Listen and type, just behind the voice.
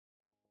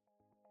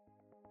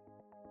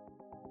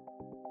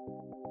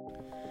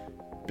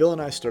Bill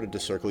and I started to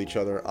circle each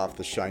other off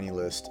the shiny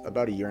list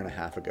about a year and a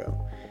half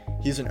ago.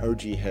 He's an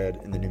OG head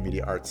in the new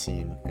media art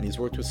scene, and he's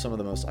worked with some of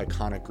the most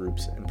iconic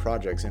groups and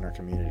projects in our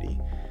community.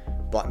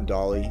 Bot and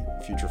Dolly,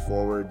 Future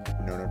Forward,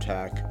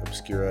 Nonotac,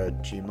 Obscura,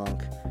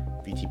 G-Monk,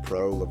 VT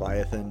Pro,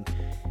 Leviathan.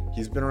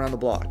 He's been around the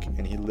block,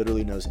 and he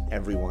literally knows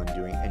everyone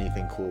doing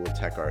anything cool with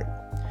tech art.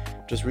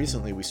 Just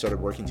recently, we started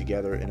working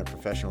together in a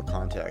professional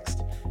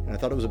context, and I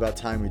thought it was about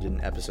time we did an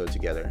episode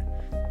together.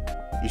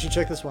 You should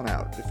check this one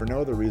out, if for no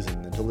other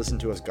reason than to listen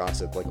to us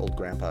gossip like old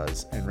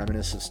grandpas and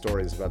reminisce of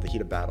stories about the heat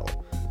of battle.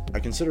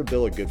 I consider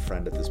Bill a good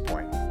friend at this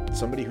point,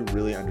 somebody who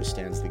really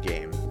understands the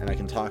game, and I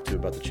can talk to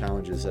about the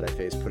challenges that I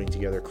face putting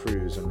together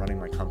crews and running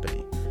my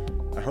company.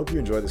 I hope you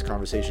enjoy this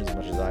conversation as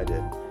much as I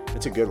did.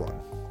 It's a good one.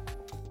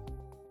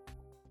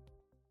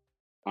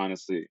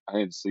 Honestly, I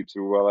didn't sleep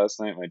super well last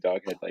night. My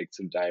dog had like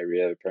some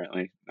diarrhea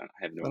apparently. I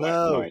have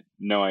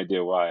no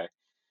idea why. And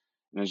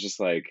I was just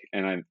like,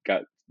 and I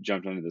got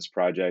jumped onto this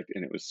project,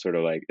 and it was sort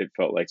of like, it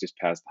felt like just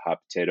passed the hot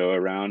potato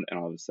around, and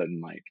all of a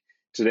sudden, like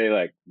today,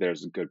 like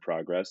there's good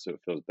progress, so it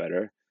feels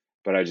better.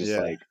 But I just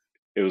like,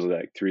 it was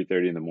like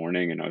 3:30 in the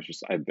morning, and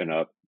I've been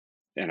up,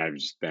 and I've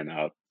just been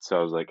up. So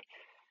I was like,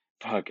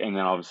 fuck. And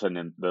then all of a sudden,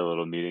 in the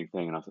little meeting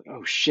thing, and I was like,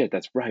 oh shit,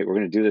 that's right, we're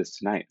gonna do this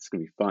tonight. It's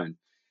gonna be fun.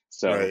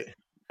 So. Right.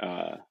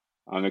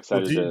 I'm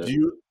excited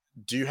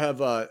do you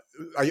have I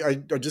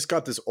just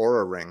got this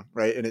Aura ring,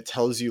 right? And it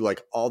tells you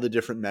like all the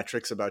different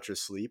metrics about your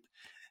sleep.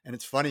 And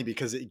it's funny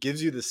because it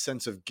gives you this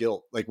sense of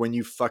guilt. Like when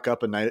you fuck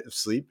up a night of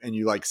sleep and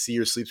you like see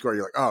your sleep score,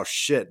 you're like, oh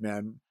shit,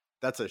 man,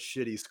 that's a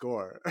shitty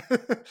score.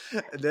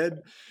 And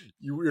then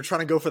you're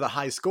trying to go for the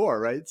high score,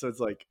 right? So it's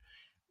like,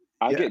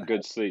 I get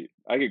good sleep.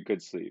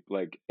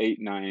 Like 8,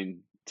 9,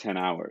 10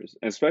 hours,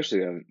 especially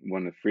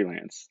when I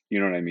freelance. You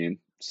know what I mean?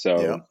 So.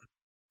 Yeah.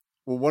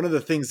 Well, one of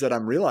the things that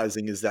I'm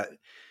realizing is that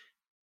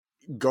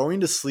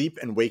going to sleep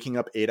and waking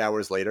up 8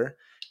 hours later,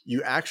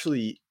 you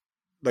actually,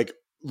 like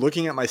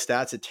looking at my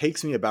stats, it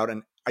takes me about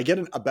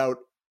about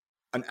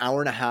an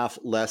hour and a half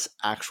less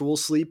actual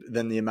sleep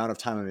than the amount of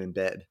time I'm in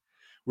bed,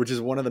 which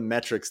is one of the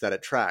metrics that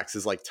it tracks,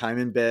 is like time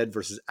in bed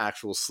versus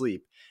actual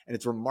sleep. And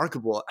it's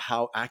remarkable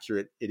how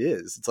accurate it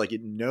is. It's like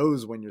it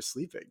knows when you're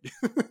sleeping.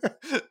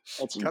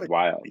 That's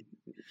wild. Crazy.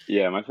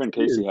 Yeah, my friend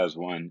Casey has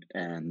one,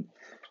 and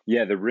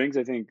yeah, the rings,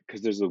 I think,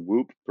 because there's the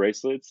Whoop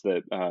bracelets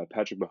that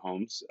Patrick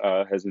Mahomes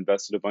has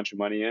invested a bunch of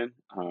money in,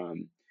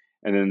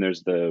 and then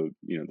there's the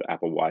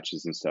Apple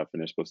Watches and stuff, and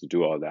they're supposed to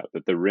do all that.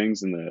 But the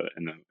rings and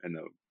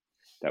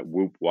that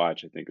Whoop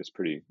watch, I think, is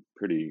pretty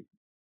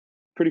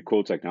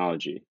cool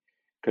technology.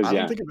 I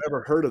don't think I've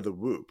ever heard of the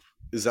Whoop.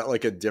 Is that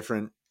like a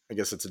different? I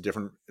guess it's a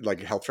different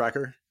like health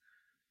tracker.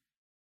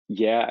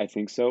 Yeah, I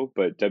think so.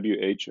 But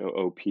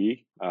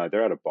WHOOP,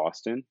 they're out of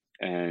Boston,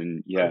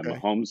 and okay.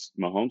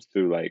 Mahomes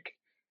threw like,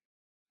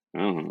 I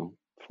don't know,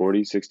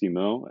 40, 60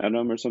 mil at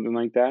them or something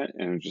like that.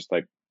 And just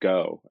like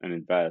go and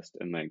invest.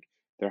 And like,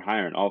 they're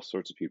hiring all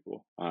sorts of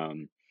people.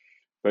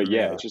 But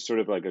yeah, it's just sort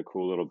of like a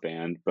cool little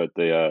band. But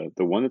the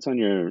one that's on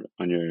your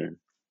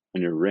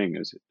ring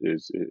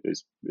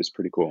is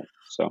pretty cool.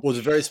 So, well,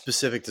 it's very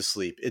specific to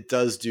sleep. It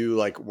does do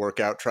like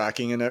workout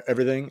tracking and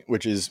everything,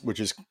 which is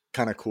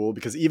kind of cool,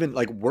 because even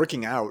like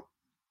working out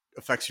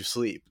affects your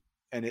sleep.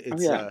 And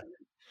it's,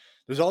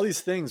 there's all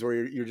these things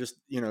where you're just,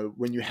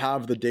 when you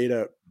have the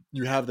data,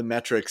 you have the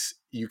metrics,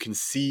 you can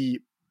see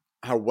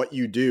how what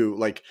you do,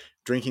 like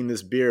drinking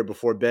this beer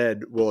before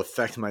bed will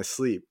affect my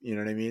sleep. You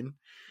know what I mean?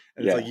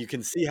 And it's like, you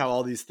can see how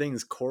all these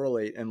things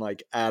correlate and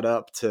like add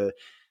up to,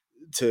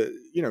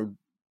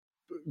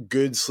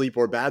 good sleep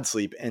or bad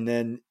sleep. And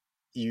then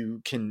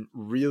you can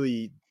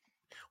really,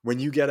 when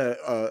you get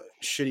a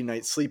shitty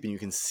night's sleep and you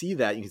can see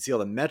that, you can see all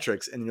the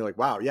metrics, and you're like,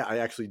 wow, yeah, I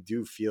actually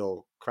do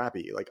feel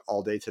crappy. Like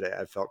all day today,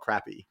 I felt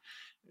crappy.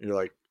 And you're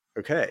like,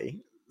 okay,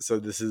 so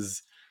this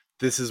is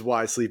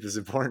why sleep is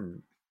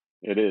important.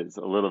 It is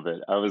a little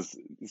bit.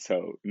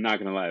 Not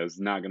going to lie, I was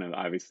not going to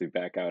obviously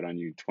back out on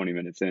you 20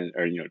 minutes in,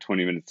 or,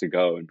 20 minutes to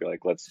go and be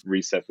like, let's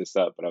reset this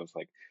up. But I was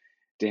like,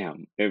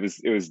 damn, it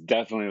was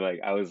definitely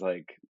like, I was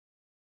like,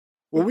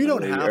 well, we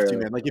don't have to,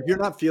 man. Like if you're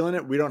not feeling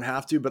it, we don't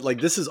have to, but like,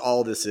 this is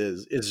all this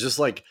is. It's just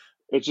like,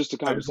 it's just a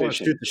conversation. I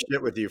just want to shoot the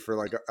shit with you for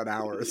like an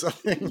hour or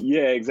something.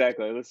 Yeah,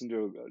 exactly. I listened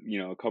to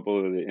a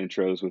couple of the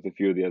intros with a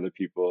few of the other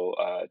people,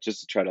 just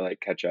to try to like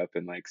catch up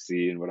and like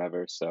see and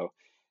whatever. So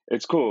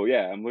it's cool.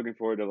 Yeah, I'm looking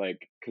forward to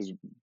like, because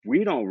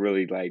we don't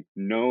really like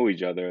know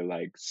each other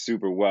like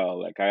super well.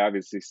 Like I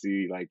obviously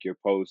see like your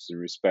posts and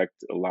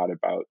respect a lot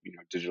about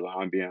digital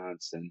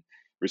ambiance, and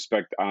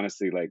respect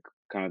honestly like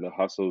kind of the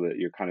hustle that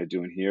you're kind of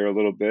doing here a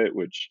little bit,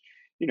 which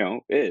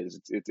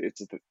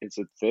it's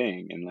a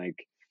thing, and like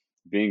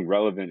being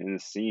relevant in the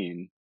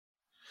scene.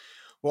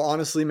 Well,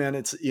 honestly, man,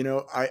 it's,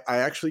 I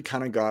actually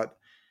kind of got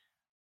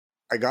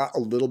a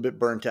little bit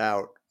burnt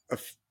out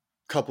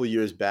couple of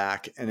years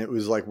back, and it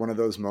was like one of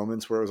those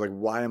moments where it was like,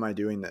 why am I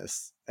doing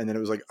this? And then it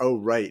was like, oh,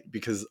 right,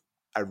 because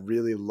I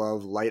really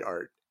love light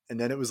art. And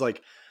then it was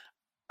like,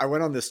 I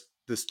went on this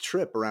this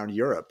trip around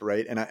Europe,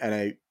 right? And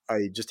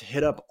I just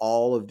hit up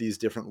all of these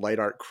different light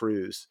art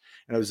crews,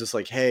 and I was just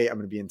like, "Hey, I'm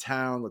going to be in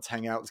town. Let's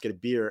hang out. Let's get a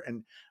beer."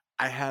 And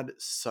I had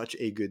such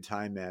a good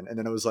time, man. And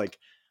then I was like,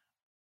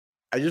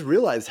 I just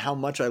realized how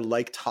much I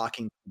like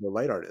talking to the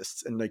light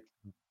artists and like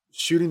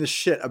shooting the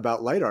shit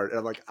about light art. And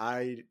I'm like,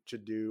 I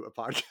should do a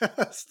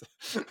podcast.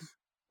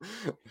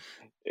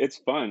 It's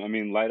fun. I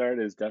mean, light art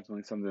is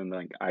definitely something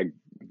like I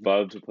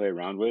love to play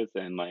around with,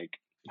 and like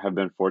have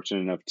been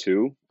fortunate enough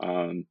to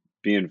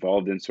be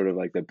involved in sort of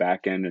like the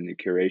back end and the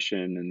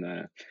curation and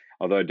the,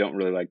 although I don't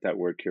really like that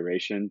word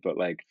curation, but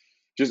like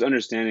just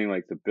understanding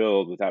like the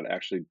build without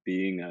actually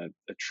being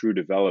a true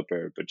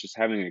developer, but just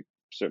having a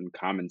certain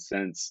common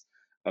sense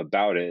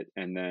about it,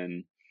 and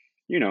then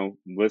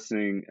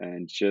listening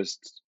and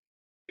just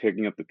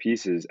picking up the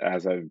pieces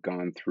as I've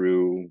gone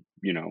through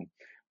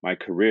my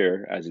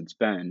career as it's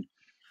been.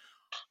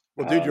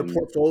 Well, dude, your um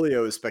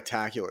portfolio is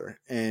spectacular,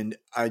 and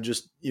I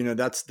just,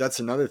 that's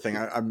another thing.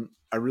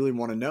 I really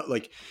want to know.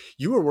 Like,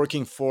 you were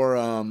working for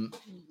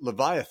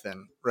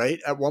Leviathan, right?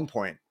 At one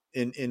point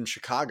in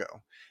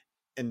Chicago,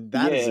 and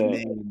that is a yeah.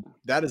 name.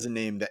 That is a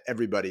name that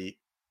everybody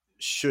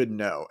should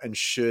know and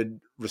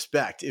should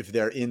respect if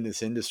they're in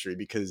this industry,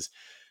 because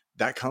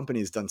that company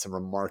has done some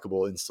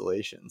remarkable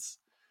installations.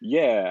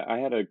 Yeah, I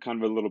had a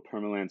kind of a little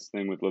permalance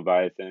thing with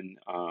Leviathan.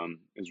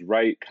 It was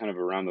right kind of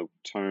around the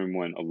time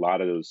when a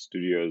lot of those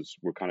studios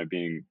were kind of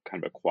being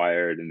kind of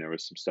acquired and there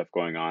was some stuff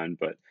going on,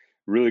 but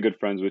really good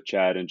friends with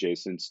Chad and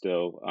Jason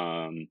still.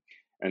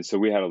 And so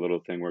we had a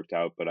little thing worked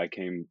out, but I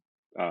came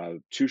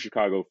to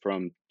Chicago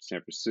from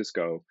San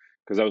Francisco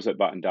because I was at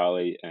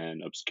Dolly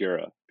and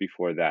Obscura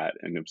before that.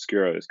 And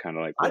Obscura is kind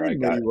of like I where I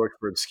didn't know got, you worked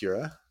for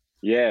Obscura.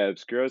 yeah,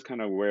 Obscura is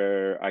kind of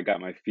where I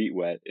got my feet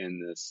wet in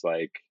this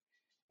like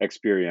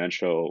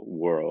experiential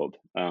world.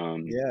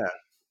 Yeah.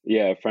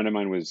 Yeah, a friend of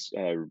mine was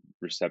a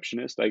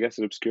receptionist, I guess,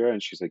 at Obscura,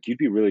 and she's like, "You'd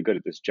be really good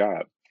at this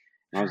job."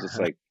 And I was just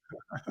like,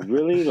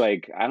 "Really?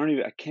 Like, I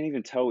can't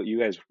even tell what you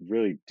guys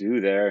really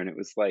do there." And it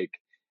was like,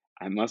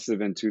 I must have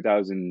been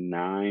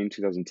 2009,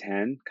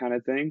 2010 kind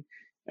of thing.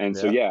 And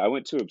so, Yeah. yeah, I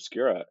went to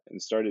Obscura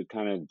and started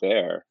kind of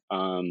there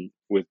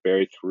with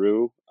Barry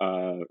Through,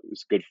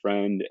 who's a good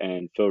friend,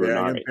 and Phil Yeah,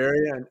 I know Renari.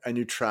 Barry, and I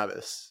knew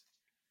Travis.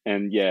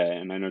 And yeah,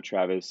 and I know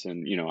Travis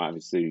and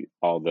obviously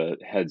all the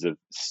heads of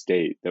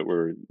state that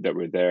were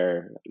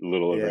there a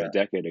little over Yeah. a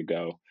decade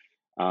ago.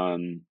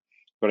 Um,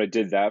 but I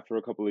did that for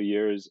a couple of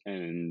years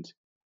and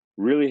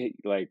really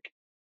like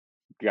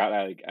got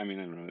like, I mean,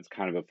 I don't know, it's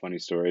kind of a funny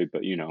story,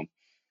 but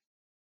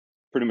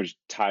pretty much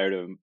tired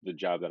of the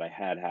job that I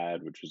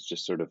had, which was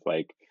just sort of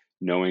like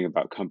knowing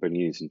about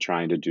companies and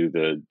trying to do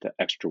the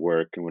extra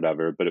work and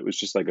whatever. But it was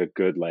just like a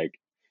good like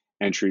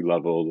entry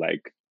level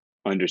like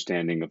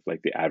understanding of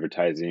like the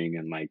advertising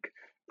and like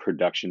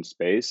production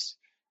space.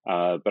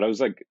 But I was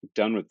like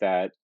done with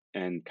that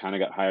and kind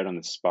of got hired on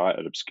the spot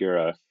at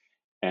Obscura.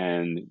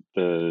 And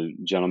the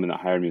gentleman that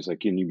hired me was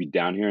like, "Can you be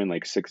down here in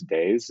like 6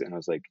 days?" And I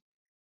was like,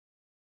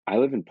 "I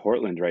live in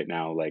Portland right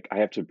now. Like, I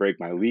have to break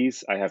my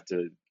lease. I have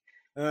to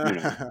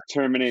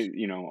terminate,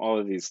 all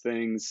of these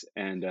things."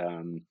 And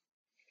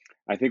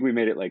I think we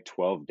made it like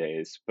 12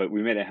 days, but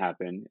we made it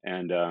happen.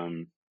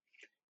 And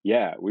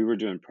yeah, we were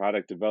doing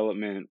product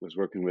development, was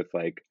working with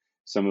like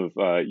some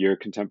of your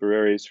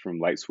contemporaries from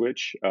Light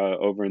Switch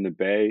over in the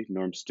Bay,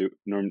 Norm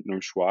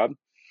Schwab,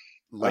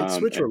 Light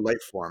switch and or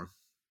light form?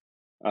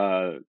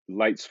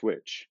 Light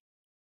Switch.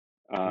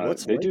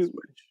 What's They light do,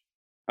 switch?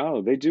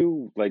 oh, they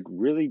do like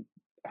really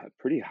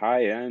pretty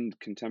high end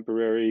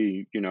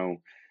contemporary,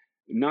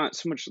 not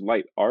so much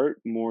light art,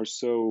 more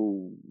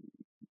so,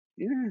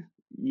 yeah,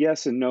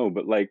 yes and no,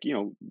 but like,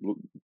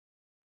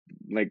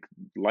 like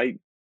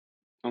light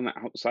on the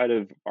outside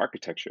of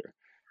architecture.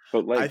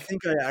 But I like,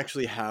 think I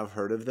actually have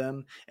heard of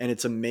them, and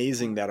it's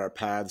amazing that our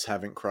paths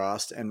haven't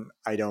crossed, and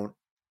I don't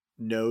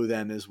know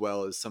them as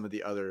well as some of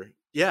the other.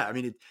 Yeah, I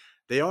mean,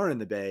 they are in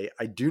the Bay.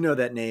 I do know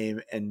that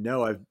name, and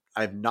no,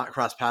 I've not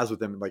crossed paths with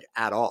them like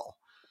at all.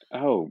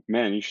 oh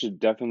man, you should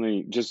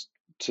definitely just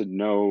to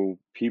know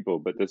people.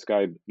 But this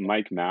guy,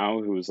 Mike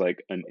Mao, who was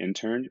like an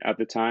intern at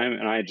the time,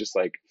 and I just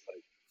like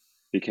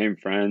became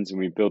friends and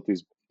we built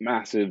these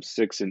massive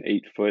 6 and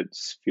 8 foot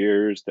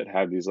spheres that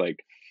have these like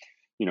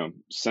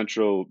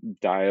central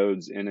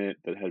diodes in it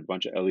that had a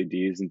bunch of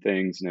LEDs and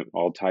things, and it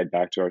all tied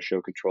back to our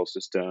show control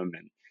system.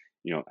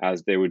 And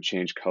as they would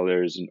change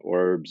colors and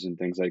orbs and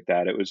things like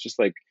that, it was just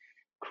like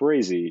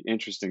crazy,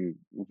 interesting,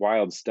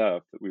 wild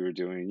stuff that we were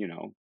doing.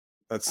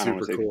 That's I don't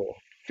want super to say cool.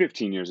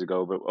 15 years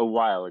ago, but a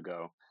while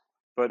ago.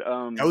 But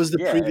That was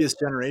the yeah, previous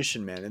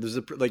generation, man. It was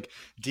like it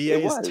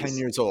DA is 10 was.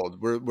 years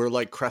old. We're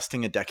like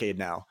cresting a decade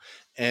now.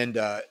 And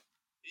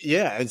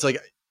yeah, it's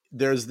like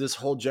there's this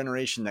whole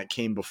generation that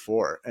came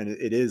before, and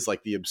it is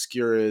like the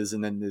Obscuras,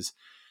 and then there's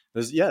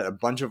yeah, a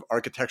bunch of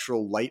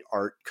architectural light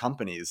art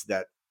companies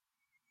that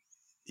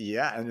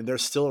yeah, and they're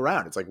still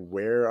around. It's like,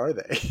 where are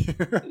they?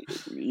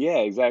 Yeah,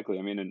 exactly.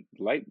 I mean, and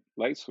light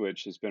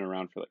switch has been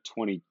around for like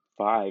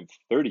 25,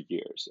 30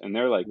 years, and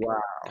they're like Wow.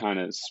 kind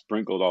of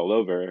sprinkled all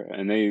over,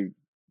 and they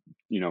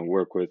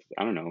work with,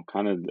 I don't know,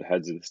 kind of the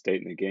heads of the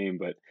state in the game,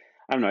 but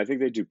I don't know. I think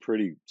they do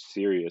pretty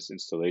serious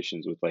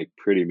installations with like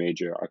pretty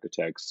major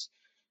architects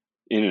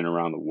in and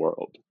around the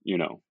world.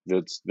 They're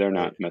Right.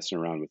 not messing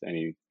around with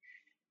any.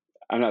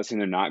 I'm not saying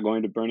they're not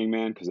going to Burning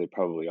Man because they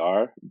probably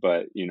are,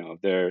 but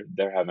they're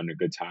having a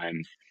good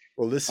time.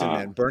 Well, listen, Uh,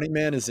 man, Burning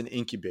Man is an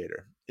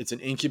incubator. It's an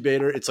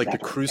incubator. It's like the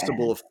that's what I'm crucible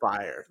saying. of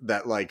fire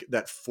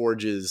that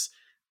forges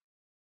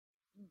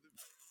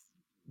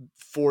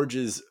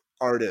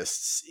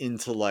artists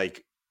into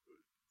like,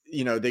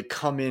 they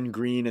come in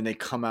green and they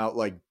come out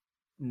like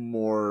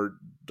more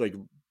like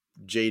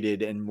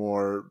jaded and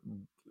more,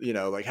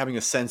 like having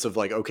a sense of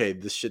like, okay,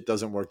 this shit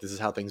doesn't work. This is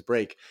how things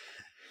break.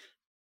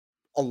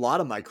 A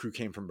lot of my crew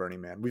came from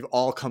Burning Man. We've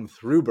all come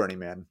through Burning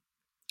Man,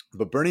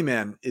 but Burning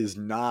Man is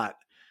not.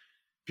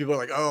 People are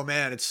like, oh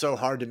man, it's so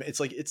hard to. It's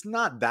like it's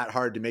not that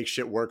hard to make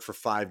shit work for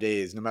 5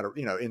 days, no matter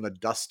in the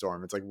dust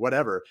storm. It's like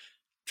whatever.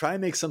 Try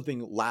and make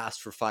something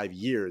last for 5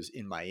 years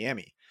in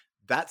Miami.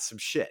 That's some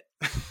shit.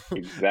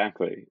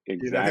 Exactly,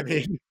 You know what I exactly.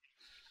 mean?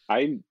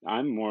 I'm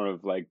more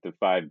of like the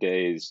 5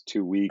 days,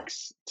 2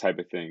 weeks type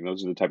of thing.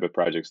 Those are the type of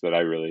projects that I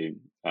really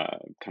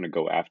kind of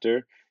go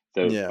after.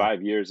 The Yeah.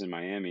 5 years in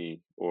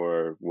Miami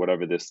or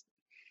whatever this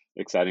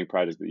exciting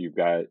project that you've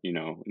got, in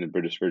the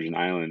British Virgin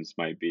Islands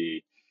might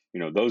be,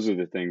 those are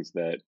the things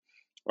that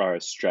are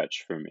a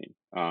stretch for me.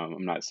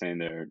 I'm not saying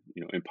they're,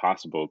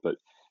 impossible, but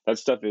that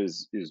stuff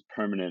is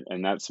permanent,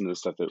 and that's some of the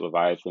stuff that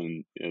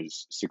Leviathan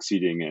is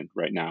succeeding in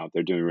right now.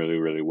 They're doing really,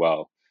 really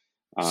well.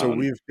 So Um,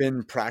 we've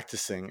been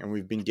practicing and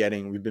we've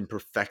been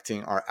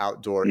perfecting our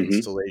outdoor mhm.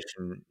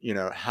 installation,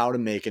 how to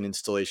make an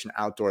installation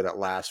outdoor that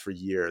lasts for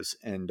years.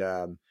 And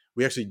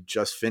we actually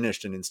just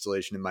finished an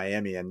installation in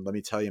Miami. And let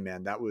me tell you,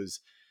 man, that was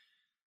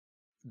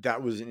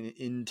an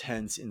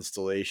intense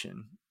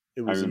installation.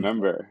 It I was in,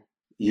 remember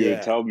you had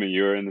yeah, told me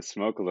you were in the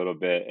smoke a little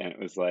bit, and it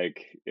was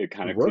like it we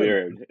kind of were.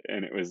 cleared,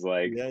 and it was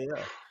like Yeah,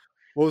 yeah.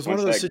 Well, it was one once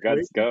of those that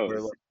guts situations where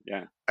goes, like,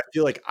 yeah. I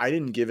feel like I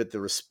didn't give it the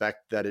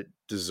respect that it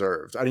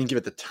deserved. I didn't give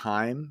it the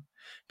time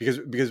because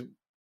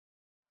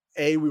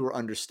we were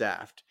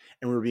understaffed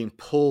and we were being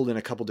pulled in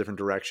a couple different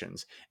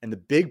directions. And the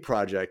big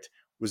project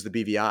was the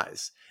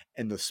BVIs,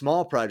 and the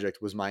small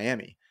project was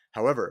Miami.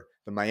 However,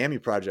 the Miami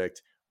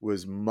project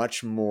was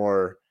much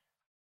more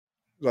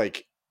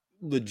like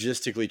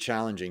logistically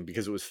challenging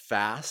because it was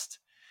fast.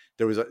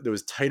 There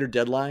was tighter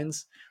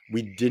deadlines.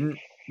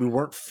 We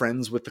weren't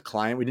friends with the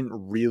client. We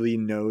didn't really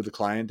know the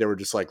client. They were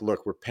just like,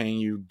 look, we're paying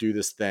you, do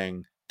this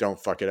thing,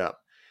 don't fuck it up.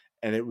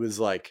 And it was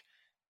like,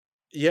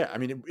 yeah, I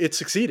mean, it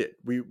succeeded.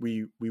 We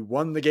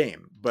won the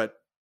game, but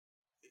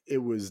it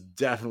was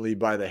definitely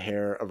by the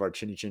hair of our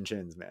chinny chin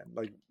chins, man.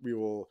 Like we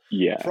will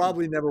Yeah,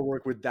 probably never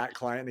work with that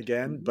client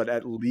again, but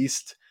at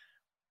least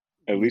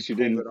at we least you pulled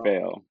didn't it off.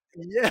 fail.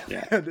 Yeah,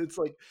 Yeah. man. It's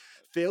like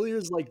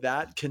failures like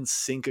that can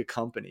sink a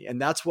company.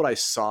 And that's what I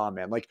saw,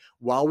 man. Like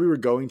while we were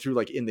going through,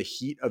 like in the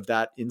heat of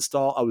that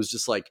install, I was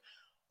just like,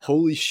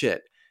 holy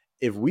shit,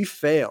 if we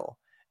fail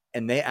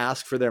and they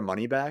ask for their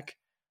money back,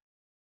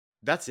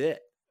 that's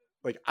it.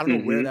 Like, I don't know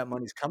where Hmm. that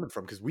money's coming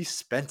from because we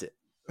spent it.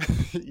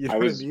 You know I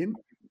what I was mean?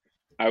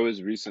 I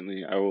was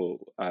recently. I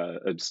will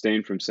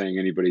abstain from saying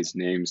anybody's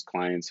names,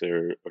 clients,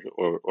 or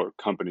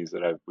companies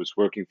that I was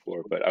working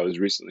for, but I was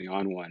recently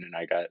on one, and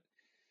I got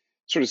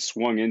sort of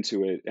swung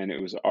into it, and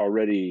it was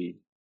already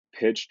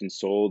pitched and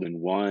sold and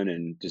won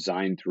and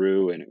designed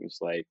through, and it was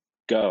like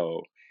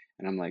go.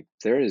 And I'm like,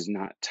 there is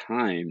not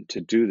time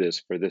to do this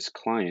for this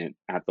client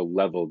at the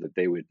level that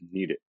they would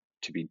need it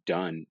to be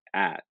done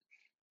at.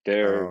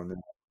 They're Oh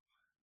no.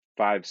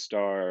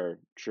 5-star,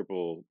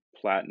 triple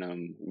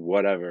platinum,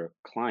 whatever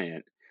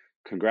client.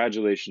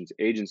 Congratulations,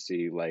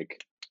 agency.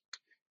 Like,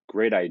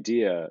 great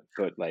idea,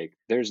 but like,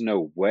 there's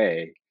no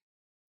way.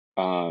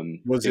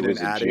 Was It it an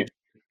was a ad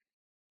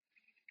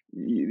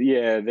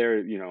yeah,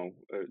 they're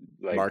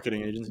like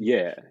marketing agency?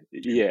 yeah,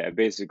 yeah,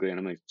 basically. And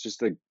I'm like,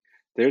 just like,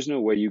 there's no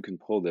way you can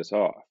pull this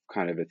off,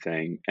 kind of a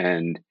thing.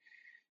 And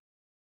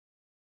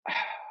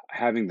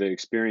having the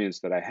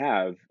experience that I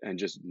have and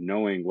just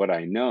knowing what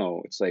I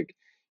know, it's like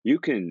you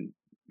can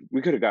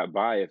we could have got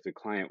by if the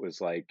client was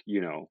like,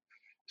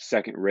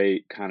 second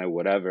rate kind of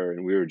whatever,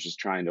 and we were just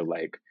trying to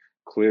like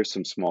clear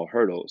some small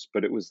hurdles,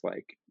 but it was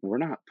like we're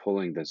not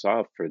pulling this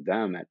off for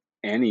them at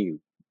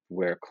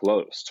anywhere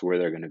close to where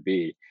they're going to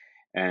be.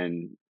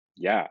 And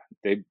yeah,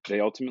 they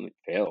ultimately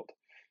failed,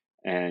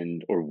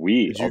 and or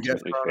we Did you get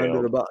ultimately thrown under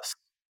the failed. bus?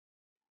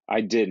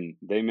 I didn't.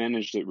 They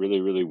managed it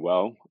really, really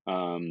well,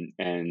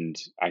 and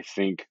I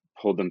think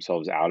pulled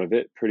themselves out of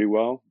it pretty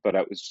well. But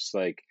I was just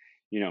like,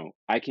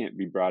 I can't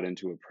be brought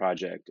into a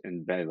project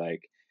and be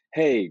like,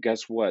 "Hey,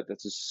 guess what?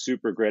 That's a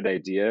super great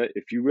idea.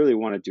 If you really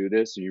want to do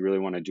this and you really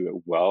want to do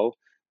it well,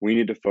 we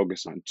need to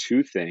focus on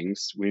two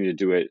things. We need to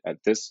do it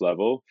at this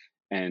level,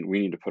 and we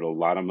need to put a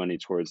lot of money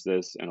towards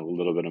this and a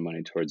little bit of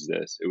money towards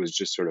this." It was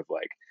just sort of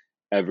like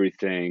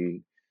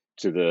everything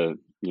to the,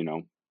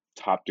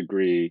 top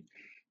degree,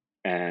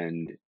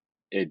 and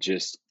it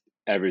just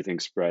everything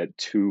spread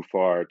too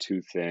far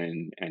too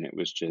thin, and it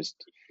was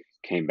just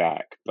came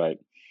back. But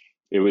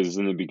it was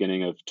in the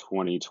beginning of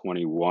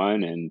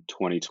 2021, and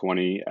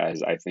 2020,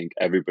 as I think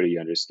everybody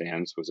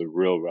understands, was a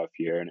real rough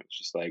year. And it was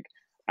just like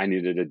I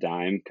needed a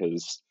dime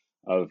because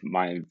of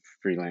my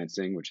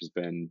freelancing, which has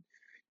been,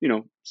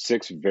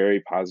 6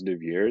 very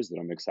positive years that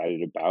I'm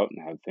excited about and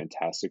have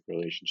fantastic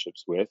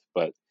relationships with.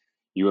 But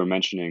you were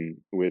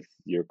mentioning with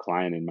your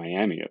client in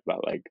Miami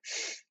about like,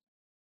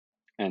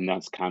 and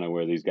that's kind of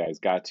where these guys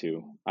got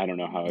to. I don't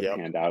know how it Yep.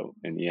 panned out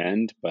in the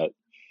end, but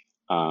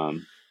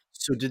um,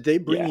 So did they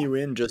bring yeah. you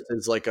in just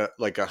as like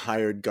a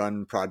hired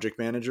gun project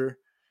manager,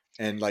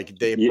 and like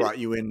they Yeah, brought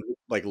you in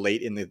like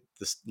late in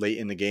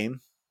the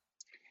game?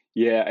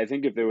 yeah, I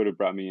think if they would have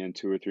brought me in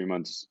 2 or 3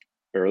 months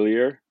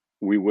earlier,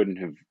 we wouldn't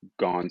have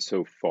gone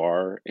so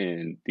far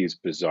in these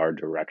bizarre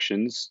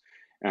directions,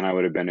 and I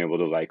would have been able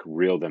to like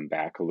reel them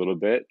back a little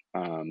bit,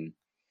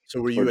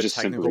 So were or you a just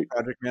technical simply,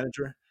 project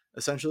manager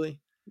essentially?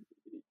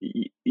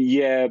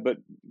 yeah, but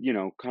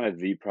kind of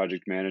the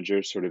project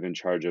manager, sort of in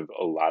charge of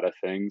a lot of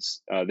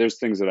things. There's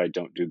things that I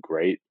don't do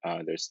great.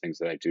 There's things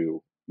that I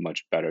do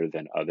much better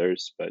than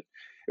others, but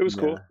it was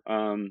cool.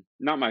 Yeah.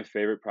 Not my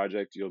favorite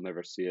project. You'll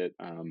never see it.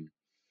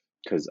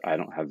 Because I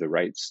don't have the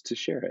rights to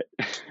share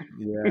it.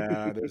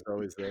 Yeah, there's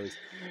always those.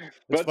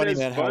 It's But funny, there's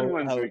man, fun how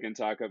ones we can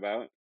talk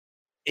about.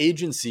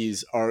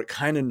 agencies are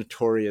kind of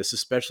notorious,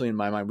 especially in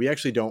my mind. We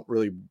actually don't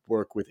really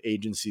work with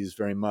agencies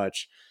very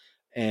much.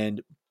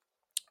 And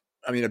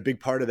I mean, a big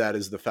part of that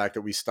is the fact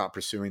that we stopped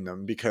pursuing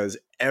them because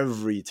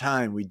every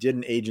time we did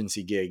an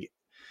agency gig,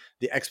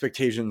 the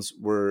expectations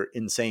were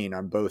insane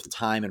on both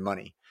time and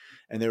money.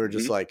 And they were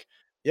just Mhm. like,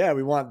 yeah,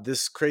 we want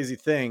this crazy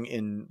thing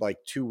in like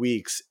 2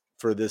 weeks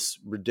for this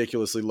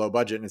ridiculously low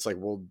budget. And it's like,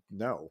 well,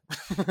 no,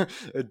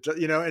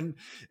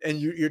 and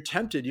you're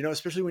tempted,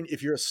 especially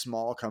if you're a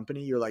small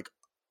company, you're like,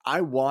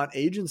 I want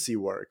agency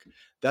work.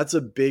 That's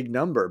a big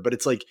number, but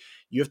it's like,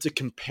 you have to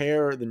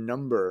compare the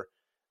number,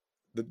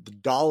 the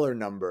dollar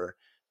number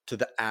to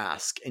the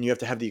ask, and you have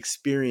to have the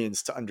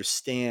experience to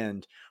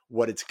understand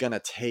what it's going to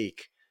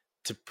take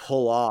to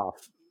pull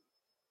off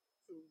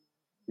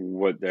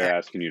What they're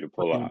asking you to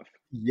pull fucking, off.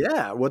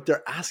 yeah, what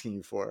they're asking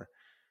you for.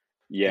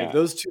 And if Yeah,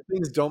 those two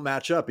things don't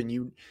match up,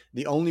 and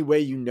the only way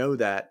you know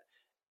that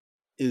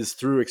is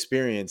through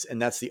experience,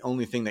 and that's the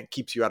only thing that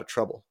keeps you out of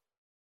trouble.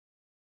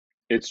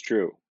 it's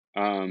true.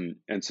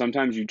 And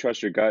sometimes you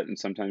trust your gut, and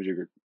sometimes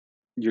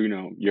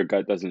your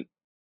gut doesn't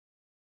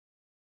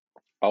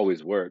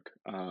always work.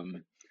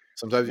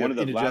 Sometimes you One have of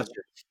the last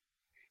indigestion.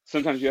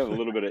 Sometimes you have a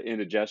little bit of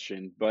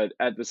indigestion, but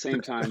at the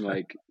same time,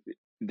 like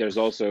there's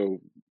also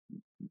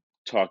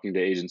talking to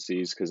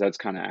agencies because that's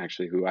kind of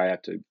actually who I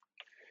have to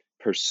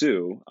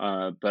pursue.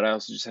 But I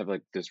also just have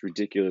like this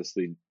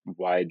ridiculously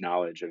wide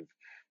knowledge of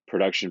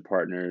production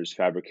partners,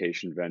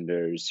 fabrication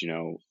vendors,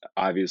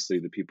 obviously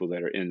the people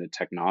that are in the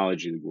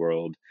technology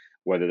world,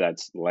 whether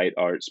that's light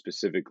art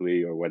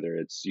specifically or whether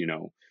it's,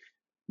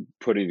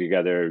 putting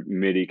together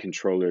MIDI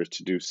controllers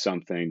to do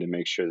something to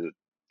make sure that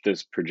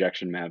this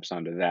projection maps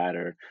onto that,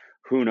 or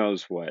who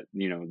knows what.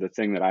 The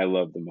thing that I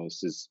love the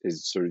most is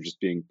sort of just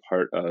being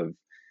part of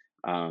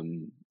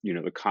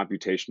the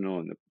computational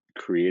and the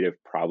creative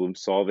problem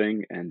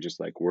solving and just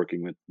like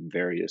working with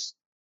various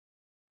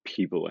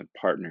people and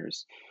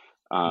partners.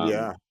 Um,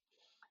 Yeah.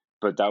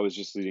 but that was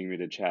just leading me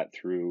to chat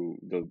through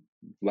the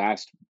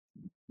last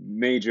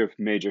major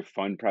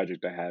fun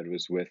project I had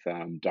was with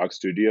Dog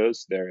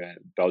Studios. They're a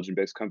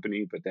Belgian-based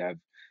company, but they have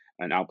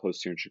an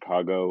outpost here in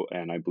Chicago,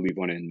 and I believe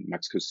one in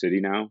Mexico City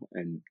now,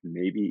 and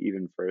maybe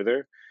even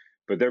further.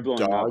 But they're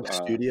blowing up. Dog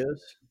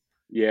studios.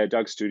 Yeah,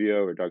 Dog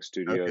Studio or Dog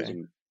Studios. Okay.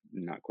 I'm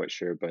not quite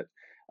sure, but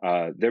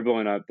they're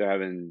blowing up. They're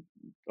having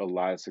a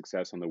lot of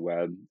success on the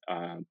web.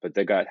 But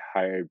they got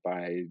hired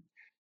by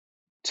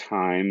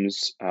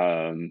Times,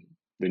 the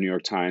New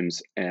York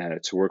Times,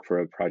 to work for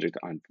a project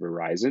on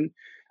Verizon.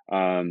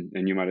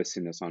 And you might have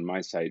seen this on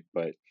my site,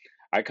 but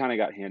I kind of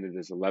got handed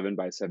this 11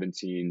 by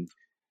 17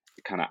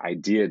 kind of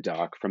idea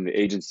doc from the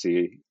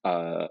agency,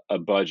 a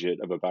budget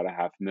of about a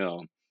half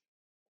mil,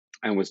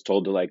 and was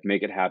told to like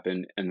make it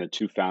happen. And the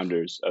two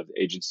founders of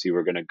the agency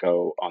were going to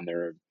go on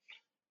their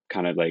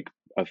kind of like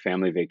a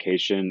family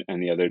vacation,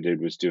 and the other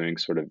dude was doing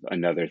sort of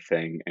another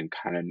thing and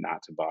kind of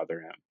not to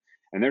bother him.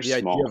 And they're The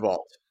idea small.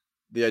 vault.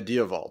 The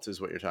idea vault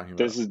is what you're talking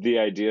This about. is the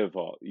idea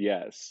vault,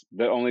 yes.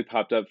 That only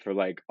popped up for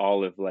like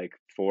all of like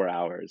 4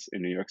 hours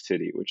in New York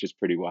City, which is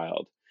pretty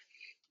wild.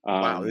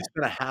 Wow, they Um,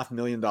 spent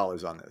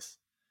 $500,000 on this.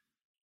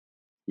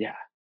 yeah,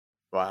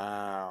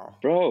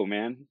 Wow. bro,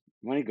 man,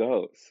 money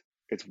goes.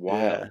 It's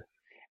Yeah. wild.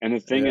 And the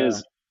thing Yeah.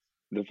 is,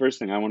 the first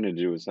thing I wanted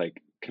to do was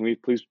like, can we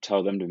please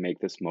tell them to make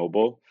this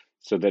mobile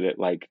so that it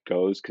like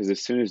goes? Because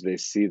as soon as they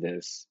see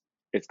this,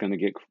 it's gonna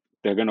get,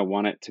 they're gonna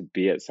want it to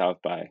be at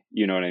South by.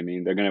 You know what I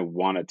mean? They're gonna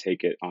want to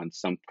take it on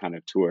some kind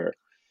of tour.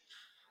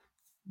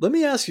 Let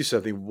me ask you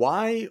something.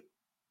 Why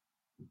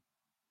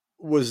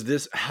was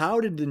this? How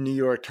did the New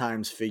York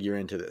Times figure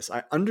into this?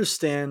 I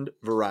understand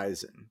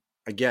Verizon.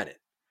 I get it.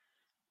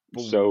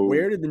 But So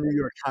where did the New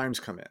York Times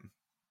come in?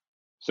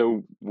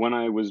 So when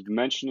I was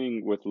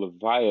mentioning with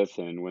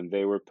Leviathan, when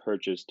they were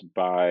purchased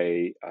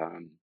by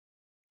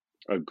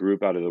a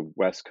group out of the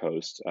West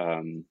Coast.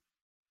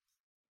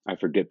 I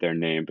forget their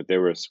name, but they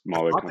were a I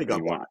smaller thought they company.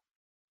 got One, bought.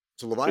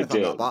 So they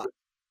Leviathan got did. bought.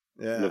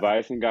 Yeah.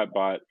 Leviathan got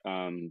bought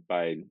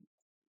by,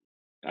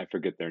 I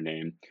forget their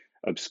name.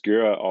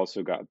 Obscura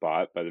also got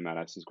bought by the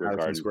Madison Square Madison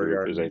Garden Square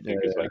Group, as I Garden. Yeah,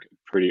 think is yeah. like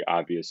pretty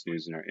obvious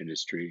news in our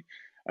industry.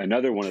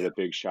 Another one of the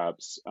big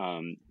shops,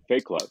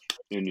 Fake Love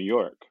in New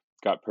York,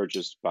 got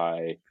purchased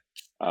by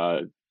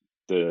uh,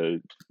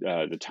 the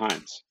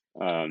Times,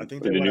 I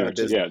think or they the New went out of York,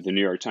 yeah, business. the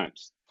New York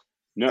Times.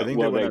 I No, think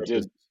they well, went out of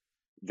business.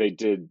 they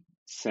did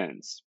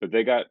since, but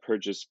they got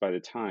purchased by the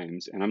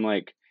Times, and I'm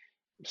like,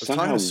 I was talking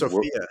somehow to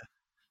we're,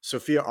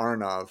 Sophia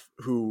Aronov,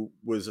 who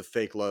was a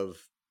Fake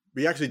Love.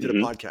 We actually did a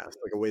mhm, podcast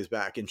like a ways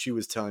back, and she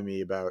was telling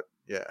me about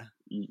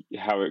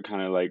how it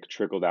kind of like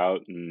trickled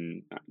out.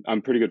 And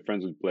I'm pretty good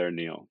friends with Blair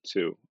Neal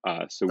too,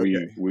 so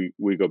Okay.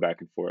 we go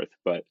back and forth.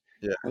 But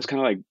Yeah. I was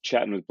kind of like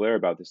chatting with Blair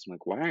about this. I'm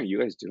like, why aren't you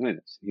guys doing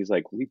this? He's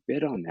like, we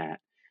bid on that,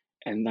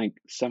 and like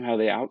somehow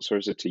they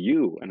outsource it to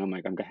you. And I'm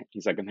like,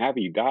 he's like, I'm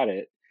happy you got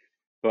it,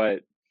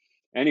 but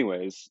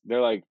anyways,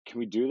 they're like, can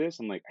we do this?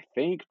 I'm like, I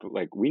think, but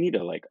like we need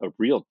a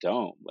real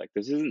dome. Like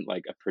this isn't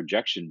like a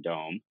projection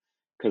dome,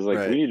 because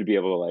like we Right. need to be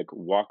able to like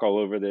walk all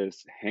over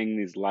this, hang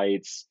these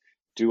lights,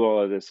 do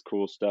all of this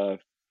cool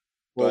stuff.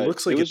 Well, it But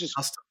looks like it's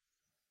custom.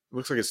 It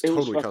looks like it's it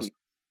was totally fucking custom.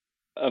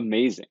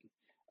 amazing.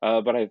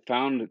 But I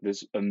found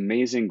this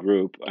amazing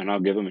group, and I'll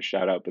give them a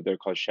shout out. But they're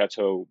called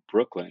Chateau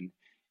Brooklyn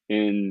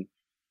in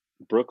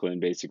Brooklyn,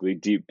 basically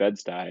deep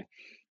Bed-Stuy.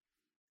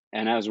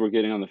 And as we're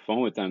getting on the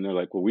phone with them, they're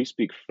like, "Well, we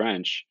speak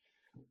French."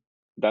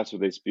 That's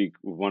what they speak.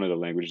 One of the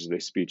languages they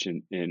speak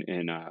in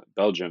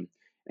Belgium.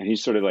 And he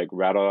sort of like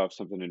rattled off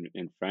something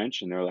in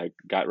French, and they're like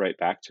got right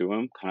back to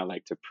him, kind of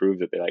like to prove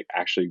that they like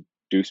actually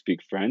do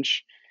speak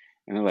French.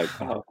 And they're like,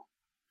 "Oh,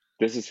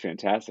 this is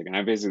fantastic." And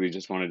I basically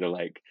just wanted to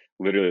like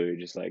literally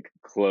just like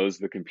close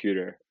the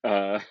computer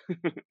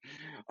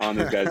on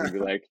those guys and be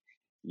like,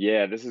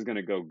 "Yeah, this is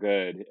gonna go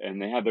good."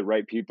 And they had the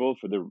right people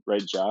for the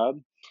right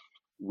job.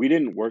 We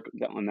didn't work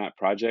on that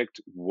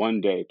project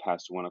one day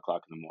past 1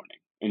 o'clock in the morning.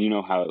 And you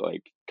know how it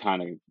like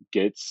kind of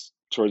gets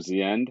towards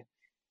the end.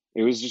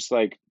 It was just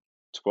like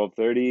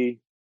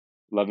 12:30,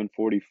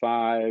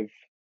 11:45.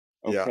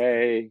 Yeah.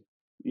 Okay,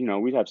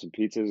 we'd have some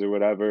pizzas or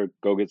whatever,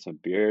 go get some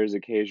beers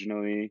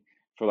occasionally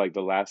for like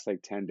the last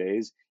like 10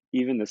 days.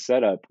 Even the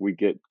setup, we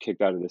get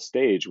kicked out of the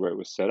stage where it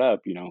was set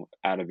up,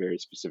 at a very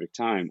specific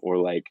time, or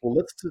like,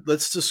 Well,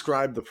 let's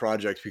describe the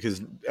project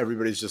because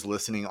everybody's just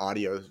listening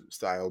audio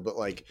style. But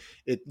like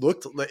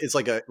it's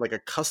like a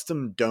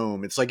custom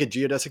dome. It's like a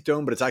geodesic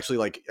dome, but it's actually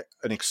like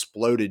an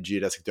exploded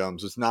geodesic dome.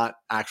 So it's not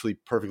actually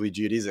perfectly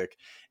geodesic.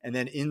 And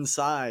then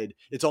inside,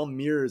 it's all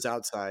mirrors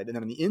outside, and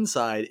then on the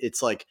inside,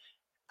 it's like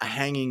a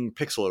hanging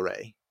pixel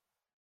array.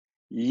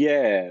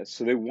 yeah,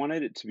 so they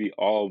wanted it to be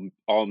all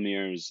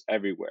mirrors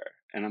everywhere.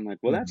 And I'm like,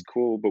 well, that's Mhm.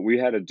 cool, but we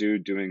had a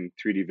dude doing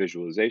 3D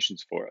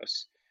visualizations for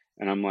us.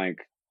 And I'm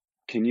like,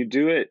 can you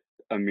do it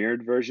a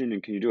mirrored version,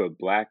 and can you do a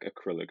black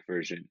acrylic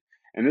version?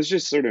 And this is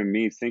just sort of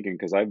me thinking,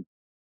 because I'm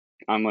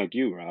like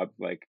you, Rob,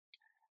 like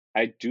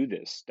I do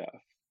this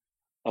stuff.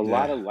 A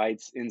lot Yeah. of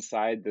lights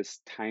inside this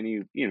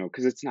tiny,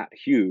 because it's not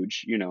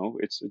huge,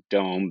 it's a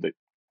dome that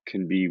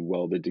can be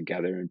welded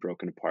together and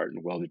broken apart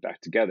and welded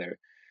back together.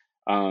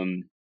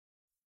 Um,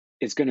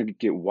 it's going to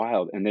get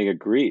wild. And they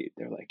agreed.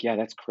 They're like, yeah,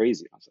 that's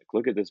crazy. I was like,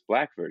 look at this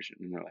black version.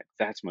 And they're like,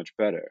 that's much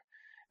better.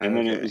 And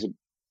then it Okay. was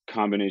a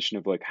combination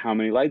of like, how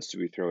many lights do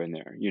we throw in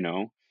there,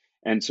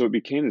 And so it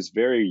became this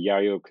very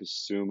Yayo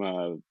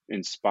Kusuma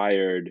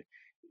inspired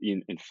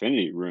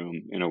infinity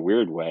room in a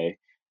weird way.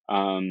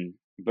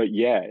 But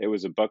yeah, it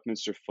was a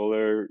Buckminster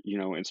Fuller,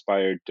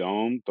 inspired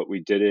dome, but we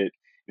did it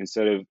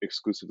instead of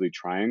exclusively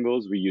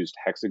triangles, we used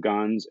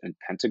hexagons and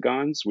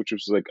pentagons, which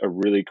was like a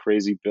really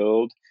crazy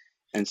build.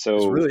 And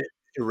It's so really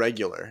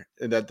irregular.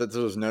 And that's what I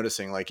was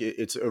noticing. Like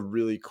it's a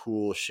really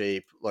cool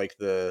shape. Like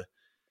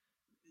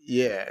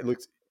yeah, it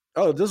looks.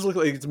 Oh, it does look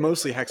like it's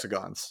mostly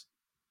hexagons.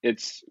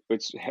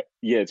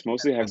 yeah, it's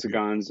mostly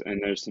Pentagon. hexagons,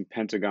 and there's some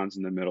pentagons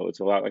in the middle. It's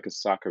a lot like a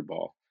soccer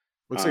ball.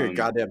 Looks like a Um,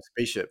 goddamn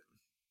spaceship.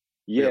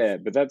 Like yeah,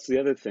 but that's the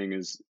other thing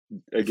is,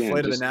 like again,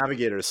 Flight of the just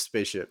Navigator's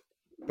spaceship,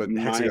 but my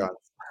hexagons.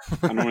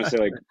 I don't want to say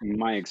like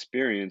my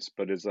experience,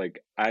 but it's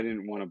like I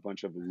didn't want a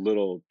bunch of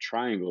little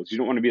triangles. You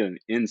don't want to be on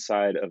the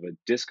inside of a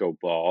disco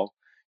ball.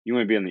 You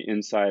want to be on the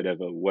inside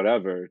of a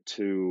whatever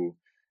to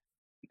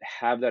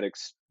have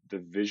the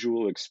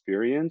visual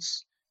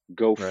experience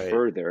go Right.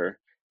 further.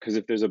 Because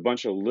if there's a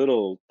bunch of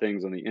little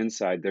things on the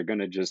inside, they're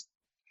gonna just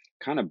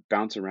kind of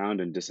bounce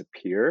around and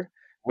disappear.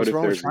 But What's if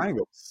wrong with there's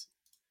triangles?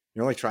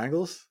 You don't like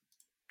triangles?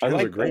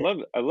 Triangles are great.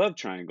 I love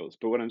triangles,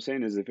 but what I'm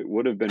saying is if it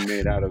would have been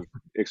made out of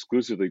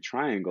exclusively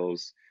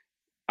triangles,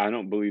 I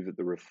don't believe that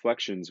the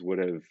reflections would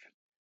have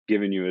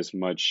given you as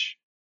much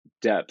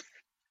depth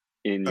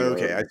in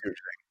Okay, your I see what you're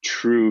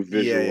true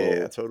saying.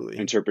 Yeah, visual totally.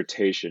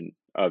 interpretation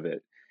of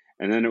it.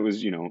 And then it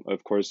was,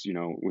 of course,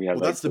 we had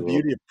Well, like that's the the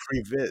little, beauty of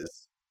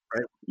previs,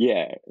 right?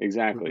 yeah,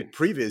 With exactly.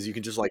 previs, you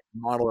can just like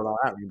model it all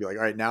out. You can be like,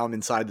 all right, now I'm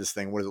inside this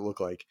thing. What does it look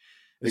like?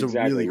 It's a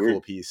Exactly. really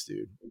cool piece,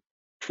 dude.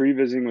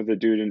 pre-visiting with a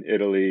dude in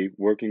Italy,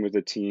 working with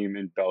a team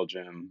in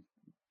Belgium,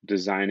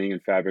 designing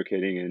and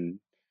fabricating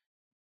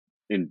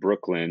in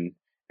Brooklyn,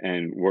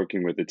 and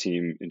working with a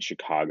team in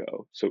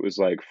Chicago. So it was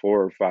like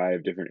 4 or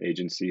 5 different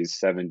agencies,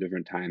 7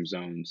 different time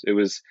zones. It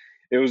was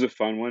a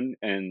fun one,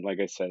 and like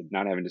I said,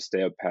 not having to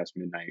stay up past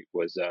midnight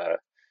was a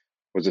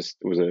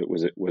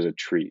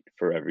treat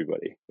for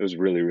everybody. It was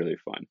really, really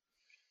fun.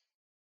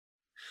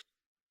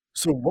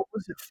 So what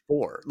was it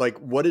for? Like,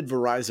 what did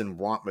Verizon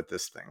want with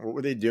this thing? What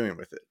were they doing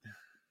with it?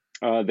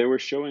 They were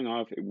showing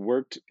off. It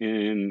worked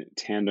in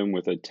tandem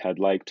with a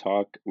TED-like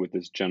talk with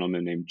this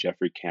gentleman named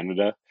Jeffrey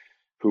Canada,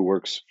 who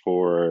works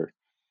for.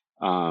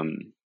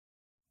 Um,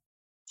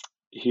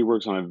 he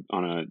works on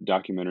a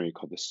documentary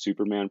called the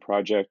Superman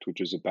Project,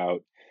 which is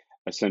about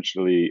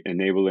essentially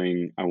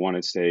enabling, I want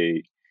to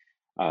say,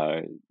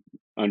 uh,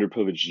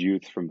 underprivileged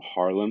youth from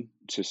Harlem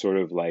to sort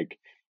of like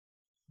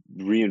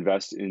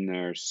reinvest in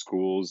their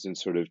schools and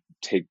sort of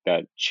take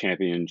that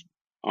champion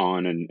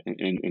on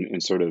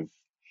and sort of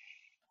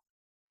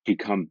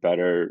become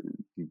better,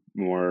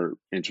 more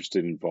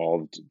interested,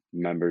 involved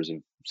members of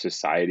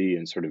society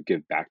and sort of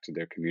give back to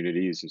their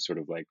communities and sort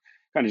of like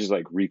kind of just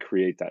like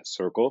recreate that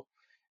circle.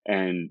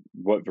 And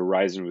what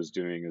Verizon was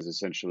doing is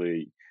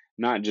essentially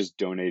not just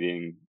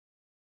donating,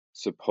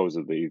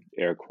 supposedly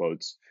air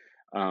quotes,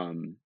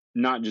 um,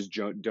 not just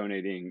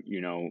donating,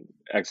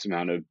 X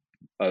amount of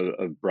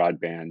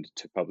broadband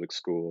to public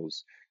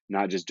schools,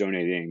 not just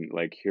donating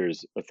like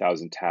here's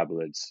 1,000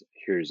 tablets,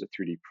 here's a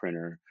 3D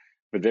printer,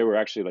 but they were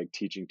actually like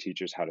teaching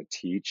teachers how to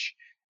teach,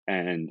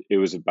 and it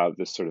was about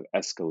this sort of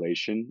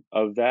escalation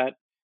of that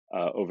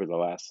over the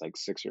last like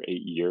 6 or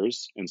 8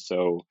 years. And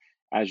so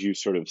as you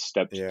sort of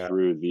stepped Yeah.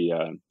 through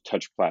the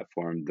touch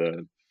platform,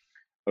 the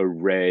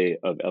array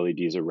of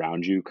LEDs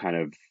around you kind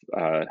of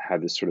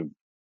had this sort of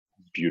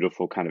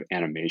beautiful kind of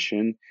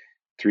animation,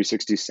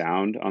 360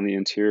 sound on the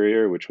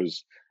interior, which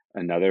was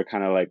another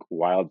kind of like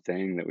wild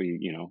thing that we,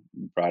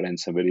 brought in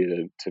somebody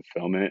to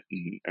film it,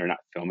 or not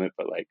film it,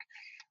 but like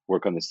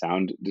work on the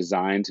sound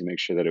design to make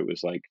sure that it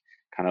was like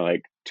kind of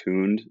like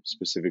tuned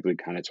specifically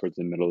kind of towards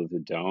the middle of the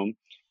dome.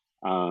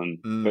 But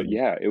Mm.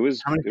 yeah, it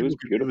was How many it was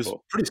people could it was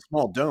beautiful. pretty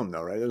small dome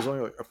though, right? There was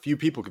only like a few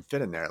people could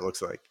fit in there, it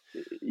looks like.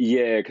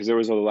 Yeah, because there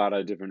was a lot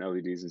of different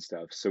LEDs and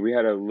stuff. So we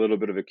had a little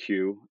bit of a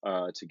queue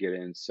to get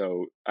in.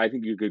 So I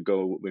think you could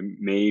go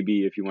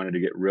maybe if you wanted to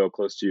get real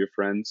close to your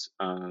friends,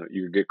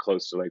 you could get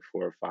close to like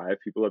 4 or 5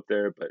 people up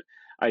there. But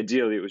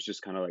ideally, it was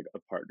just kind of like a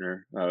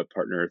partner,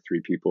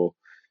 3 people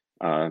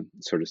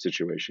sort of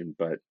situation.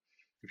 But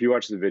if you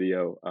watch the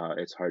video,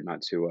 it's hard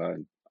not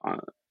to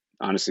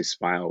honestly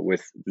smile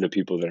with the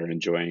people that are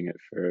enjoying it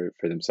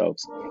for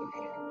themselves.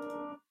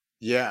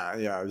 Yeah,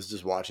 yeah, I was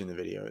just watching the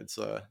video. It's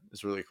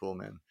really cool,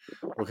 man.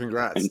 Well,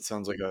 congrats. And It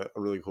sounds like a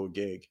really cool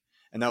gig.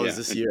 And that was yeah,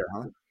 this and year,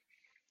 huh?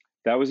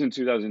 that was in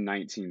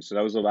 2019, so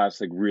that was the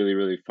last like really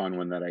really fun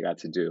one that I got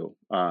to do.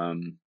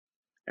 And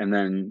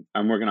then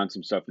I'm working on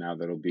some stuff now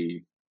that'll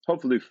be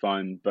hopefully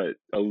fun, but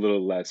a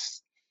little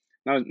less,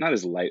 not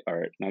as light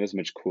art, not as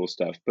much cool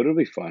stuff, but it'll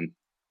be fun.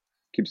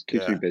 Keeps me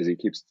Yeah. busy,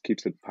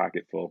 keeps the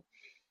pocket full.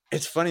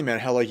 It's funny, man,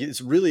 how like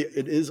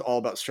it is all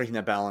about striking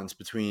that balance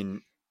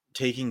between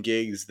taking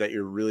gigs that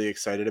you're really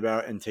excited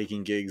about and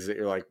taking gigs that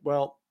you're like,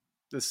 well,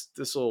 this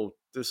will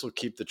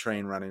keep the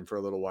train running for a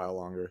little while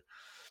longer.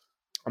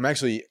 I'm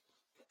actually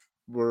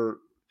we're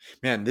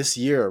man, this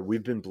year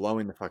we've been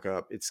blowing the fuck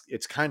up.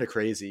 It's kind of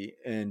crazy.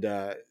 And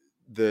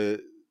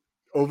the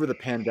over the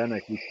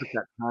pandemic, we took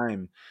that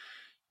time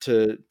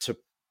to to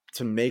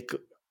to make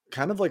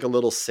kind of like a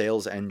little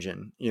sales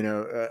engine,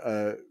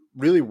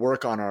 really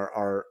work on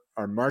our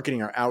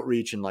marketing, our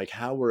outreach, and like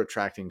how we're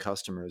attracting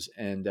customers,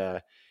 and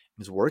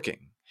it's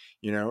working,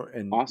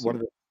 and one of Awesome.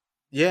 the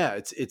yeah,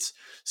 it's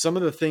some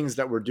of the things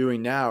that we're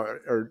doing now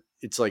are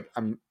it's like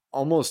I'm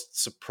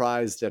almost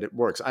surprised that it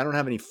works. I don't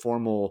have any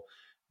formal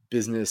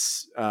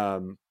business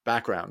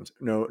background,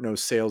 no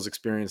sales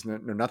experience, no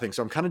nothing.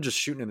 So I'm kind of just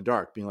shooting in the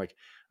dark, being like,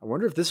 I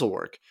wonder if this will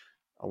work.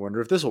 I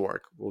wonder if this will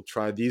work. We'll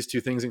try these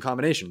two things in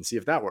combination, see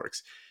if that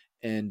works.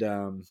 And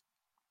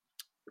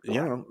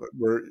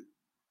we're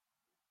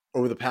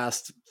over the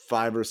past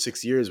 5 or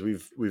 6 years,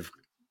 we've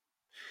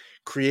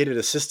created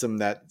a system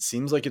that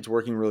seems like it's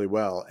working really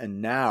well.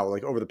 And now,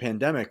 like over the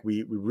pandemic,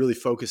 we really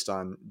focused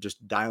on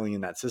just dialing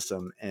in that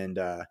system, and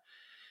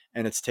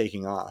it's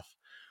taking off.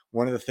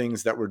 One of the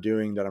things that we're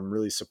doing that I'm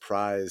really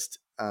surprised,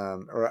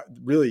 or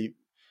really,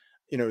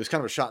 it was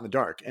kind of a shot in the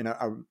dark, and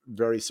I'm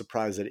very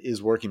surprised that it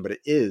is working, but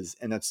it is,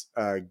 and that's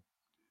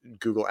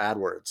Google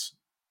AdWords,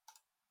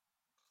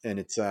 and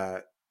it's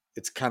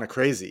kind of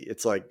crazy.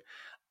 It's like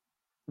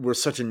we're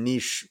such a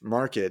niche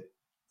market.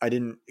 I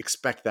didn't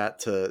expect that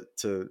to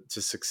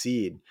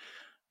succeed,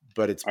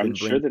 but it's I'm been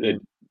sure bringing that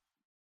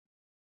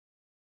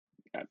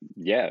in.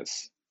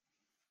 yes.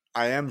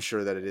 I am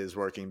sure that it is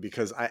working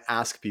because I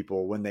ask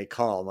people when they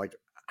call, I'm like,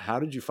 "How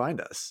did you find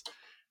us?"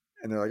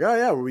 And they're like, "Oh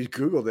yeah, well, we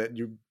Googled it. And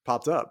you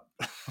popped up."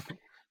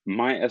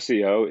 My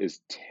SEO is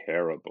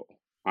terrible.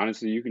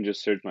 Honestly, you can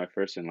just search my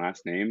first and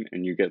last name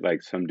and you get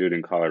like some dude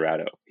in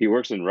Colorado. He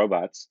works in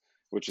robots,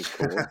 which is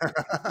cool.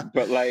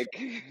 But like,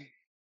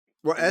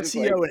 Well, it's just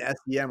like, SEO and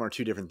SEM are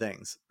two different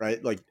things,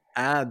 right? Like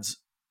ads,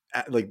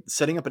 like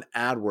setting up an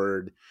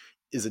AdWord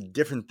is a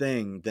different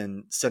thing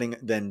than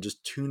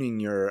just tuning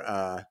your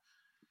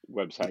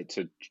website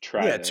to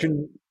try yeah,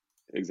 to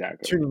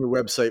exactly. tuning your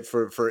website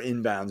for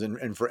inbounds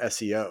and for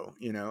SEO,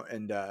 you know,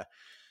 and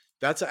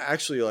that's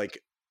actually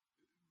like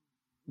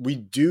we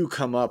do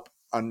come up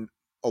on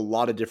a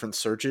lot of different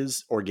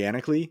searches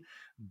organically,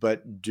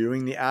 but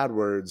doing the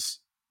AdWords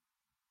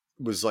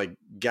was like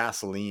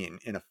gasoline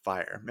in a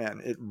fire, man.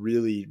 It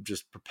really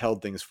just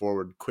propelled things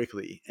forward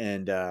quickly.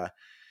 And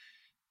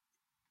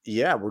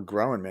yeah, we're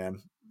growing,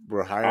 man.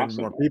 We're hiring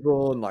more Awesome.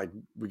 people and like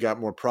we got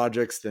more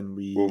projects than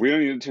Well, we we don't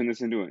need to turn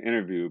this into an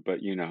interview, but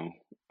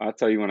I'll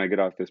tell you when I get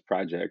off this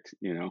project.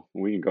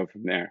 We can go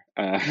from there.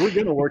 we're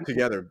gonna work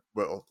together,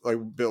 Will. Like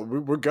Bill,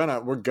 we're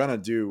gonna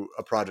do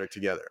a project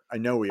together. I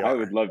know we I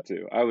would are. love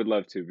to. I would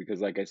love to because,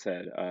 like I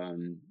said,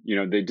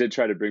 they did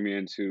try to bring me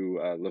into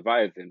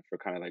Leviathan for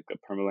kind of like a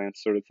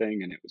permalance sort of thing,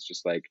 and it was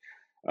just like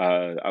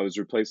I was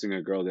replacing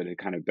a girl that had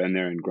kind of been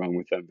there and grown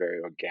with them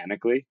very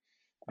organically.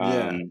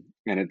 Yeah.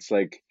 And it's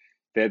like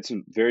they had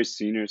some very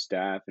senior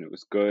staff, and it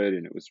was good,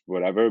 and it was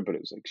whatever. But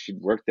it was like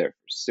she'd worked there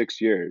for 6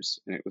 years,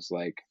 and it was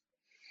like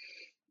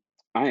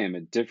I am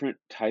a different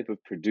type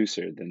of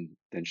producer than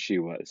she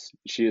was.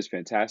 She is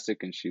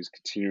fantastic, and she's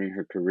continuing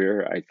her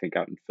career. I think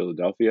out in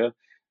Philadelphia,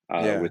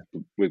 Yeah.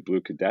 with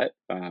Blue Cadet,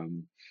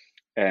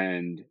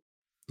 and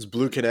Is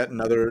Blue Cadet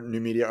another new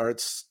media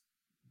arts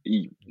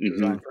hmm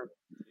design firm?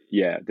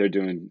 yeah, they're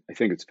doing. I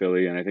think it's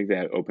Philly, and I think they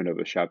had opened up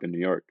a shop in New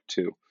York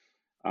too.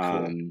 Cool.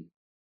 Um,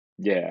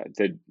 yeah,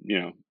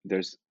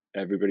 there's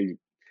everybody.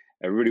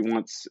 Everybody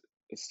wants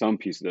some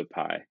piece of the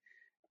pie.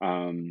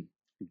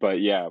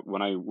 But yeah,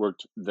 when I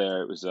worked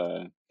there, it was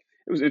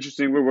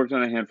interesting. We worked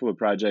on a handful of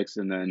projects,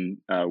 and then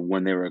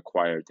when they were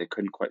acquired, they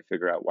couldn't quite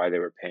figure out why they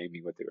were paying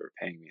me what they were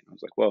paying me. And I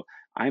was like, well,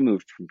 I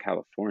moved from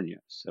California,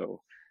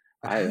 so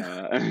I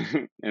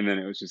and then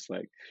it was just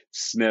like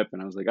snip,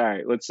 and I was like, all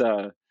right,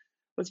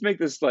 let's make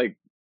this like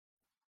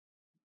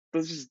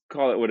let's just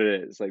call it what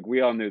it is. Like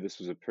we all knew this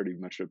was a pretty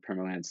much a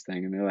permalance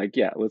thing, and they're like,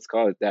 yeah, let's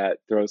call it that.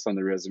 Throw us on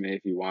the resume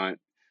if you want.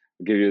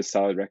 I'll give you a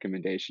solid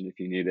recommendation if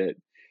you need it.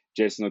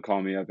 Jason will call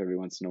me up every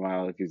once in a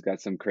while if he's got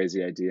some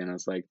crazy idea, and I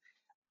was like,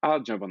 I'll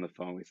jump on the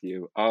phone with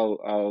you.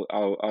 I'll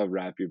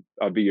wrap you.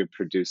 I'll be your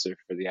producer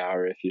for the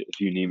hour if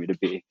you need me to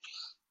be.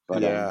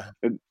 But Yeah.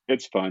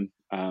 it's fun.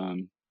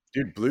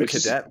 Dude, Blue It's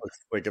just Cadet looks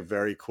like a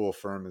very cool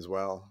firm as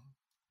well.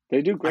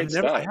 they do great I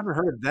stuff. haven't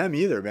heard of them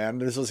either, man.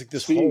 There's just like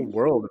this whole See,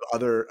 world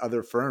of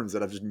other firms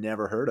that I've just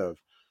never heard of.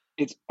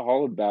 it's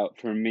all about,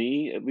 for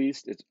me at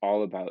least, it's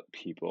all about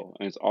people,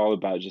 and it's all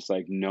about just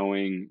like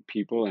knowing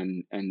people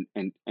and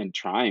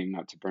trying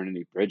not to burn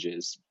any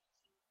bridges.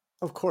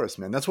 Of course,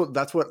 man. That's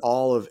what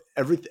all of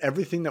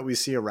everything that we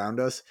see around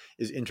us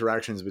is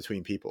interactions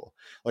between people.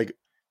 Like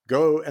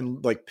go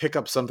and like pick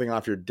up something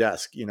off your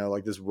desk, you know,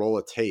 like this roll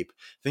of tape.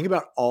 Think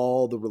about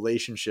all the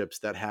relationships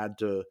that had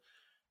to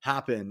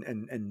happen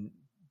and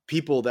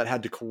people that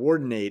had to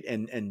coordinate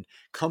and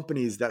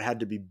companies that had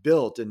to be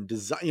built and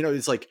design, you know,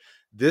 it's like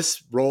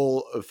this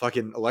roll of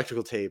fucking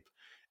electrical tape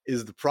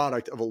is the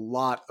product of a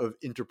lot of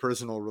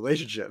interpersonal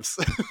relationships.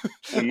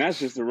 And that's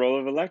just a roll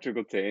of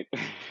electrical tape.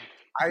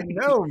 I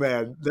know,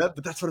 man.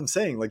 But that's what I'm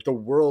saying. Like the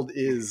world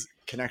is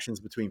connections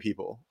between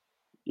people.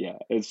 Yeah,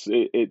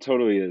 it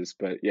totally is.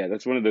 But yeah,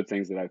 that's one of the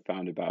things that I've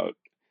found about.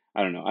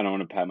 I don't know. I don't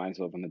want to pat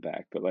myself on the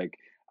back, but like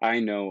I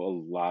know a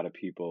lot of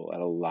people at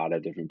a lot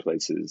of different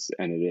places,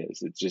 and it is.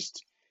 It's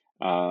just.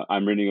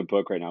 I'm reading a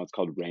book right now. It's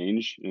called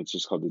Range, and it's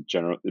just called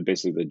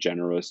basically the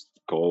generalist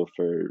goal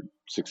for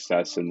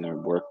success in their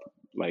work,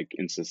 like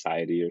in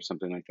society or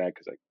something like that.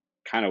 Because like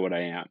kind of what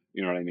I am.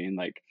 You know what I mean?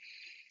 Like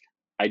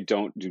I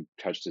don't do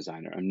touch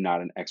designer. I'm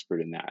not an expert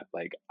in that.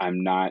 Like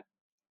I'm not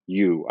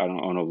you. I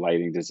don't own a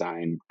lighting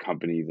design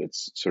company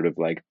that's sort of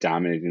like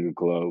dominating the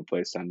globe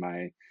based on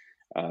my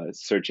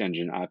search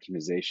engine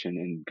optimization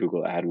in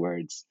Google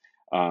AdWords.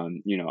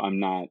 I'm Dude.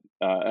 not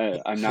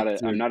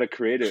a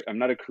creative. I'm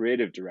not a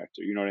creative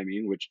director. You know what I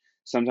mean? Which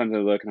sometimes I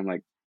look and I'm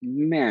like,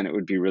 man, it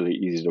would be really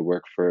easy to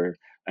work for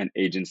an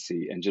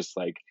agency and just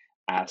like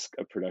ask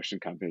a production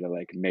company to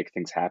like make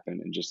things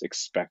happen and just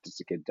expect it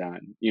to get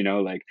done.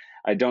 Like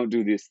I don't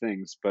do these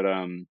things, but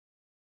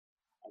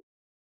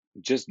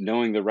just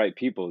knowing the right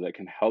people that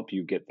can help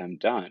you get them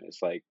done is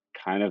like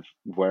kind of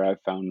where I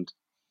found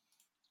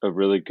a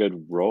really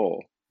good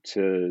role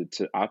to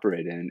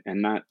operate in,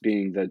 and not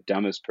being the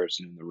dumbest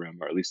person in the room,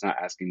 or at least not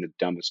asking the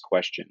dumbest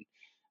question,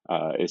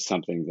 is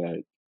something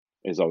that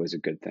is always a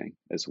good thing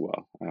as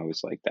well. I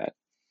always like that.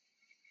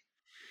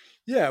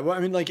 Yeah, well, I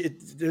mean, like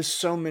there's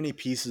so many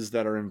pieces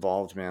that are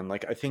involved, man.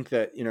 Like I think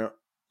that, you know,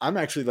 I'm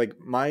actually like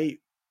my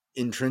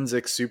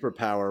intrinsic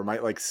superpower, my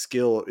like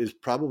skill is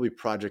probably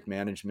project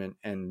management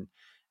and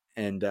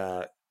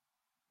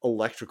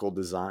electrical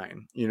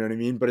design. You know what I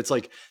mean? But it's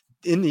like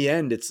in the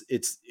end, it's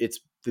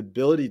the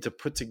ability to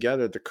put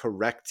together the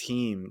correct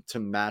team to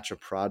match a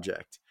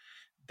project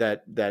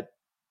that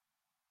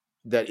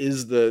that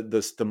is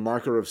the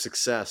marker of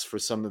success for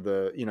some of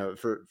the,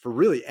 for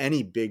really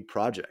any big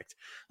project.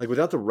 Like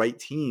without the right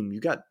team, you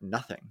got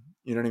nothing.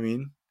 You know what I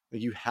mean?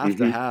 Like Hmm. you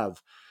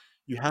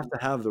have to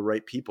have the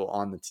right people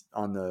on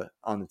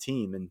the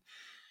team, and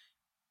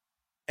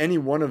any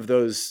one of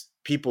those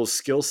people's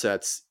skill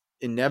sets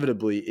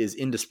inevitably is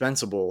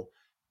indispensable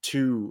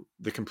to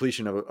the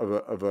completion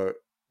of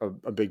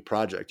a big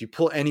project. You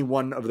pull any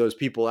one of those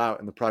people out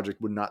and the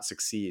project would not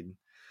succeed.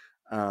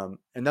 And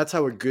that's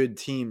how a good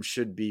team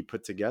should be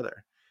put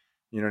together.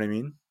 You know what I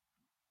mean?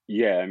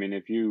 Yeah, I mean,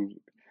 if you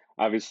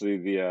obviously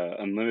the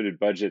unlimited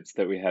budgets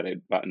that we had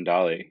at Bot and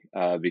Dolly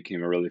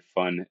became a really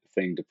fun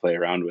thing to play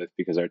around with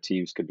because our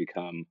teams could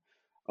become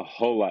a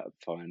whole lot of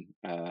fun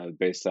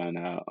based on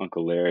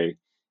Uncle Larry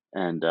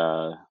and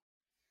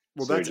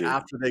Well, that's Sergey.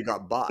 after they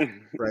got bought,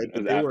 right? It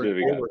But was after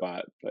we they got were,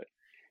 bought, but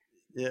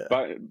yeah.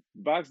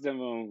 Box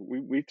Demo,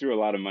 we threw a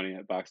lot of money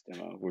at Box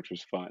Demo, which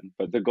was fun.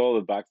 But the goal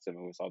of Box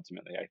Demo was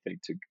ultimately, I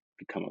think, to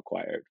become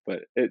acquired.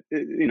 But it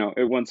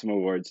won some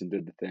awards and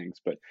did the things.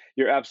 But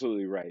you're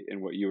absolutely right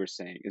in what you were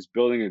saying is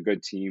building a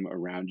good team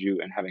around you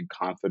and having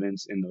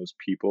confidence in those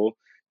people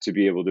to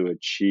be able to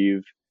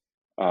achieve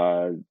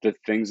the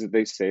things that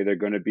they say they're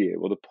going to be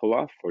able to pull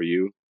off for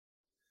you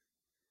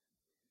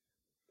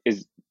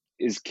is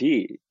is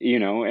key.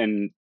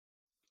 And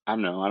I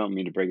don't know. I don't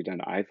mean to break it down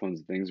to iPhones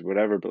and things,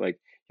 whatever, but like,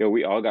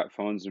 we all got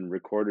phones and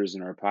recorders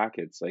in our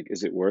pockets. Like,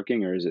 is it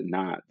working or is it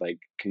not? Like,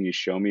 can you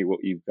show me what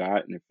you've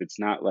got? And if it's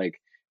not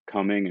like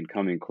coming and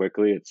coming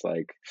quickly, it's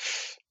like,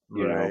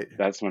 Right.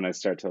 that's when I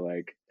start to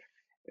like,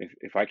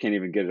 if I can't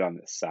even get it on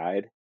the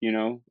side,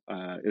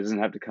 it doesn't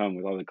have to come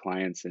with all the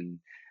clients and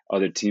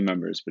other team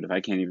members, but if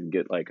I can't even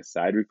get like a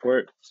side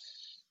report,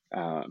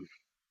 um,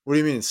 What do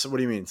you mean? What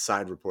do you mean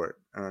side report?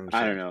 I don't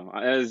I don't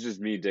understand. know. It was just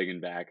me digging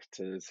back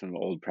to some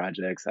old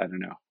projects. I don't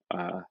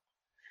know.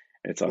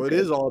 It's all Well, good.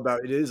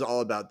 it is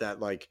all about that.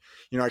 Like,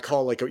 I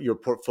call like your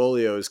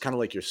portfolio is kind of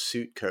like your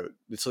suit coat.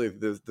 It's like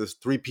the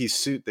three-piece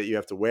suit that you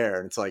have to wear.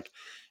 And it's like,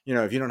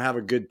 if you don't have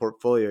a good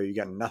portfolio, you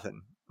got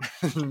nothing.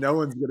 No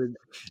one's gonna,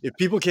 if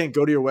people can't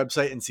go to your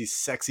website and see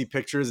sexy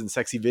pictures and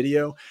sexy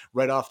video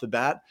right off the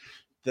bat,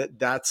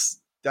 that's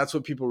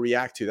what people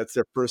react to. That's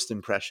their first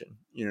impression.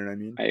 You know what I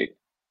mean? I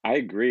I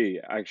agree.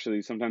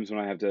 Actually, sometimes when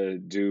I have to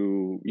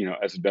do,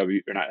 SOW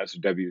or not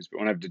SOWs, but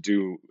when I have to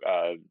do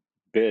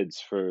bids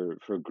for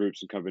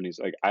groups and companies,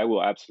 like I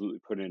will absolutely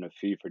put in a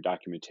fee for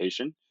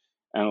documentation,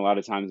 and a lot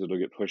of times it'll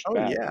get pushed Oh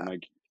back. yeah.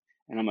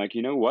 And I'm like,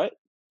 you know what?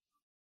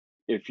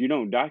 If you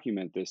don't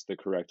document this the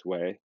correct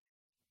way,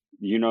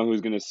 you know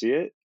who's going to see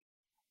it?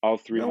 All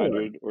No one.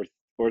 300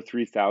 or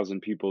 3,000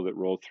 people that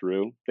roll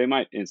through. They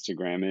might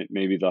Instagram it.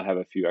 Maybe they'll have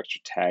a few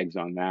extra tags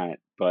on that,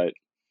 but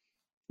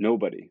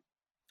nobody.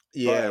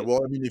 Yeah, But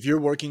well, I mean, if you're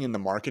working in the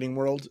marketing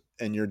world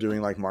and you're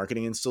doing like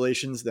marketing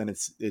installations, then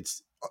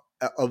it's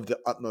of the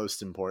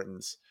utmost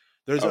importance.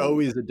 There's oh,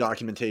 always a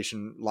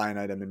documentation line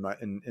item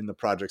in the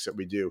projects that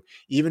we do,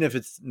 even if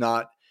it's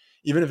not,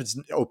 even if it's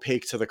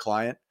opaque to the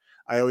client.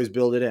 I always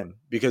build it in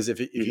because mhm.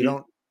 if you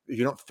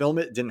don't film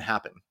it, it didn't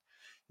happen.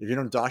 If you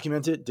don't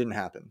document it, it didn't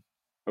happen.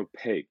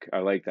 Opaque. I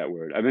like that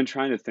word. I've been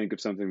trying to think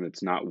of something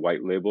that's not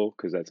white label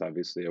because that's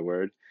obviously a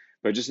word,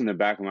 but just in the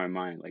back of my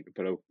mind, like,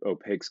 but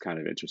opaque's kind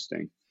of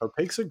interesting.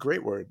 Opaque's a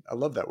great word. I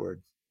love that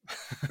word.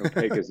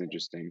 Opaque is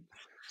interesting.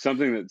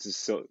 Something that's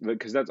just so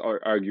because that's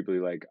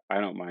arguably like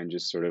I don't mind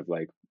just sort of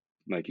like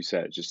you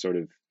said, just sort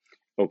of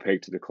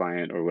opaque to the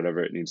client or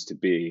whatever it needs to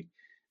be.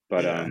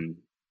 But Yeah.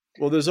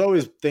 Well, there's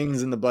always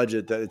things in the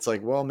budget that it's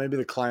like, well, maybe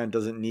the client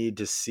doesn't need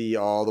to see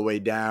all the way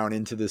down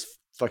into this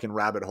fucking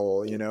rabbit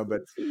hole,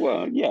 but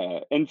well, yeah,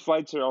 and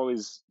flights are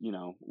always,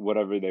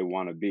 whatever they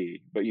want to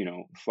be. But,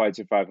 flights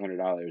are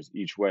 $500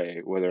 each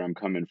way, whether I'm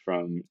coming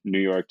from New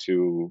York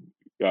to,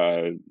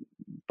 uh,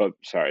 but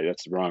sorry,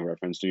 that's the wrong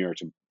reference. New York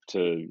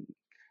to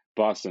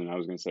Boston. I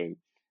was going to say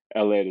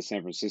LA to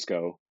San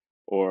Francisco,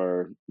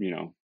 or,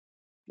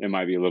 it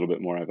might be a little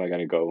bit more if I got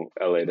to go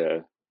LA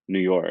to New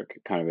York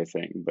kind of a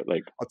thing. But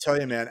like, I'll tell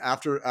you, man,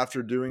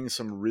 after doing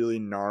some really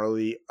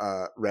gnarly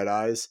red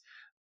eyes,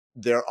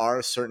 there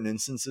are certain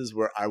instances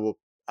where I will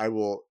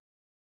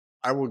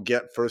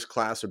get first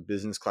class or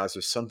business class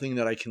or something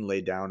that I can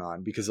lay down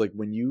on, because like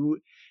when you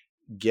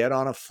get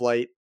on a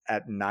flight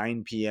at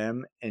 9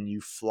 p.m. and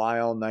you fly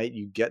all night,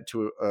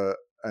 a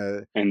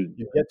and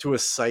you get to a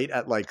site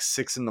at like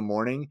 6 in the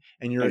morning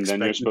and you're and then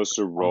you're expected supposed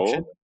to to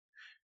function. roll.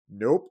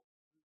 Nope.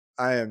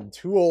 I am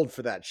too old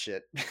for that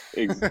shit.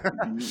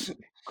 Ex-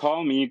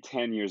 Call me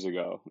 10 years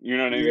ago. You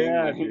know what I mean?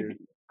 Yeah, Like, dude.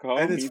 call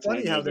And it's me 10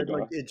 funny how years that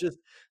like ago. it just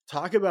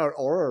talk about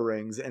aura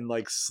rings and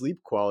like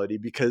sleep quality,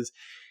 because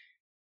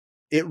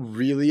it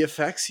really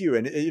affects you.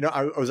 And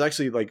I was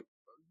actually like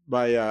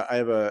I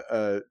have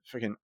a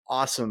freaking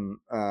awesome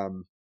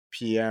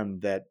PM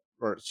that,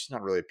 or she's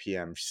not really a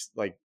PM. She's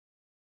like,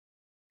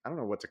 I don't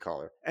know what to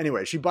call her.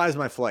 Anyway, she buys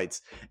my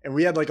flights, and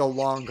we had like a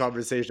long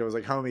conversation. I was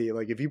like, homie,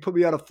 like if you put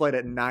me on a flight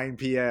at 9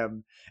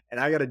 p.m. and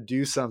I got to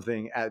do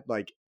something at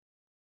like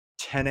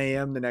 10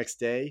 a.m. the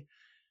next day,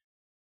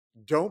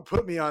 don't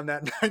put me on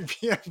that 9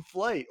 p.m.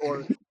 flight,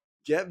 or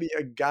get me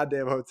a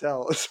goddamn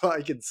hotel so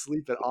I can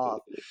sleep it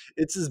off.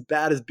 It's as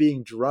bad as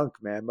being drunk,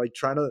 man. Like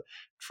trying to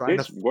It's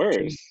function.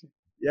 worse.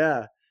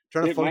 Yeah,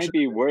 trying to It might function.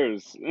 be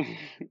worse.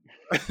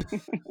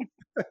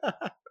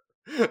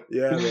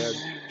 Yeah, man.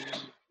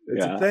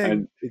 It's a Yeah, thing.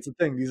 and It's a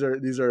thing. These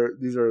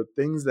are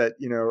things that,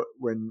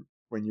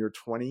 when you're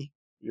 20,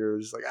 you're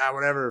just like,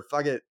 whatever,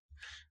 fuck it.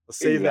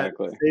 I'll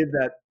exactly. save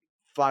that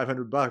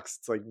 $500.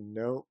 It's like,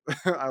 no,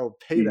 I will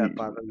pay that Mhm.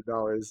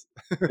 $500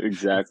 and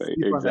Exactly,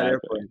 sleep on that exactly.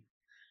 airplane.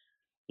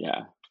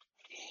 Yeah.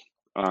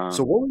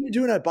 So Um, what were you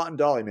doing at Bot and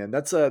Dolly, man?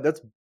 That's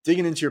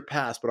digging into your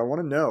past, but I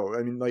want to know.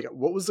 I mean, like,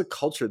 what was the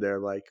culture there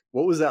like?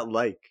 What was that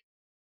like?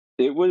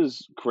 it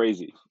was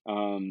crazy.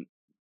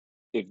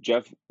 If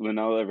Jeff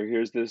Linnell ever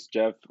hears this,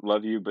 Jeff,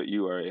 love you, but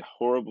you are a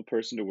horrible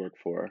person to work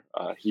for.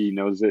 He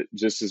knows it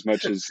just as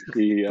much as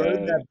he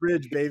Burn that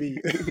bridge, baby.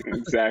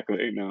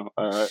 exactly. No,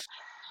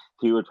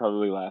 he would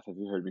probably laugh if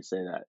he heard me say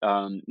that.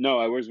 No,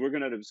 I was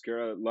working at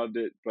Obscura, loved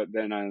it, but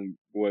then I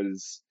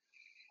was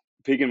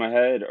peeking my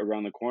head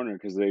around the corner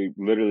because they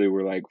literally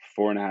were like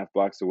 4.5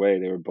 blocks away.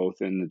 They were both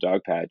in the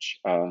dog patch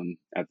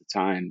at the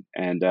time,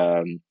 and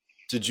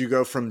Did you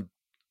go from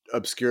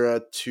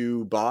Obscura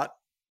to Bot?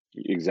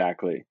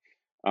 exactly.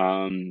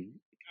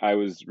 I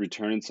was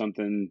returning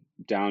something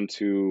down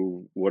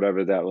to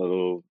whatever that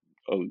little,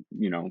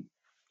 you know,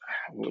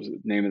 what was the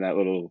name of that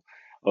little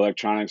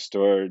electronics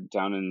store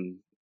down in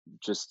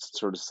just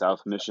sort of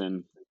South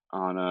Mission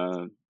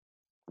on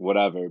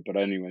whatever. But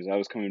anyways, I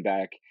was coming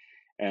back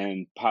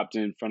and popped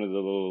in front of the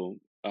little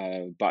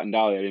Bot and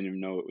Dolly. I didn't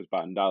even know it was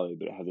Bot and Dolly,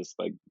 but it had this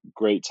like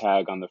great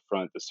tag on the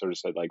front that sort of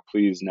said like,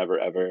 "Please never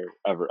ever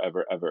ever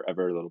ever ever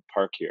ever little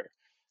park here,"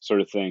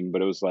 sort of thing.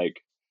 But it was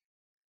like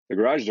the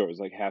garage door was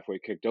like halfway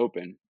kicked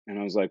open, and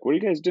I was like, "What are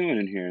you guys doing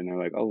in here?" And they're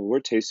like, "Oh, we're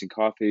tasting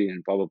coffee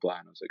and blah blah blah."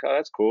 And I was like, "Oh,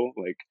 that's cool.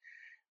 Like,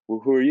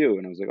 who are you?"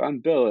 And I was like, "I'm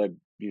Bill.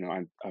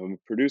 I'm a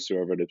producer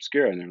over at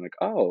Obscura." And they're like,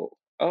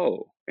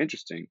 "Oh,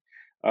 interesting.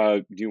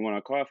 Do you want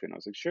a coffee?" And I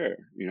was like, "Sure.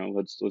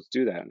 Let's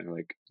do that." And they're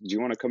like, "Do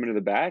you want to come into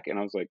the back?" And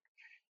I was like,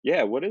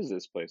 "Yeah. What is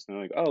this place?" And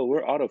they're like, "Oh,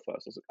 we're Autofuss."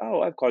 I was like,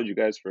 "Oh, I've called you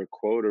guys for a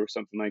quote or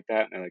something like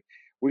that." And they're like,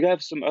 "We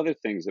have some other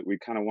things that we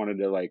kind of wanted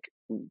to like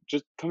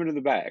just come into the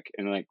back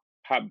and like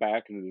pop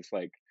back into this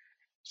like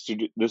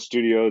the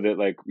studio that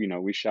like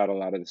we shot a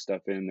lot of the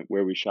stuff in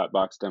where we shot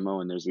box demo,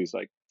 and there's these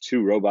like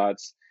two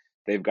robots.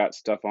 They've got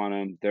stuff on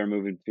them, they're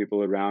moving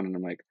people around, and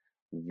I'm like,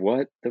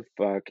 what the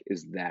fuck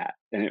is that?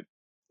 And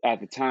at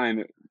the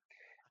time,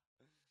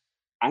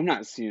 I'm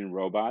not seeing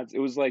robots. It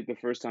was like the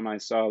first time I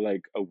saw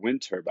like a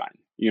wind turbine,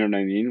 you know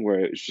what I mean, where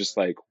it's just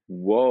like,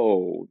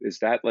 whoa, is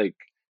that like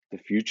the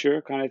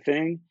future kind of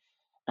thing?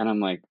 And I'm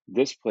like,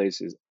 this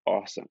place is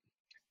awesome.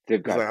 They've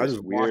It's got like, I this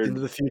just walked weird,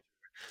 into the future.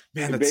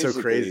 Man, that's so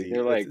basically crazy.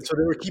 they're like, So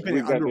they were keeping it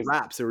we've got under this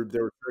wraps. They were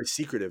very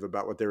secretive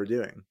about what they were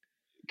doing.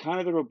 kind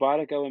of, the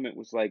robotic element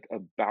was like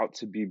about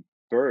to be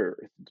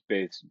birthed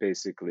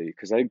basically,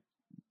 because I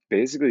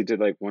basically did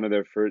like one of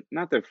their first,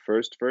 not their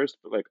first,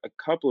 but like a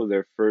couple of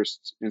their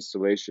first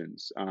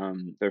installations.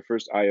 Their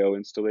first IO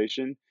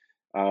installation,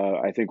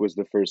 I think, was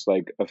the first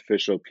like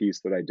official piece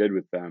that I did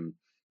with them.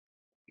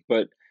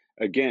 But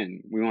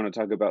again, we want to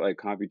talk about like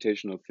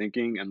computational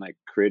thinking and like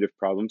creative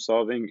problem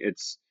solving.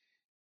 It's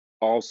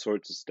all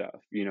sorts of stuff,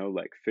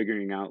 like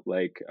figuring out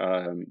like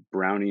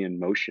Brownian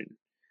motion.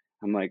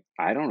 I'm like,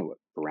 I don't know what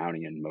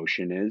Brownian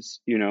motion is.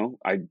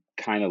 I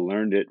kind of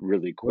learned it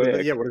really quick, What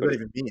does but that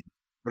even mean?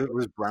 What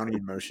is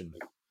Brownian motion?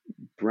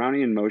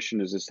 Brownian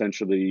motion is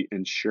essentially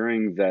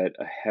ensuring that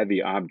a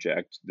heavy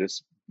object,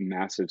 this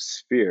massive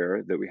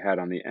sphere that we had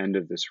on the end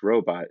of this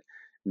robot,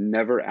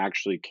 never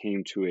actually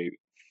came to a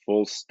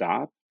full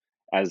stop,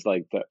 as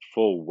like the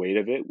full weight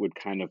of it would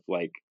kind of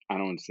like, I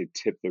don't want to say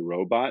tip the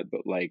robot,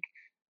 but like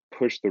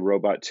push the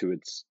robot to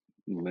its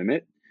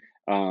limit.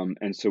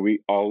 And so we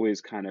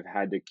always kind of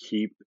had to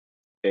keep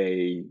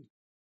a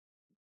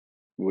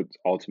what's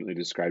ultimately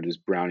described as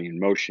Brownian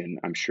motion.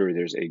 I'm sure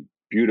there's a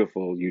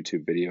beautiful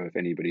YouTube video if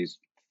anybody's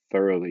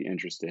thoroughly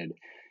interested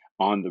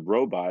on the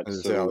robot. As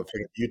I say, I'll So have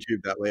to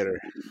YouTube that later.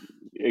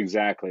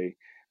 exactly.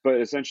 But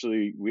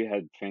essentially, we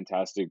had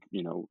fantastic,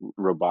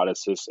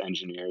 roboticists,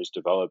 engineers,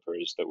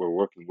 developers that were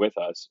working with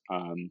us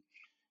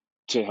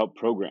to help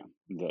program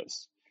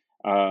this.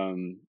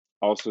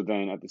 Also,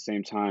 then at the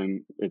same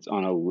time, it's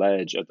on a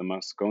ledge at the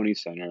Moscone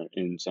Center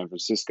in San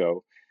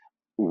Francisco.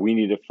 We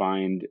need to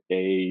find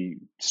a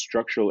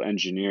structural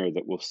engineer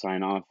that will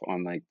sign off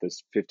on like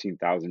this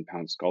 15,000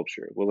 pound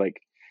sculpture. Well,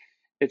 like,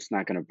 it's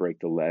not going to break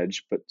the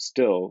ledge, but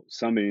still,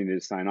 somebody needed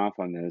to sign off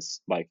on this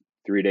like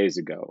 3 days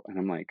ago. And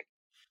I'm like,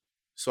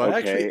 So I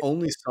actually okay,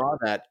 only saw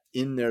that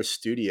in their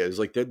studios.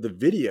 Like the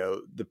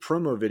video, the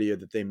promo video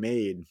that they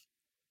made,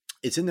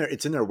 it's in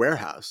their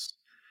warehouse.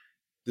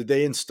 Did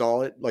they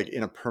install it like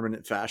in a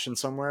permanent fashion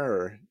somewhere,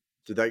 or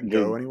did that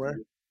go the anywhere?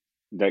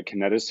 that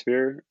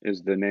kinetosphere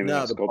is the name of No,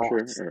 that the sculpture.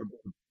 box. Or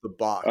The oh,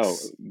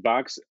 box.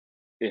 box.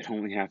 It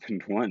only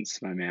happened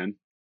once, my man.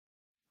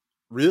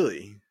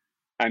 Really?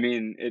 I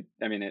mean,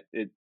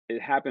 it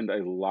happened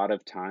a lot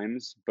of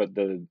times, but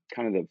the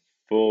kind of the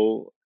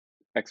full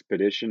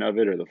expedition of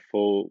it, or the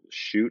full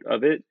shoot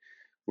of it,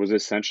 was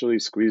essentially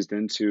squeezed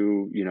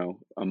into,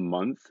 a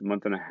month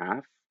and a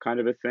half kind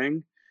of a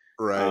thing.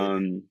 Right.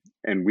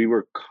 And we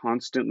were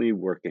constantly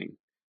working.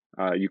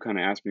 You kind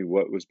of asked me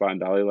what was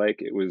Botandali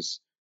like. It was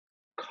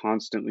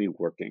constantly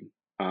working.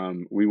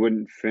 We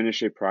wouldn't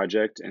finish a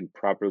project and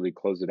properly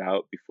close it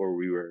out before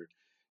we were,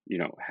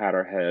 had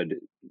our head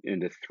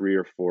into three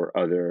or four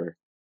other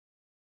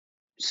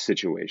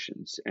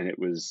situations. And it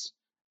was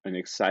an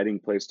exciting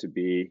place to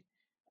be.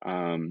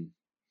 Um,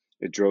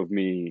 it drove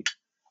me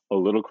a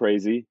little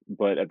crazy,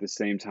 but at the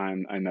same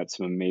time, I met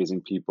some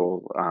amazing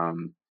people.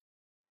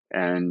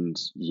 And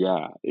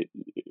yeah, it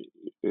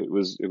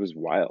was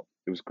wild.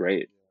 It was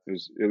great.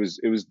 It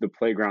was the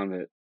playground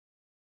that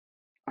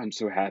I'm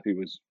so happy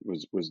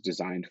was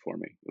designed for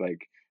me.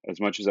 Like, as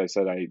much as I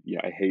said I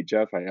hate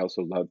Jeff, I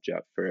also love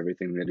Jeff for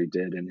everything that he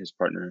did, and his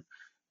partner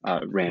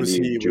Was Randy he and was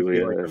he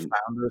Julia. like the And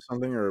founder or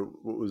something, or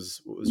what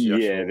was Jeff's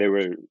yeah,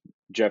 role?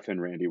 Jeff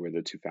and Randy were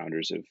the two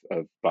founders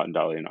of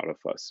Botandali and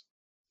Autofuss.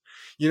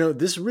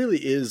 This really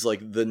is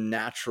like the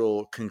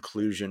natural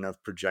conclusion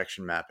of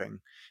projection mapping.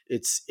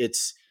 It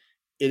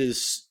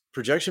is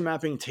projection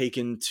mapping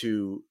taken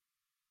to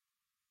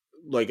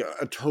like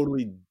a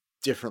totally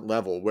different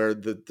level where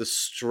the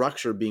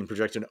structure being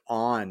projected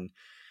on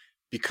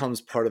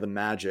becomes part of the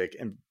magic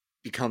and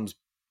becomes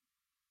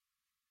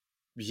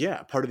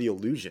part of the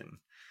illusion.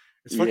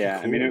 It's fucking Yeah,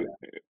 I mean, cool.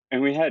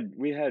 and we had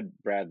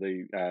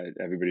Bradley.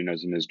 Everybody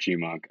knows him as G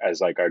Monk, as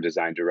like our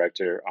design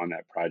director on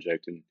that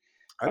project. And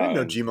I didn't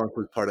know um, G-Monk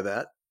was part of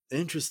that.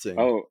 Interesting.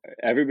 oh,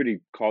 everybody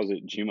calls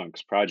it G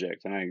Monk's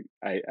project, and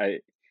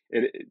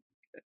it,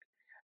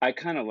 I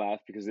kind of laugh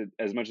because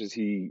as much as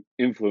he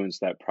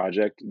influenced that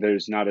project,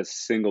 there's not a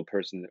single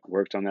person that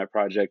worked on that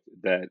project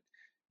that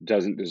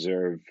doesn't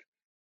deserve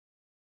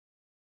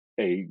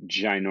a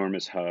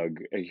ginormous hug,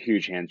 a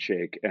huge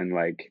handshake, and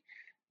like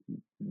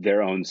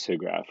their own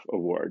SIGGRAPH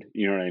award.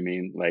 You know what I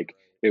mean? Like,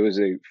 it was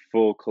a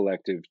full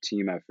collective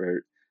team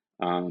effort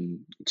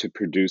to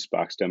produce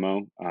Box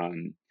Demo.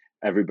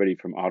 Everybody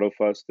from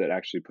Autofuss that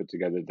actually put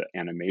together the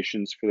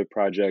animations for the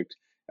project.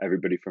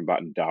 Everybody from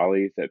Bot and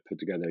Dolly that put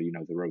together,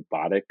 the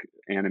robotic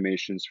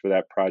animations for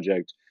that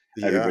project.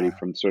 Everybody Yeah.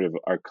 from sort of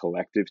our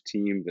collective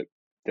team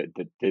that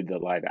did the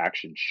live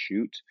action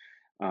shoot,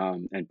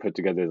 and put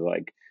together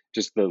like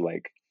just the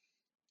like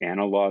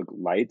analog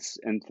lights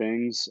and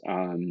things.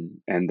 And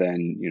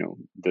then,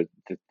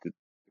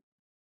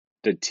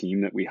 the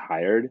team that we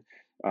hired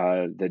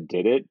that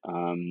did it,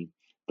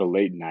 the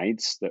late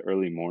nights, the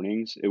early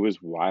mornings, it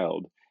was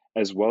wild.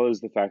 As well as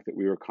the fact that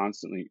we were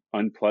constantly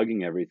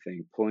unplugging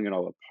everything, pulling it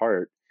all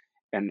apart,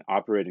 and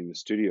operating the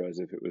studio as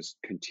if it was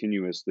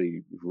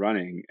continuously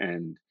running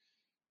and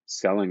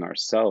selling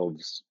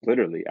ourselves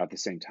literally at the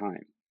same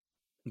time.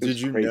 It was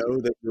Did you crazy.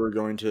 know that you were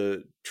going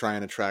to try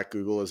and attract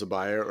Google as a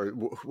buyer, or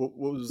what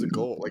was the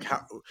goal? Like,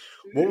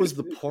 what was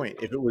the point?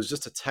 If it was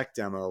just a tech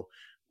demo,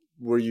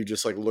 were you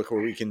just like, look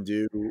what we can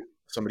do?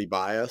 Somebody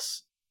buy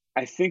us?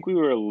 I think we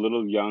were a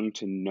little young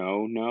to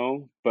know,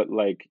 no, but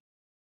like,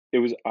 it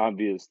was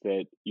obvious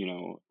that,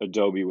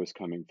 Adobe was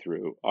coming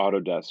through,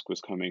 Autodesk was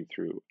coming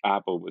through,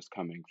 Apple was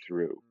coming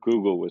through,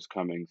 Google was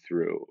coming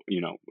through,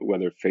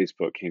 whether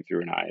Facebook came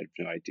through, and I have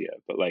no idea.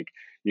 But like,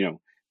 you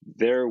know,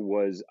 there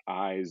was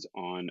eyes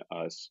on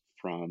us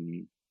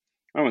from,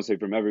 I don't want to say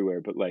from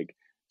everywhere, but like,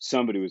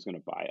 somebody was going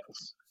to buy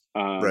us.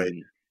 Right.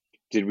 Um,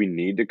 did we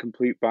need to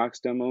complete Box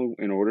Demo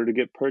in order to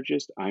get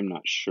purchased? I'm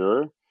not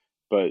sure,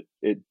 but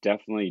it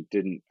definitely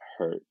didn't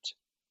hurt.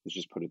 Let's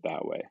just put it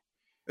that way.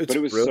 It's But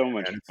it was brilliant, so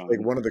much man. It's like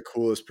fun. one of the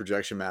coolest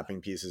projection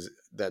mapping pieces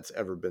that's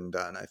ever been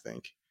done, I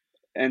think.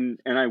 And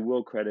I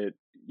will credit,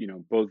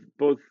 both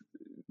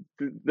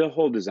the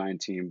whole design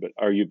team, but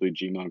arguably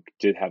G Monk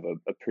did have a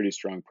pretty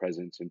strong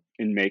presence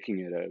in making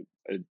it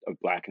a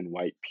black and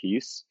white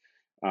piece.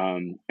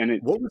 And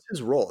it What was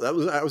his role? I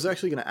was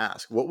actually going to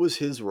ask. What was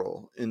his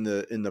role in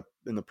the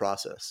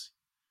process?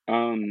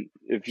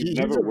 If you've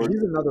never worked,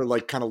 He's another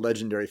like kind of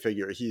legendary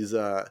figure.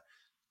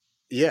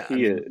 Yeah, I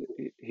he mean, is,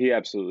 he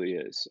absolutely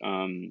is.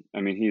 I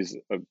mean, he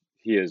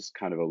is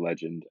kind of a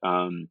legend.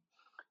 Arguably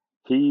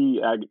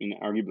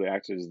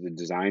acts as the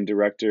design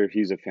director. I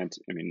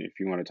mean, if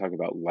you want to talk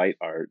about light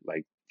art,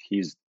 like,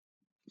 he's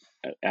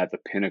at the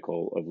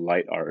pinnacle of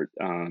light art.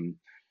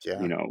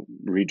 yeah.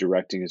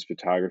 Redirecting his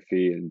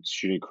photography and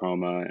shooting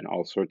chroma and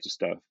all sorts of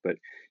stuff. But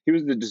he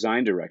was the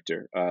design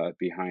director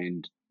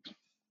behind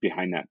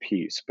that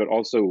piece, but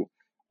also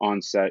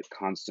on set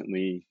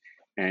constantly,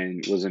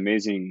 and was an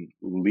amazing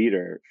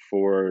leader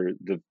for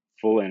the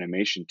full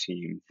animation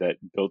team that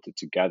built it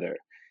together.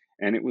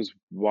 And it was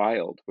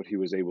wild what he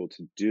was able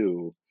to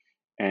do,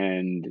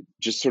 and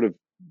just sort of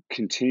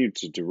continue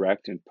to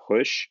direct and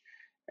push.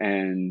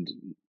 And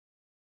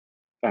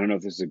I don't know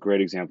if this is a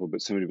great example,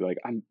 but somebody would be like,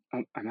 I'm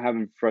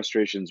having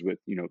frustrations with,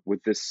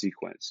 with this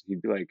sequence.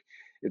 He'd be like,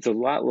 it's a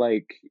lot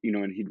like,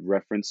 and he'd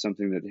reference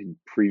something that he'd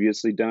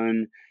previously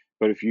done.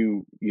 But if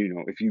you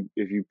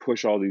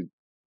push all these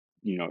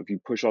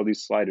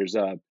sliders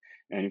up,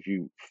 and if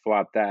you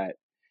flop that,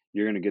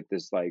 you're gonna get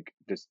this like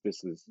this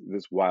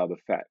wild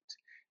effect.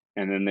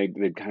 And then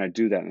they'd kind of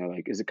do that, and they're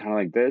like, is it kind of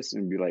like this?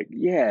 And be like,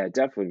 yeah,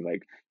 definitely,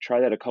 like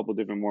try that a couple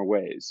different more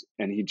ways.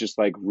 And he just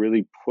like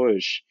really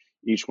push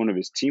each one of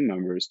his team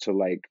members to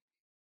like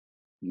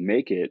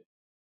make it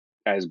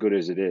as good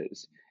as it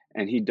is.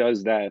 And he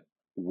does that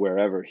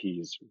wherever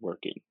he's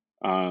working,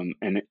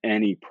 and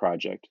any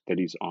project that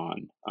he's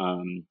on.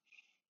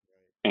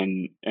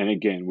 And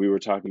again, we were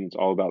talking, it's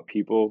all about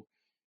people.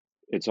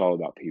 It's all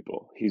about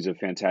people. He's a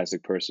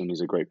fantastic person.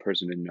 He's a great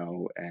person to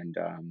know. And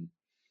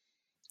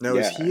Now,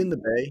 is yeah, he in the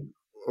Bay,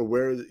 or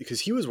where?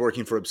 Because he was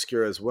working for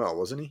Obscura as well,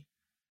 wasn't he?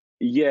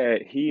 yeah,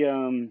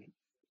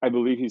 I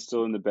believe he's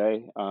still in the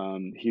Bay.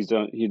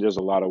 He does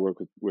a lot of work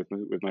with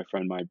my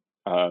friend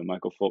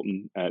Michael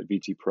Fulton at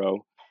VT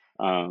Pro.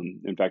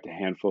 In fact, a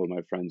handful of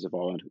my friends have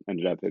all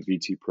ended up at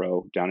VT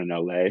Pro down in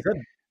LA. Is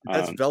that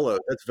that's Um, Velo?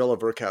 That's Velo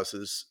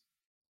Verkhouse's.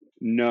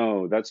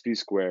 no, that's V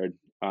squared.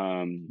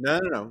 No, no,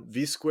 no.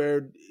 V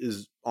squared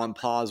is on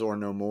pause or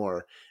no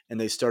more, and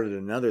they started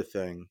another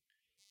thing.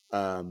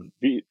 VT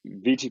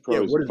Yeah,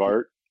 Pro is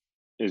what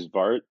is it?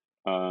 Vart.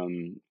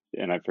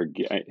 And I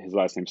forget his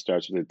last name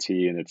starts with a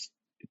T, and it's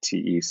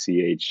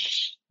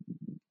TECH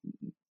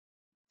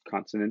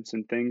consonants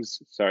and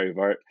things. Sorry,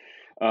 Vart.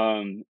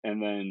 And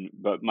then,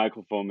 but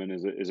Michael Foreman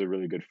is a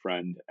really good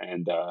friend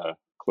and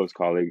close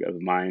colleague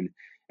of mine.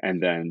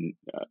 And then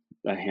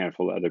a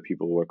handful of other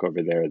people work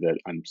over there that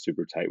I'm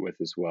super tight with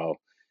as well.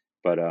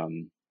 But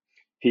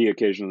he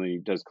occasionally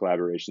does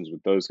collaborations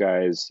with those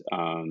guys.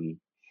 And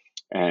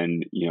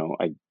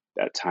I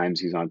at times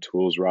he's on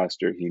Tool's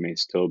roster. He may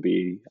still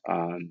be.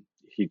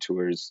 He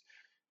tours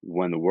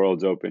when the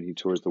world's open. He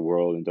tours the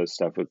world and does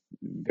stuff with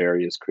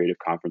various creative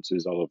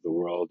conferences all over the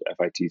world.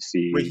 Wait,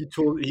 FITC.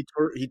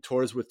 he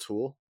tours with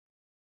Tool.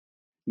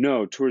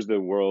 No, tours the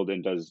world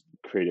and does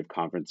creative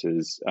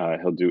conferences.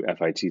 He'll do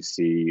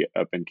FITC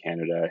up in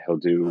Canada. He'll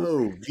do.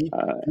 Oh,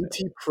 Uh,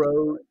 VT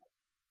Pro.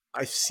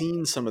 I've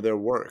seen some of their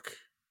work,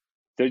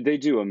 they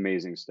do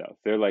amazing stuff.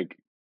 They're like,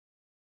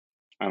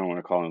 I don't want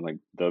to call them like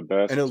the and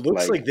it best.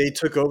 looks Like, like they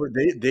took over.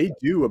 They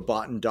do a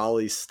Bot and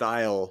Dolly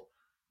style.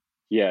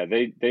 yeah,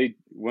 they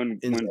when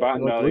Bot I'm and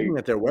like Dolly looking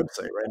at their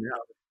website right now.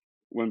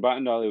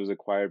 was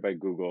acquired by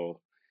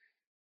Google,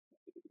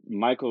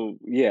 Michael,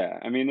 yeah,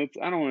 I mean, it's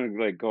I don't want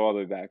to like go all the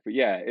way back, but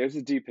yeah, it was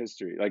a deep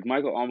history. Like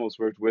Michael almost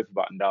worked with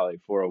Botandali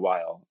for a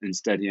while.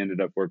 Instead, he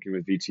ended up working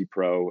with VT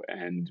Pro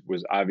and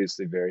was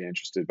obviously very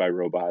interested by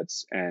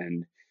robots,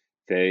 and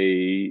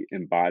they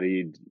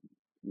embodied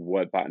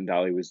what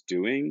Botandali was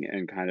doing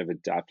and kind of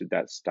adopted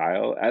that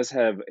style, as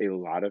have a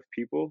lot of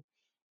people.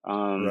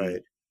 Right. Um,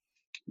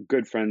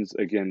 Good friends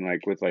again,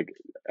 like with like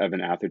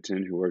Evan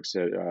Atherton, who works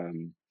at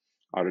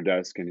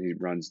Autodesk, and he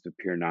runs the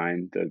Pier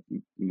 9, the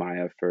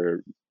Maya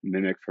for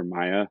Mimic for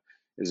Maya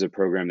is a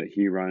program that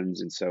he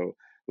runs. And so,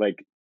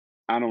 like,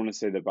 I don't want to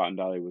say that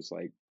Botandali was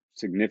like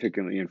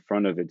significantly in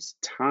front of its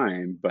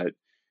time, but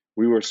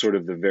we were sort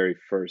of the very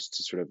first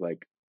to sort of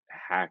like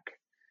hack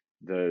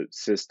the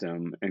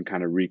system and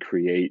kind of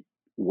recreate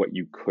what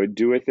you could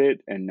do with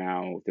it. And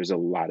now there's a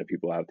lot of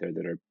people out there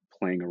that are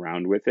playing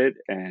around with it.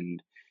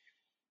 And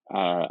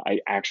I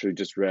actually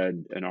just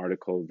read an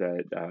article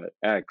that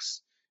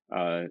X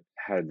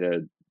had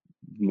the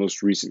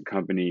most recent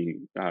company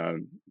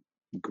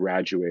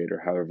graduate,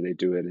 or however they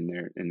do it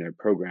in their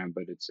program,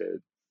 but it's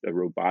a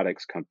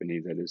robotics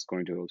company that is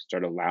going to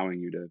start allowing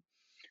you to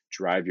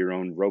drive your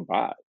own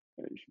robot.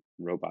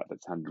 Robot,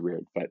 that sounded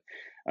weird, but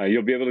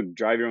you'll be able to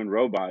drive your own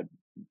robot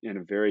in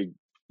a very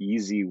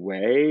easy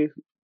way.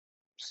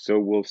 So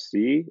we'll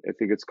see. I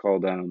think it's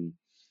called uh,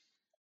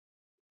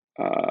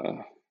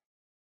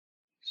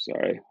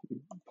 sorry,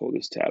 pull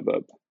this tab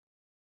up.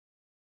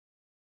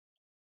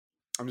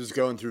 I'm just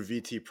going through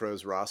VT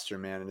Pro's roster,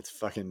 man, and it's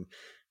fucking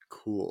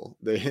cool.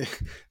 They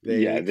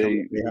Yeah,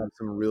 they have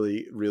some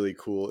really really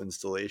cool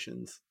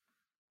installations.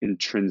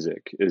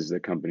 Intrinsic is the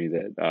company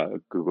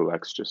that Google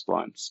X just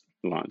launched,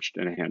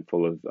 and a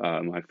handful of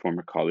my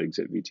former colleagues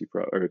at VT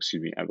Pro, or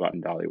excuse me, at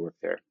Botandali work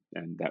there,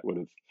 and that would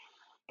have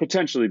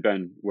potentially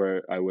been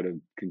where I would have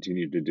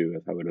continued to do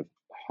if I would have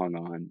hung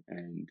on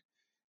and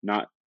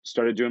not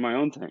started doing my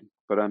own thing.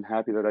 But I'm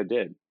happy that I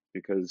did,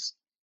 because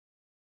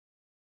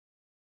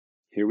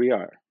here we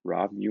are,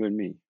 Rob, you and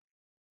me,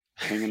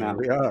 hanging Here out,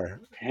 we are.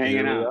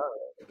 hanging Here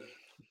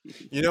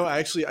we out. are.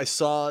 Actually, I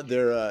saw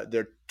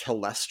their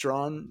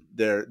Telestron.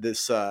 Their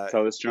this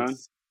Telestron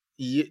it's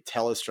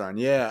Telestron.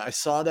 Yeah, I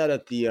saw that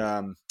at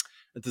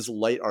this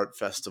light art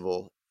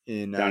festival down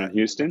in in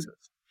Houston. Texas.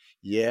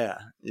 Yeah,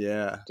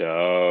 yeah.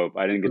 Dope.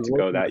 I didn't I get was to go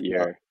working that with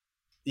year.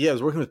 I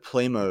was working with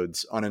Play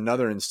Modes on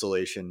another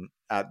installation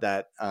at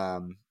that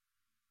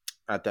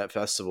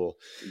festival.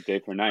 Day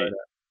for But night.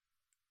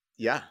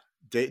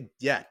 day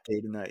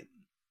to night.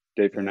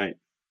 Day for Yeah. night,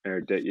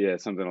 or day, yeah,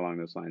 something along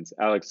those lines.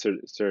 Alex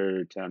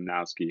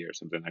Sertanowski or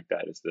something like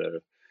that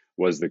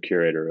was the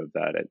curator of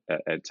that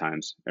at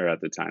times, or at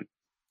the time.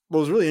 Well,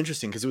 it was really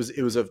interesting because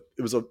it was a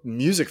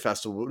music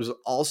festival. But it was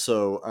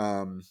also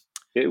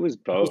It was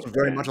It was both,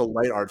 very much man. a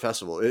light art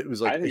festival. It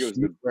was like I a think it was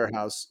huge the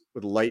warehouse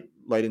with light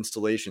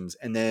installations,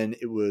 and then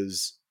it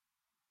was,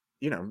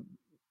 you know,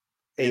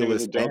 and it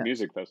was a A-list dope bands.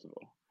 music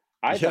festival.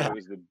 I thought Yeah, it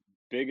was the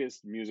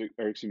biggest music,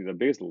 or excuse me, the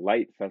biggest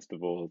light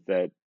festival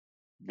that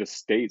the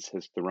States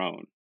has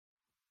thrown.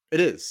 it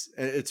is.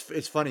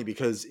 It's funny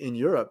because in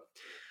Europe,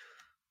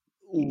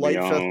 light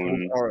festivals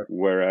Lyon, are,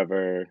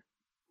 wherever.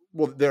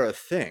 well, they're a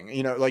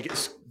thing. Like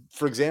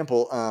for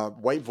example,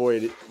 White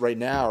Void right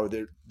now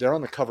they're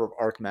on the cover of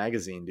Arc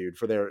magazine, dude,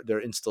 for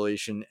their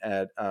installation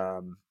at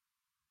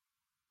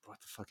what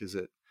the fuck is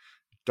it?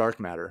 Dark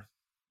Matter.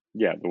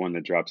 Yeah, the one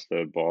that drops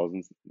the balls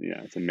and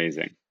yeah, it's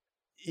amazing.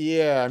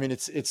 Yeah, I mean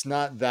it's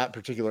not that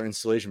particular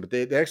installation, but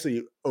they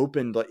actually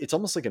opened, like, it's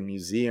almost like a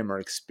museum or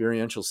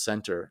experiential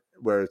center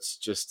where it's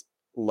just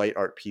light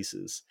art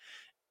pieces.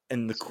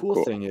 And the So cool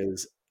cool. thing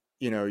is,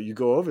 you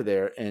go over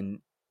there and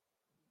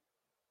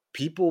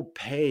people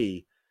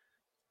pay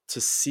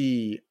to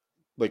see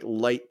like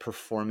light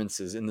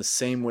performances in the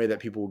same way that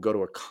people will go to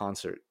a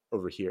concert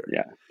over here.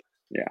 Yeah,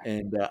 yeah.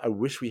 And I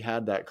wish we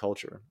had that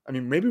culture. I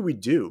mean, maybe we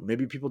do.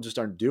 Maybe people just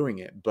aren't doing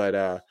it, but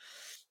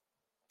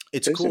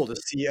it's There's a cool to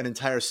see an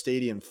entire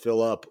stadium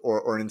fill up,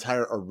 or an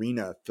entire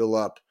arena fill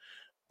up,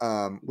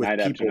 with night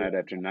after people. night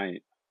after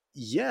night.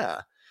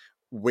 Yeah,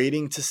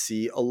 waiting to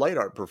see a light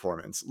art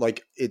performance,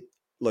 like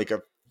a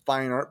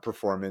fine art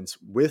performance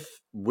with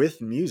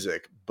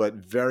music, but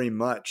very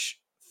much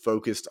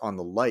focused on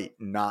the light,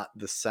 not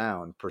the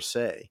sound per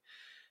se.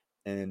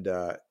 And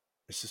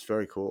it's just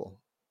very cool.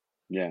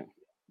 Yeah,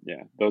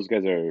 yeah. Those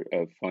guys are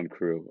a fun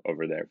crew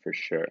over there for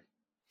sure.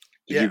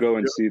 Did you Yeah. go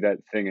and see that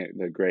thing at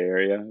the Gray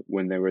Area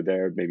when they were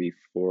there maybe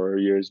 4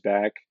 years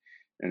back,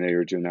 and they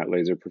were doing that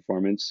laser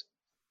performance?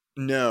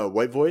 No,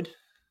 White Void.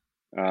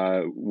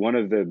 One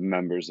of the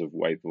members of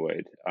White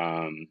Void,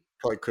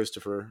 Probably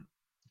Christopher.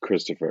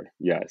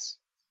 Yes,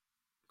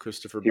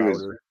 Christopher he was.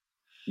 Bowder.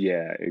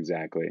 Yeah,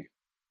 exactly.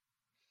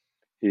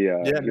 He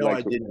Yeah, he no, I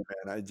liked. didn't,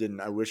 man. I didn't.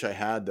 I wish I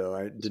had, though.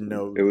 I It was. didn't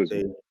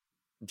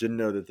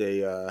know that they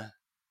Yeah,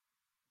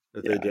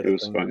 did it a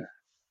was thing fun. there.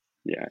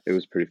 Yeah, it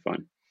was pretty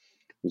fun.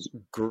 It was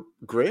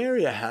Gray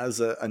Area has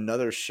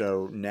another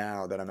show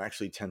now that I'm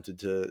actually tempted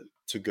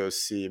to go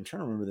see. I'm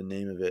trying to remember the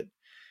name of it.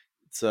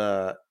 It's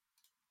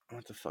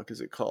what the fuck is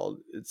it called?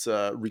 It's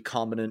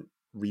Recombinant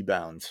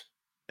Rebound,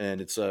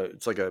 and it's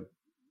like a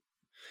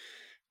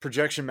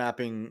projection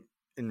mapping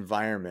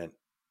environment.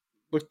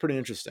 Looked pretty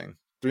interesting.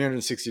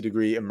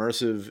 360-degree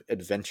immersive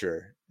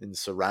adventure in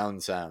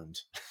surround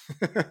sound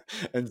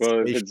and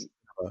well, spatial.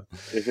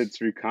 if it's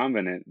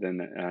recombinant, then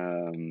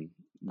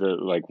the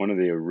like one of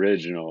the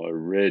original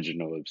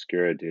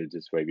Obscura dudes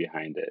is way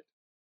behind it.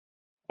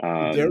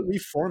 They're Um,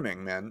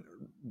 reforming, man.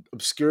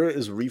 Obscura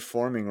is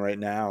reforming right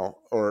now,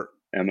 or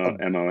a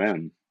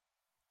MOM.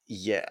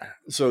 yeah.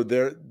 So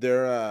they're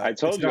I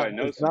told you I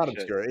know it's some not shit.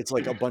 Obscura. It's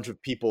like a bunch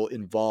of people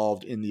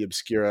involved in the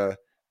Obscura.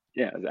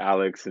 Yeah,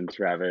 Alex and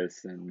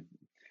Travis and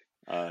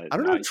I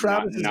don't know if not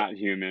Travis is not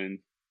human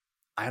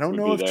I don't would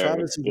know be if there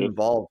Travis is if.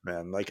 involved,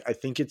 man. Like I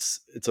think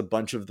it's a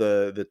bunch of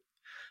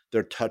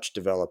their touch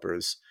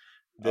developers.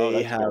 Oh,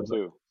 They that's have cool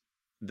too.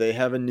 they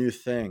have a new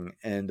thing,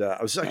 and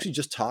I was actually Nice.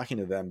 just talking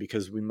to them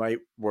because we might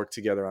work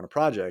together on a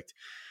project.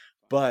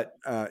 But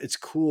it's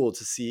cool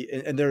to see,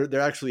 and they're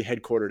actually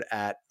headquartered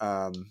at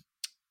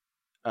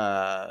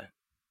uh,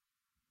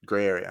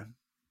 Gray Area.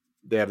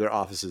 They have their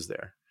offices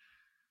there.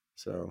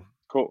 So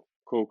Cool.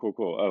 Cool. Cool.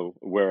 Cool. Oh,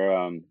 where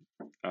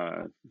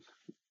uh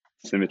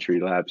Symmetry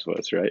Labs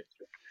was, right?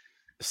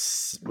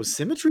 was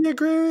Symmetry at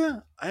Gray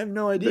Area? I have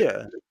no The,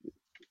 idea.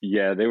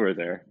 yeah, they were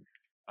there.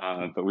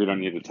 But we don't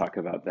need to talk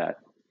about that.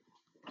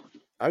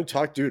 I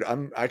talked, dude.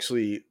 I'm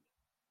actually.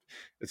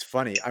 It's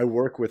funny. I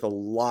work with a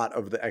lot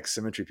of the X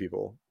Symmetry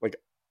people. Like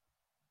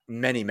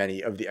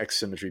many of the X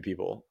Symmetry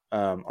people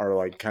are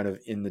like kind of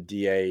in the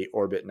DA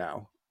orbit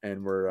now,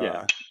 and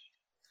Yeah,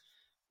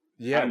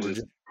 yeah, I'm we're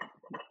just just.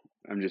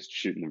 I'm just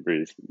shooting the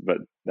breeze, but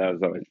that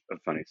was always a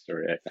funny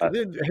story. I thought.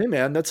 Hey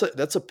man, that's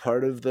a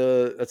part of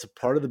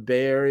the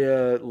Bay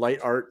Area light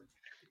art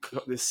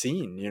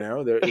scene.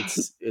 There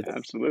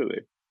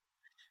Absolutely,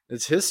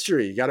 it's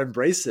history. You got to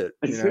embrace it.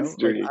 it's Like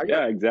history.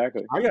 Yeah,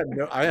 exactly.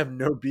 I have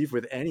no beef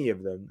with any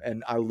of them,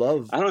 and I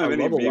don't I have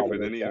any love a beef lot of with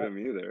those any of guys. them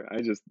either.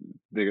 I just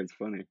think it's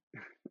funny.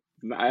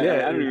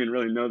 Yeah, I don't even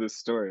really know this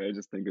story. I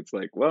just think it's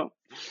like, well,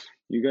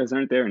 you guys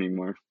aren't there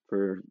anymore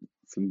for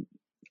some,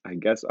 I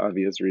guess,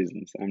 obvious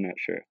reasons. I'm not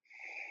sure,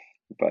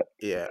 but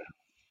yeah.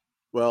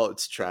 Well,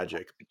 it's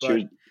tragic,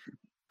 cheers. but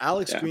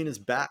Alex Yeah, Green is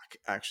back.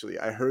 Actually,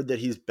 I heard that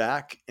he's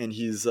back and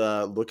he's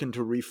looking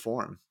to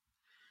reform.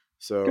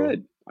 So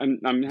good. I'm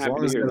happy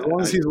to hear as that.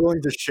 long as he's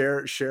willing to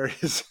share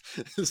his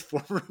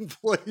former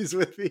employees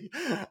with me,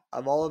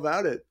 I'm all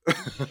about it.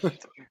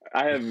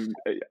 I have,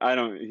 I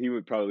don't, he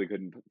would probably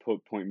couldn't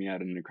point me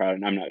out in the crowd,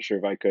 and I'm not sure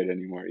if I could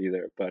anymore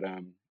either. But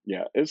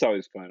yeah, it's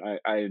always fun.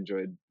 I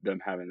enjoyed them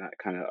having that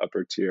kind of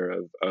upper tier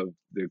of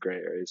the gray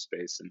area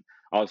space, and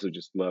also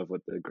just love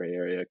what the gray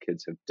area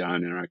kids have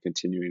done and are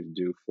continuing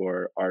to do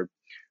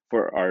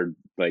for our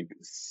like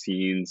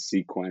scene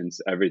sequence,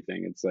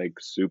 everything. It's like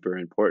super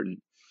important.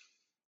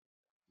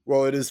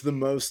 Well, it is the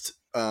most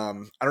I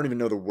don't even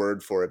know the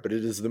word for it, but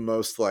it is the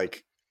most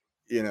like,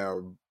 you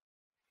know,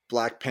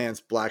 black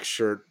pants, black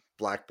shirt,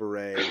 black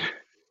beret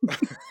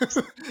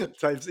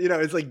types,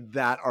 it's like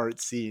that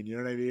art scene, you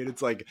know what I mean?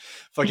 It's like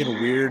fucking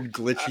weird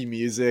glitchy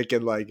music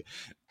and like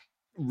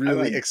I really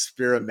like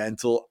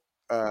experimental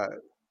uh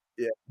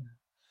yeah.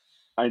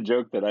 I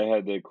joked that I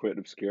had to quit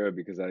Obscura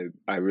because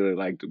I really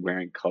liked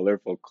wearing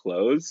colorful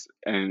clothes,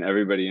 and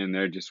everybody in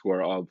there just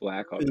wore all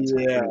black all the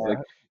time. And I was like,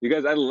 Yeah. "You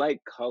guys, I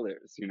like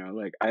colors, you know.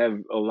 Like I have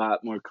a lot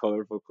more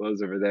colorful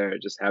clothes over there.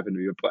 It just happened to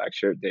be a black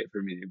shirt day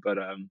for me, but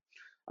I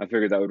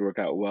figured that would work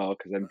out well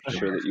because I'm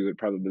sure that you would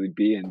probably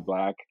be in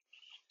black."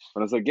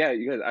 But I was like, "Yeah,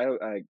 you guys,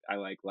 I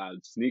like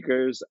loud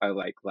sneakers. I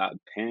like loud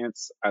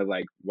pants. I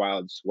like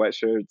wild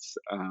sweatshirts.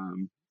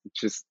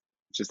 Just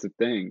just a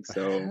thing."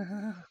 So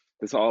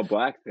this all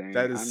black thing,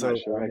 That is I'm not so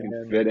sure I funny, can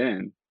man. fit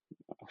in.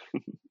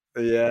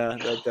 Yeah,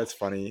 that's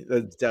funny.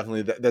 That's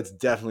definitely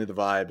the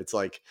vibe. It's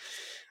like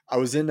I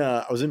was in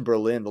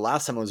Berlin. The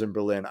last time I was in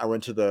Berlin, I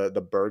went to the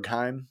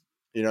Berghain.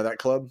 You know that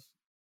club?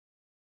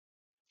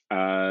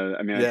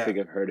 I mean, I Yeah. think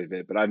I've heard of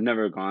it, but I've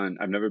never gone.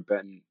 I've never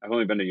been. I've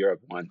only been to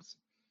Europe once.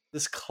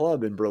 This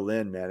club in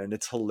Berlin, man, and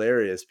it's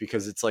hilarious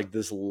because it's like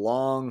this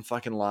long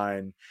fucking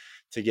line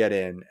to get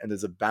in, and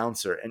there's a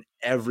bouncer, and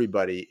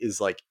everybody is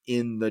like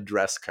in the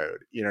dress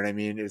code. You know what I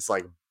mean? It's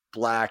like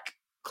black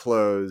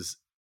clothes.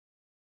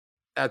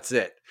 That's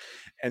it.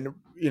 And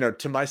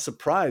to my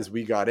surprise,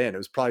 we got in. It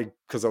was probably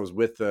because I was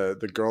with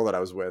the girl that I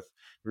was with.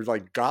 We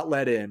like got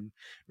let in.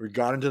 We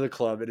got into the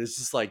club. It's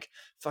just like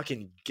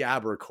fucking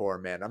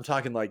gabbercore, man. I'm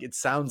talking like it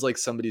sounds like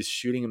somebody's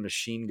shooting a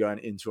machine gun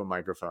into a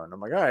microphone. I'm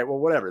like, all right, well,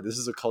 whatever. This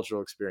is a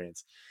cultural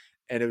experience,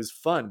 and it was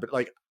fun. But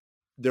like,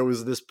 there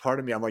was this part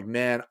of me. I'm like,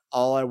 man,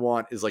 all I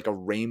want is like a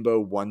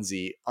rainbow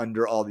onesie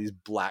under all these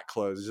black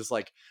clothes. Just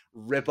like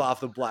rip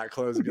off the black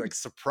clothes and be like,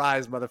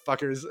 surprise,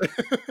 motherfuckers.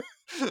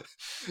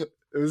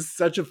 It's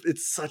such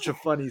a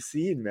funny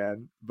scene,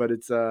 man. But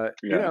it's Yeah,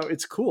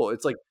 it's cool.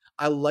 It's like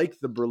I like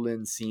the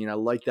Berlin scene. I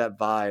like that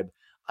vibe.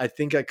 I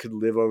think I could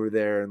live over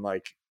there and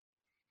like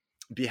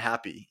be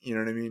happy. You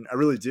know what I mean? I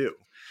really do.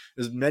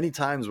 There's many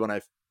times when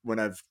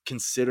I've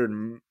considered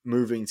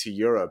moving to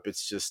Europe,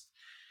 it's just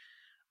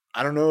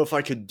I don't know if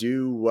I could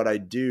do what I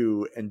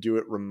do and do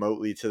it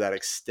remotely to that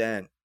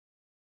extent.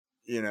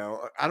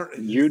 I don't.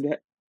 you'd.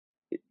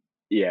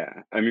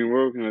 Yeah, I mean,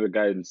 we're working with a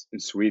guy in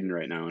Sweden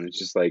right now, and it's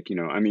just like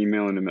I'm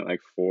emailing him at like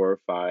 4 or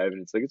 5,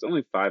 and it's like it's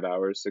only 5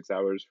 hours, 6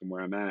 hours from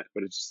where I'm at,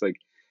 but it's just like,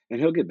 and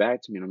he'll get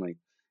back to me, and I'm like,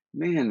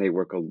 man, they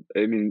work a.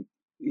 I mean,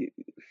 it's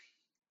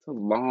a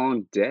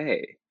long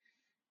day.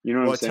 You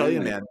know what Well, I'm I tell saying?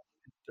 you, Like, man.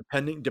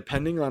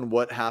 Depending on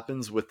what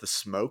happens with the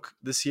smoke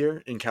this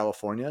year in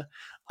California,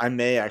 I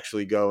may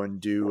actually go and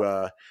do.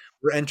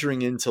 We're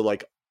entering into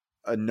like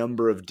a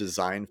number of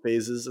design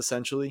phases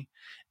essentially,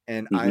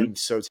 and hmm I'm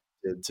so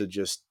tempted to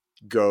just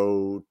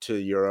go to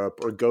Europe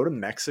or go to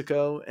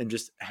Mexico and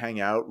just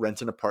hang out,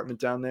 rent an apartment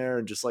down there,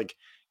 and just like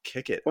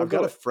kick it. or I've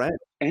got a go friend.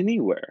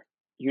 anywhere.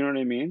 You know what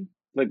I mean?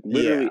 Like Yeah,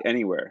 literally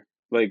anywhere.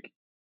 Like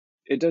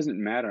it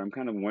doesn't matter. I'm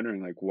kind of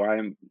wondering like why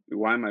am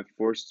I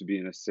forced to be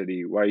in a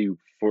city? Why are you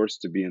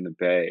forced to be in the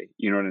Bay?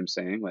 You know what I'm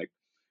saying? Like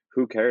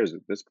who cares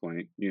at this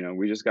point?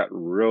 We just got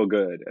real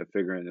good at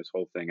figuring this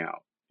whole thing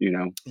out, you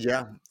know?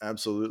 yeah,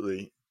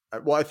 absolutely.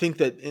 Well, I think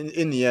that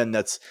in the end,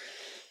 that's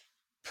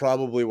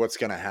probably what's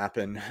going to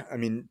happen. I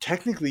mean,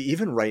 technically,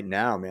 even right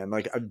now, man,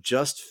 like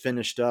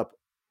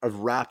I've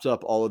wrapped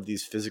up all of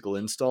these physical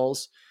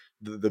installs,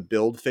 the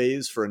build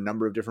phase for a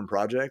number of different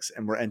projects,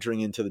 and we're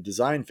entering into the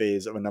design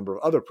phase of a number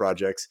of other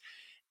projects.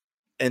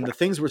 And the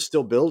things we're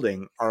still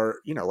building are,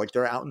 like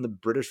they're out in the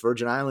British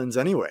Virgin Islands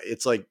anyway.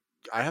 It's like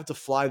I have to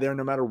fly there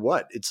no matter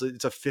what. It's a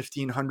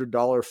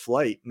 $1,500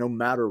 flight no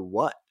matter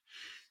what.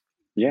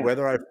 Yeah,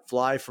 Whether I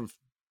fly from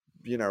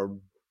you know,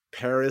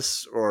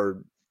 Paris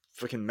or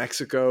freaking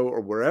Mexico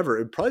or wherever.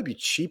 It'd probably be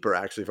cheaper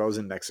actually if I was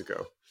in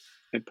Mexico.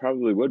 it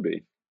probably would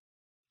be.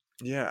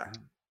 Yeah.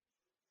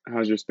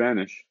 How's your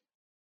Spanish?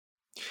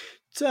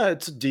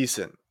 It's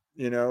decent.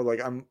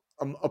 Like I'm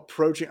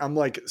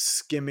like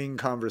skimming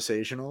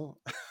conversational.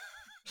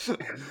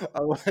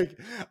 I'm like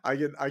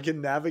I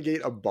can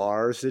navigate a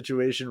bar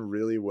situation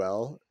really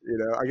well.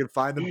 I can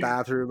find the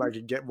bathroom, I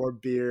can get more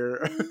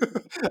beer.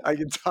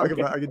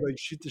 Okay. I can like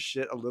shoot the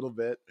shit a little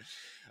bit.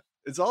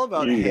 It's all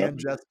There about you go. hand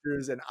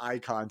gestures and eye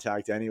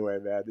contact anyway,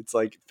 man. It's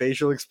like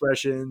facial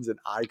expressions and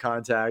eye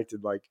contact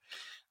and like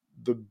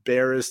the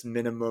barest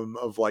minimum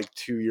of like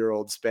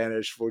 2-year-old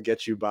Spanish will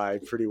get you by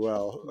pretty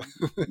well.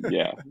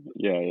 Yeah.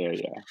 Yeah, yeah,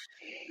 yeah.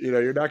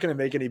 You're not going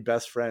to make any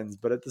best friends,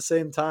 but at the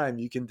same time,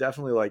 you can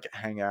definitely like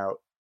hang out.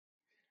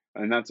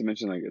 And not to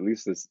mention like at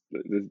least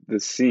the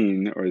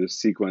scene or the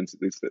sequence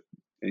at least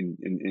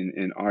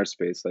in our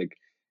space like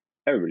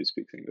everybody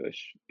speaks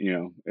English.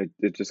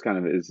 It just kind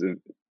of is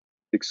an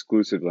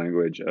exclusive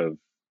language of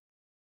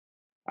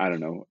I don't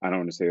know. I don't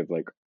want to say of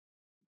like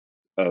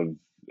of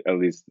at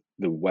least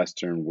the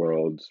Western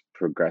world's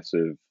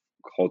progressive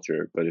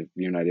culture. But if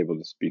you're not able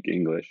to speak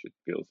English, it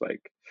feels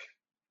like,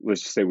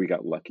 let's just say we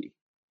got lucky.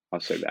 I'll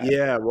say that.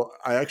 Yeah, well,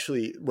 I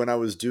actually, when I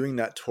was doing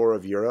that tour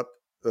of Europe,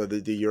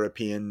 the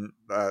European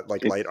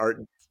like light It's art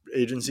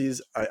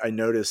agencies, I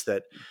noticed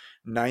that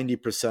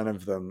 90%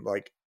 of them,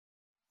 like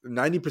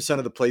 90%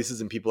 of the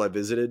places and people I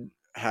visited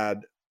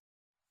had,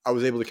 I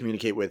was able to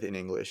communicate with in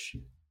English.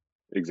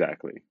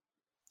 exactly.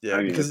 Yeah,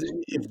 I mean, because it's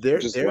if they're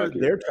just they're lucky.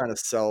 they're trying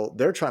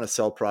to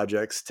sell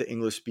projects to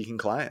English speaking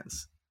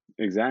clients.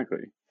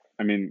 Exactly.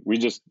 I mean, we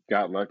just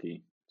got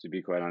lucky, to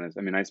be quite honest.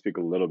 I mean, I speak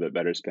a little bit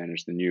better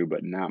Spanish than you,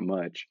 but not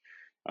much.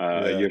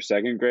 Yeah, You're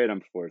second grade,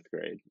 I'm fourth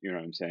grade. You know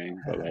what I'm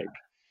saying? But like,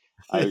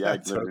 I yeah.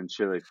 lived in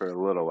Chile for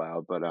a little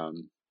while, but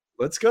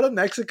Let's go to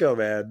Mexico,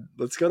 man.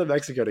 Let's go to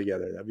Mexico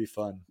together. That'd be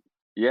fun.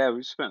 yeah,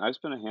 I've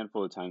spent a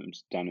handful of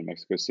times down in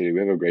Mexico City. We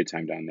have a great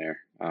time down there.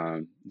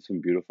 Some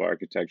beautiful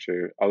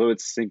architecture, although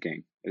it's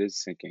sinking. It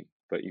is sinking,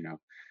 but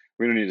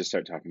we don't need to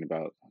start talking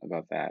about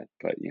that.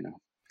 But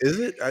Is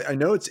it? I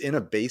know it's in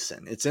a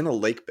basin. It's in a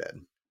lake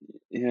bed.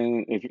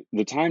 if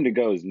the time to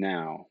go is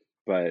now,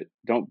 but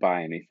don't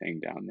buy anything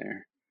down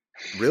there.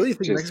 Really? You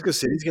think Just, Mexico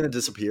City's going to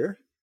disappear?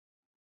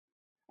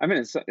 I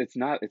mean, it's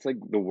not. It's like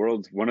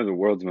one of the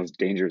world's most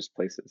dangerous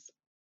places.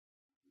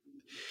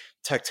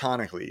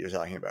 Tectonically, you're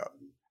talking about.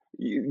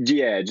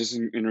 Yeah, just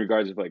in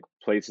regards of like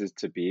places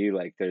to be,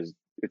 like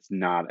it's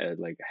not a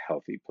like a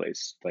healthy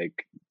place.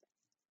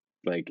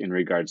 Like in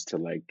regards to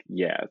like,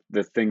 yeah,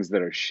 the things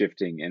that are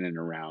shifting in and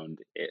around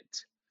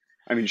it.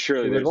 I mean,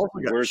 surely Well, they've there's also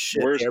got shit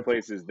worse airport.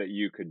 places that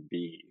you could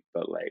be,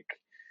 but like,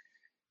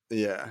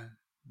 Yeah,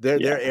 their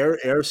yeah,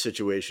 air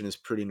situation is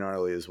pretty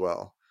gnarly as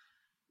well.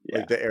 yeah.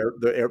 Like the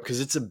air because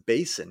it's a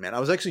basin, man. I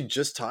was actually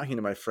just talking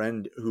to my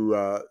friend who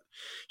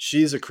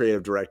she's a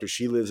creative director.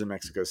 She lives in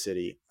Mexico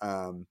City.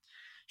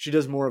 She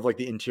does more of like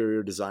the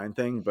interior design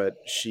thing, but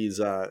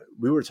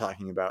we were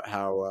talking about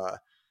how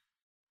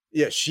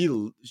yeah,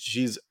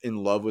 she's in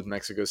love with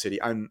Mexico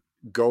City. I'm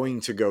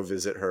going to go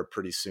visit her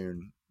pretty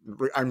soon.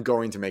 I'm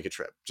going to make a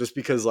trip just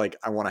because like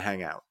I want to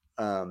hang out.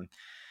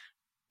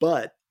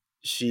 But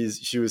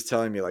she was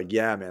telling me like,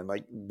 yeah, man,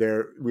 like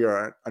we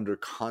are under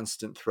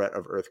constant threat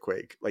of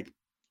earthquake, like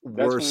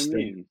That's what I worse than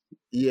mean.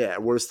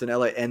 worse than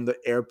LA, and the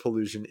air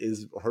pollution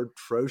is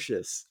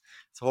atrocious.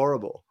 It's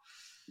horrible.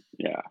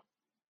 Yeah,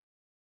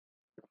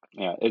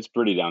 yeah. It's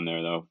pretty down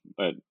there though,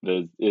 but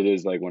it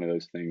is like one of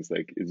those things.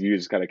 Like you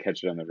just got to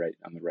catch it on the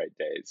right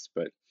days.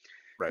 But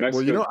Right.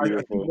 Well, Mexico's I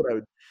think beautiful. what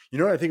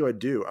I think I would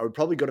do, I would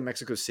probably go to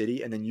Mexico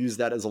City and then use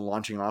that as a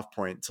launching off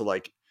point to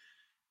like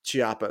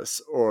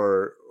Chiapas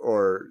or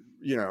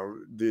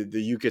the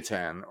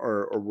Yucatan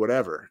or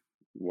whatever.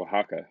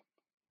 Oaxaca,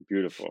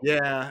 beautiful.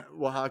 Yeah,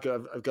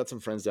 Oaxaca. I've got some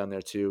friends down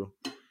there too.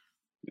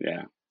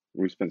 Yeah,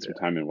 we spent some Yeah.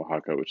 time in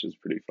Oaxaca, which is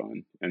pretty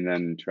fun, and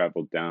then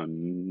traveled down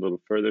a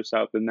little further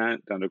south than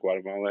that, down to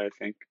Guatemala. I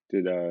think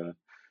did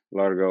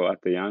Largo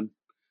Atayan,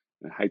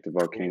 and hiked the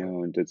Cool.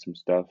 volcano and did some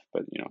stuff,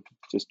 but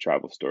just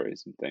travel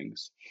stories and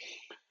things.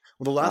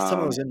 Well, the last time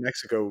I was Um, in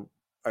Mexico,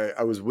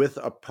 I was with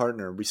a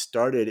partner. We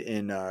started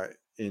in a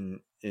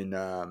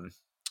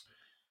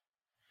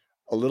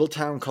little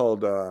town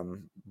called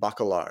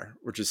Bacalar,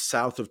 which is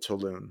south of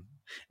Tulum,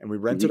 and we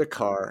rented mhm, a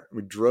car.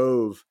 We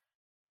drove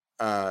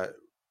uh,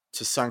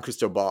 to San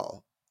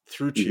Cristobal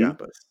through mhm.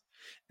 Chiapas,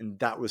 and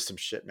that was some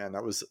shit, man.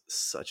 That was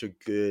such a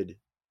good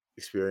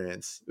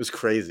experience. It was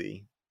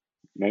crazy.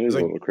 That It was is a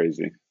like, little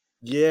crazy.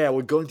 yeah,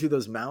 we're going through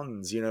those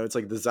mountains. It's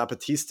like the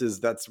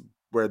Zapatistas. That's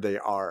where they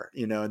are.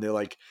 And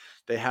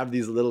they have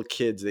these little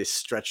kids. They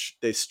stretch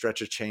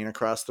a chain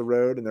across the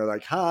road, and they're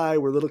like, "Hi,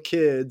 we're little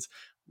kids.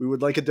 We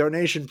would like a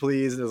donation,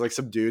 please." And there's like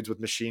some dudes with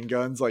machine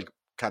guns, like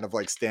kind of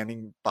like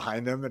standing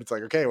behind them, and it's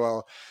like, okay,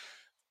 well,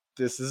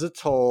 this is a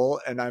toll,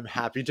 and I'm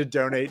happy to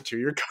donate to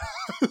your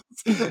cause.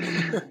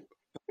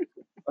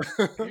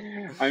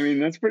 I mean,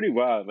 that's pretty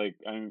wild. Like,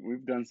 I mean,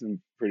 we've done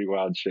some pretty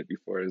wild shit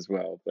before as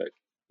well, but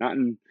not in.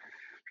 I'm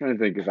trying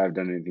to think if I've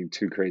done anything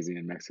too crazy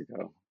in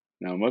Mexico.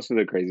 No, most of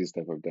the crazy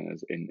stuff I've done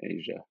is in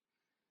Asia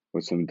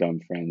with some dumb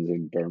friends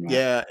in Burma,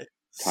 Yeah,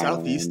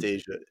 Southeast Thailand,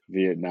 Asia.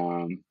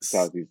 Vietnam,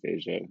 Southeast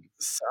Asia.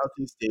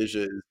 Southeast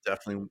Asia is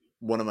definitely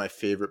one of my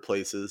favorite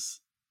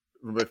places,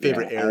 my Yeah,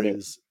 favorite I had a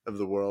areas of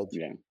the world.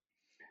 yeah,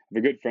 I have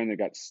a good friend that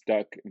got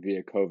stuck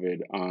via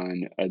COVID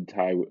on a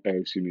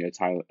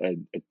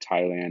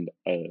Thailand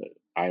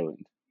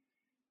island.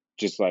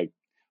 Just like,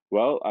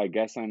 well, I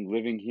guess I'm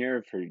living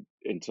here for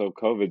until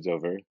COVID's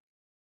over.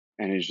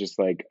 And he's just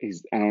like, I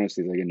don't want to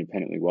say he's like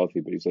independently wealthy,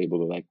 but he's able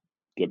to like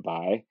get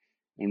by.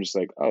 And I'm just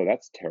like, oh,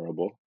 that's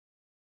terrible.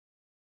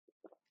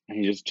 And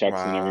he just checks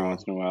in every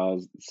once Wow. in a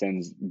while,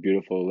 sends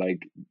beautiful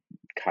like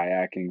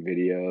kayaking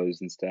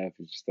videos and stuff.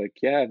 It's just like,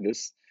 yeah,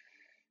 this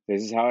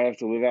is how I have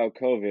to live out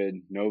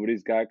COVID.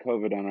 Nobody's got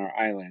COVID on our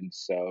island,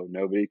 so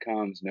nobody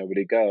comes,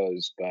 nobody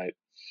goes, but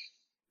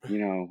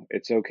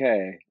it's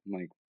okay. I'm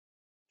like,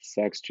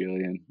 sucks,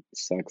 Julian.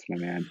 Sucks, my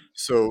man.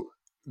 So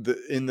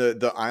in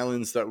the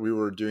islands that we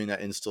were doing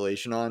that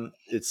installation on,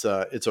 it's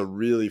a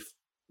really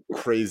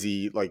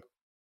crazy like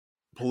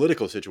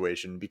political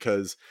situation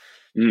because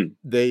Mm,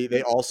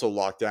 They also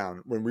locked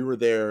down. When we were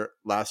there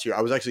last year,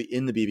 I was actually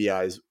in the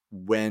BBIs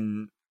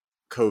when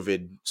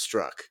COVID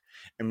struck,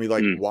 and we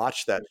like mm,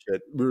 watched that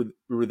shit. We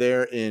were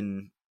there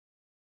in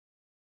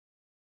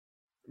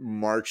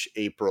March,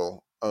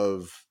 April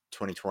of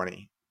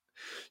 2020.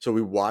 So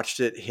we watched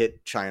it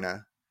hit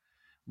China.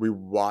 We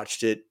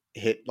watched it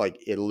hit like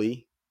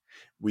Italy.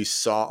 We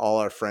saw all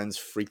our friends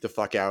freak the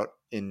fuck out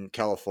in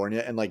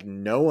California, and like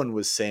no one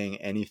was saying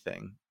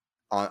anything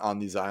on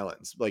these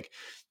islands. Like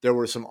there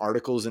were some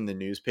articles in the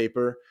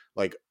newspaper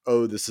like,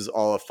 oh, this is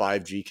all a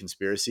 5G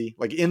conspiracy.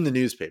 Like in the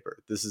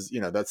newspaper. This is,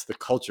 that's the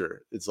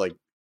culture. It's like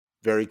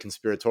very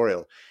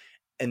conspiratorial.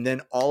 And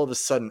then all of a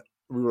sudden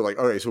we were like,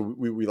 all right, so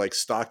we like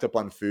stocked up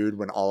on food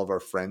when all of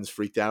our friends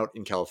freaked out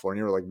in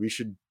California. We're like, we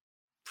should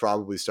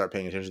probably start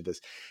paying attention to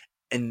this.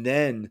 And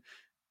then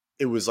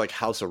it was like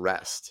house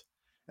arrest.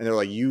 And they're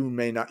like, you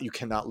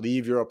cannot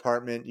leave your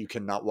apartment. You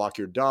cannot walk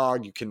your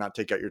dog. You cannot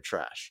take out your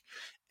trash.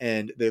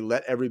 And they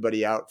let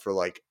everybody out for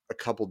like a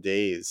couple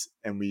days.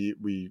 And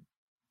we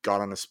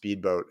got on a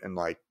speedboat and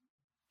like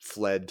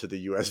fled to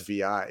the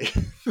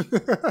USVI.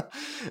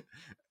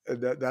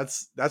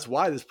 That's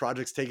why this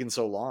project's taken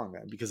so long,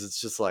 man, because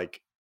it's just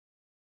like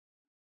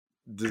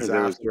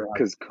disaster.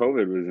 because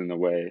COVID was in the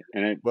way,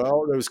 and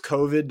Well, there was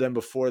COVID. Then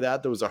before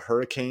that, there was a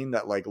hurricane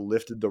that like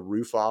lifted the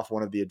roof off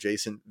one of the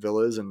adjacent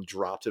villas and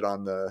dropped it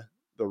on the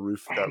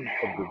roof of the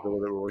villa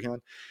that we're working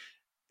on.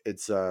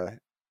 It's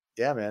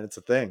yeah, man, it's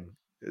a thing.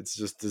 It's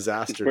just it's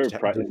disaster. for is it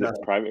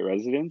private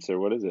residence or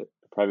what is it?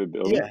 A private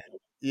building? Yeah,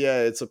 yeah,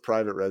 it's a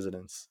private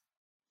residence.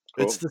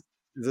 It's Cool.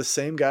 the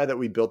same guy that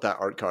we built that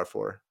art car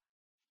for.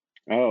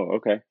 Oh,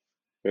 okay.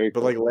 Very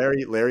But like cool.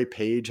 Larry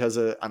Page has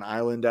an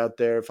island out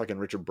there. Fucking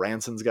Richard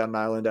Branson's got an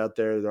island out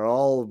there. They're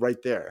all right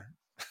there.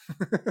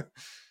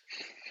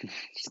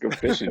 Just go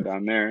fishing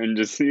down there and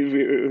just see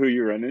who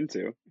you run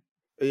into.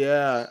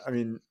 Yeah, I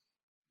mean,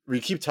 we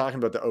keep talking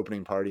about the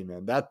opening party,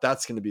 man.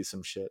 That's going to be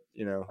some shit.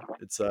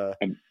 It's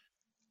And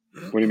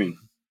what do you mean?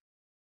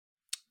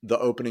 the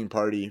opening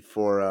party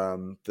for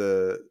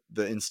the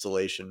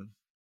installation.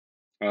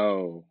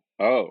 Oh,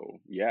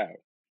 yeah.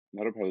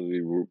 That'll probably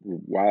be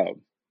wild.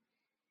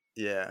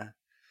 Yeah.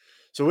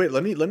 So wait,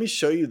 let me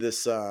show you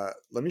this.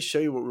 Let me show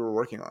you what we were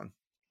working on.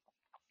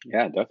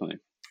 Yeah, definitely.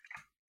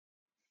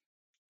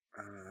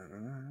 Uh,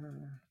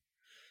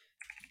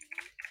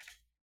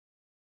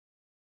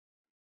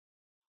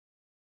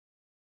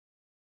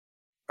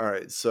 all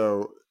right,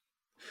 so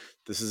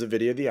this is a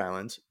video of the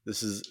island.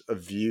 This is a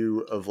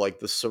view of like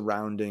the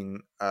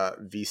surrounding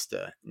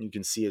vista. And you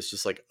can see it's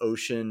just like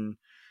ocean,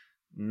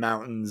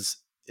 mountains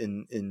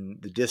in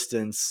the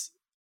distance,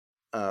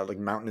 like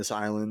mountainous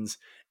islands,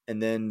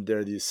 and then there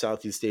are these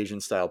Southeast Asian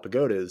style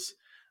pagodas.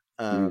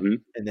 Hmm.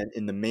 And then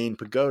in the main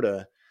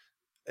pagoda,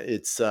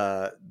 it's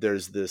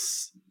there's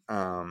this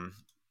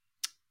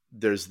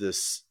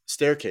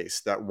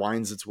staircase that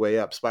winds its way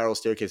up, spiral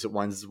staircase that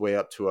winds its way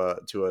up to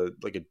a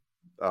like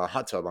a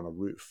hot tub on the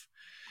roof.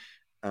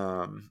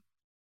 Um,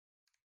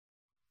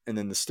 and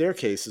then the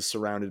staircase is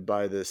surrounded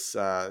by this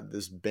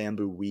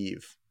bamboo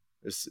weave.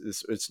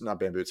 It's not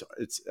bamboo.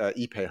 It's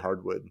ipe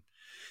hardwood,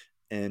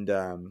 and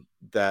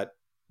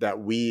that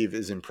weave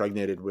is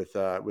impregnated with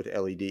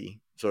LED,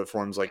 so it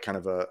forms like kind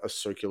of a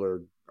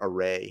circular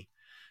array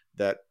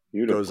that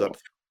goes up.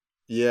 Beautiful.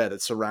 Yeah,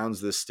 that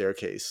surrounds this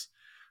staircase.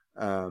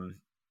 Um,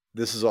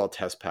 this is all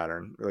test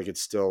pattern. Like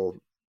it's still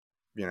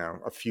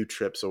a few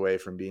trips away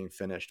from being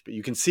finished, but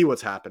you can see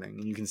what's happening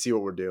and you can see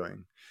what we're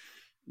doing.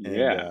 And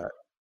Yeah.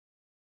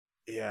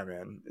 yeah,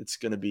 man, it's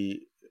gonna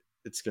be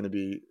it's gonna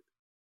be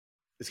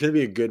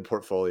a good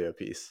portfolio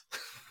piece.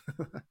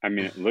 I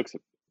mean, it looks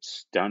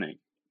stunning.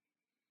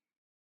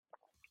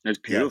 It's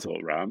Yeah, beautiful,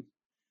 Rob.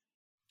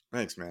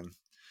 thanks, man.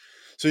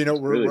 So It's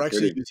really we're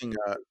actually pretty. using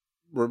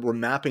we're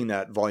mapping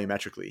that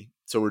volumetrically.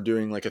 So we're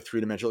doing like a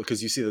 3-dimensional,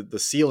 because you see that the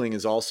ceiling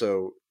is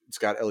also, it's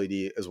got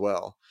LED as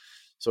well.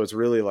 So it's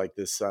really like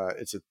this.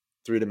 It's a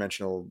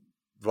 3-dimensional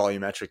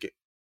volumetric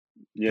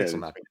Yeah, pixel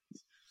mapping.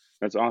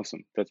 that's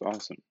awesome. That's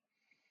awesome.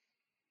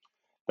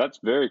 That's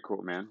very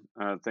cool, man.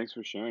 Thanks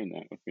for sharing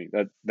that with me.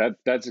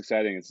 That's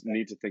exciting. It's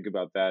neat to think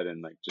about that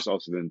and like just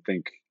also then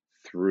think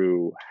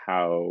through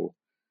how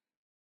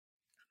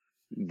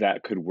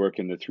that could work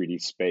in the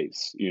 3D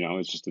space.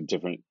 It's just a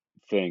different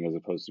thing as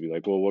opposed to be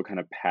like, well, what kind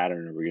of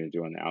pattern are we going to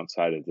do on the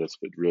outside of this?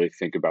 But really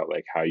think about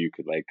like how you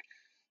could like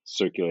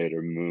circulate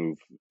or move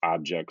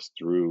objects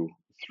through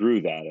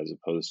that as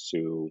opposed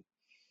to,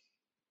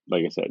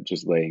 like I said,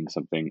 just laying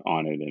something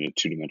on it in a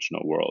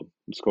two-dimensional world.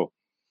 It's cool.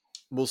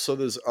 Well, so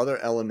there's other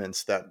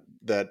elements that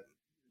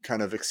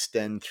kind of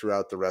extend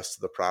throughout the rest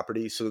of the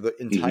property. So the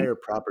Hmm. entire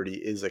property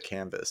is a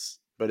canvas,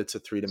 but it's a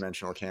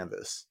 3-dimensional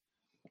canvas.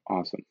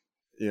 Awesome.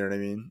 You know what I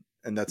mean?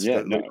 And that's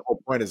Yeah, the no,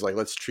 whole point, is like,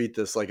 let's treat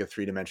this like a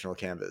 3-dimensional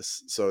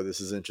canvas. So this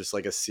isn't just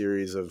like a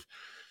series of,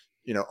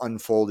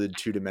 unfolded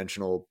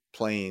 2-dimensional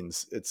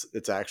planes.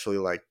 It's actually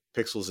like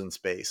pixels in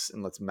space,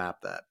 and let's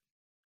map that.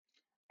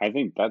 I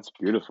think that's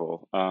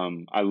beautiful.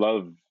 I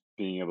love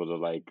being able to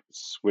like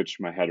switch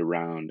my head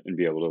around and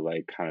be able to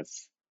like kind of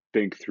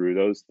think through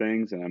those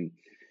things. And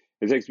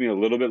It takes me a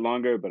little bit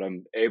longer, but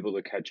I'm able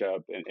to catch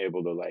up and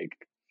able to like,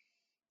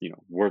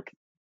 work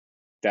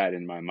that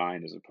in my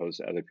mind as opposed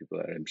to other people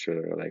that I'm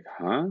sure are like,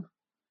 huh?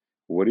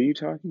 What are you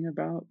talking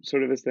about?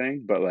 Sort of a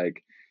thing. But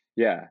like,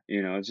 yeah,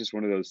 it's just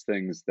one of those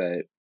things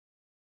that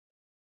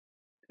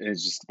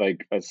is just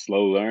like a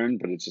slow learn,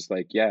 but it's just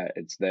like, yeah,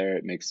 it's there.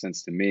 It makes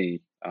sense to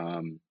me.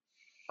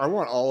 I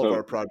want all of So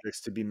our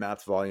projects to be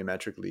mapped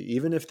volumetrically,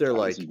 even if they're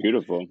that's like,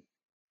 beautiful.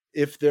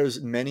 if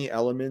there's many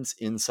elements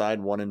inside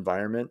one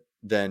environment,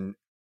 then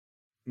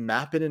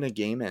map it in a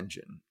game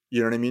engine.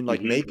 You know what I mean?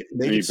 Like Are make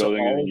you it so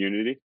building it in all.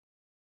 Unity?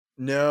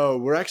 No,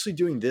 we're actually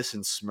doing this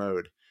in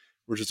Smode,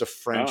 which is a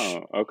French.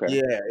 Oh, okay.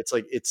 Yeah, it's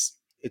like I it's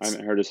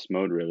haven't heard of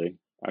Smode really.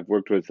 I've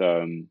worked with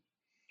uh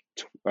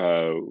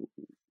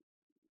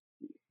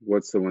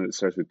what's the one that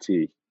starts with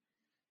T?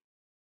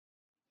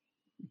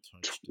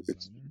 touch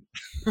It's designer.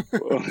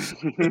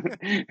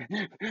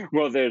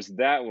 well, there's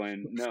that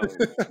one. No,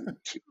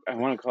 I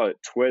want to call it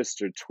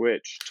Twist or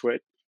Twitch.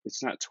 Twitch.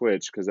 It's not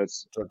Twitch because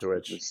that's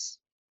Twitch. this.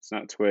 It's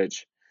not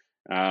Twitch.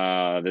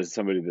 There's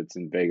somebody that's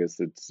in Vegas.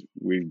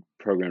 We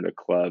programmed a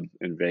club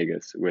in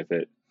Vegas with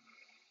it.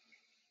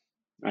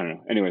 I don't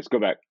know. Anyways, go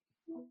back.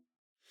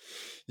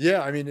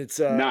 Yeah, I mean it's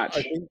I Notch.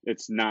 think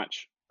It's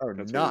Notch. That's what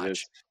it Notch.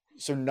 is.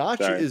 So Notch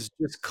Sorry. is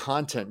just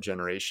content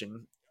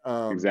generation.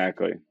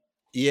 Exactly.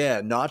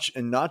 Yeah, Notch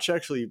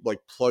actually like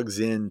plugs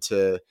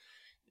into,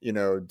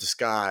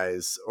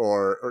 Disguise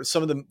or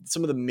some of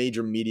the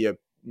major media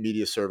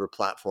server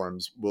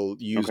platforms will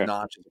use Okay.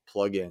 Notch as a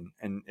plugin,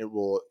 and it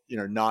will,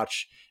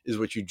 Notch is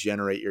what you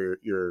generate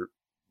your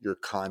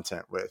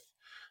content with.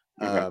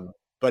 Okay.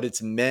 But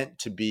it's meant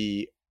to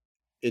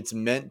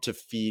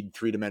feed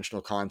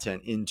three-dimensional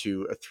content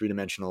into a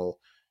three-dimensional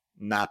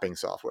mapping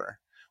software,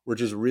 which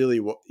is really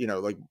what,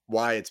 like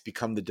why it's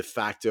become the de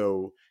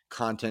facto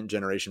content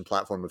generation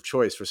platform of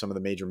choice for some of the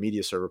major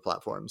media server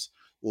platforms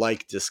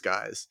like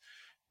Disguise,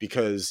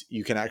 because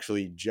you can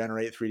actually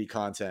generate 3D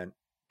content,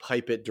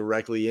 pipe it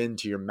directly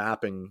into your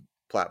mapping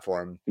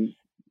platform.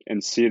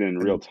 And see it in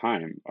real And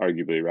time,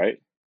 arguably,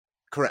 right?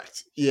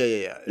 correct. Yeah.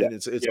 Yeah. And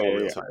it's Yeah. all Yeah.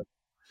 real Yeah. time.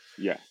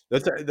 Yeah.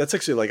 That's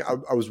actually like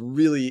I was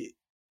really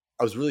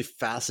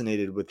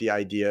fascinated with the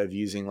idea of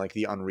using like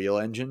the Unreal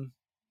Engine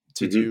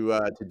Hmm.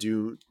 to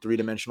do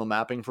three-dimensional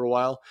mapping for a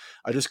while.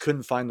 I just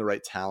couldn't find the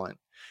right talent.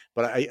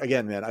 But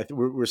again, man,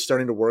 we're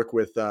starting to work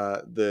with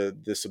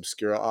this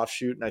Obscura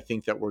offshoot, and I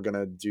think that we're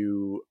gonna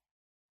do.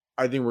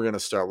 I think we're gonna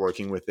start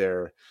working with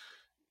their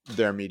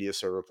media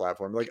server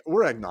platform. Like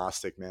we're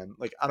agnostic, man.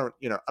 Like I don't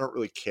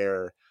really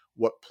care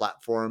what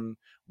platform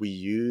we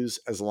use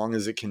as long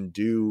as it can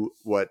do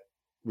what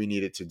we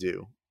need it to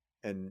do.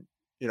 And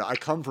I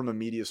come from a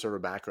media server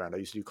background. I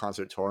used to do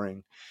concert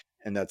touring,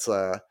 and that's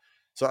so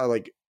I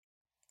like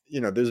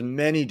there's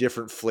many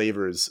different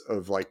flavors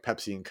of like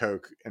Pepsi and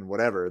Coke and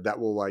whatever that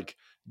will like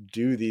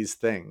do these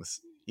things.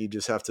 You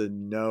just have to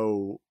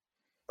know,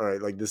 all right,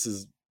 like this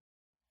is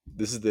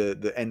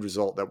the end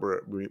result that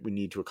we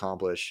need to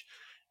accomplish,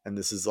 and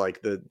this is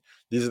like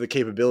these are the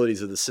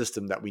capabilities of the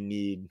system that we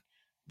need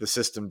the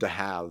system to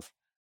have.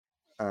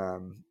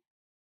 um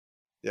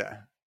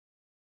yeah.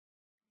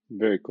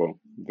 Very cool.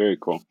 Very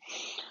cool.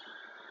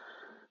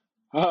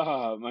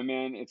 Ah, my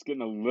man, it's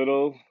getting a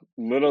little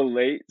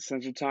late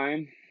Central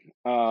Time.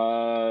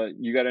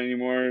 You got any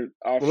more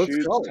Well, let's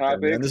offshoot call it then,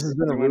 man. This topics has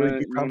been a you really wanna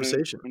good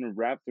conversation.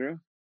 wrap through?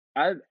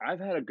 I've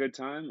had a good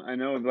time. I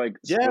know I've like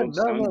Yeah, spilled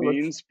no, some let's.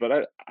 beans,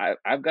 but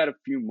I've got a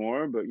few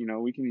more. But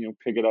we can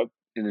pick it up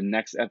in the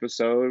next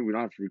episode. We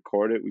don't have to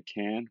record it. We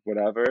can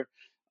whatever.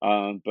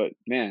 But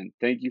man,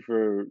 thank you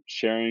for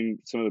sharing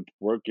some of the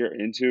work you're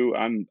into.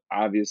 I'm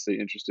obviously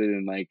interested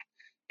in like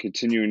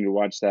continuing to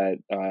watch that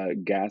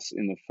gas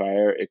in the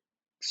fire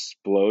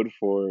explode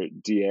for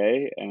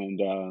DA,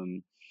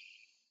 and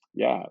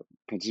yeah,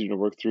 continue to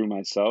work through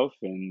myself.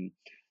 And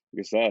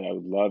like I said, I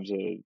would love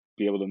to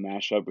be able to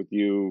mash up with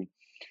you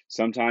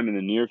sometime in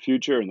the near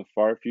future, in the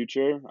far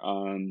future.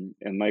 And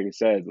like I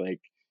said, like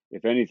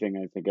if anything,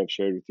 I think I've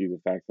shared with you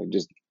the fact that I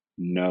just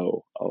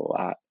know a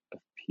lot of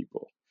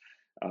people.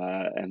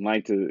 And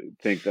like to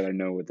think that I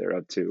know what they're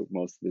up to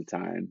most of the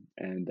time.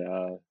 And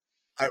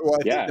I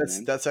think yeah, that's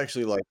man. that's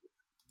actually like,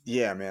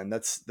 yeah, man,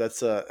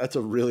 that's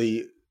a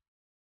really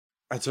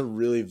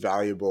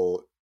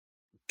valuable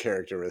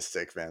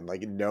characteristic, man.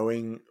 Like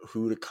knowing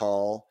who to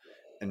call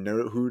and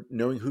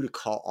knowing who to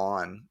call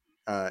on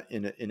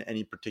in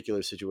any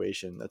particular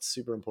situation. That's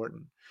super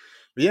important.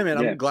 But yeah,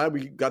 man, Yeah, I'm glad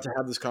we got to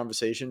have this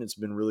conversation. It's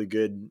been really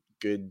good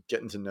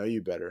getting to know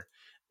you better.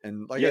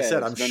 And like I yeah.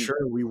 said, I'm sure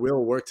we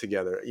will work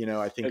together.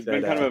 I think It's that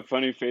been kind of a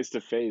funny face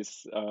to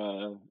face.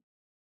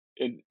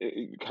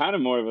 It kind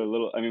of more of a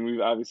little. I mean, we've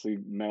obviously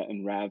met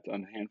and rapped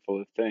on a handful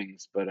of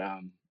things, but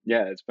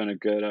yeah, it's been a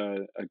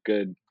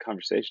good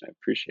conversation. I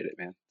appreciate it,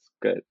 man. It's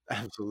good.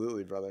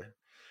 absolutely, brother.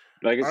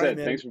 Like I All right, said,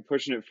 man. thanks for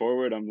pushing it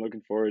forward. I'm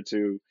looking forward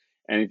to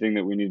anything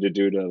that we need to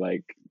do to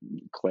like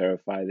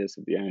clarify this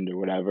at the end or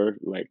whatever.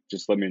 Like,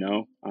 just let me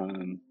know.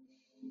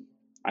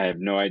 I have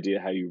no idea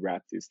how you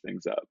wrap these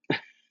things up.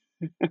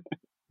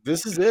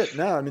 This is it.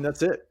 No, I mean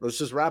that's it. Let's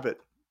just wrap it.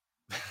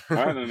 All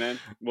right, my man.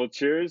 Well,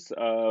 cheers.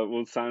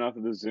 We'll sign off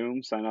of the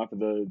Zoom, sign off of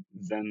the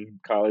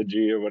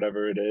Zencology or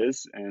whatever it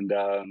is, and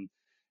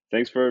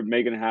thanks for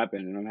making it happen.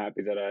 And I'm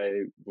happy that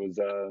I was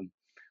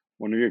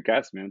one of your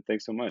guests, man.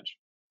 Thanks so much.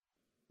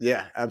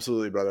 Yeah,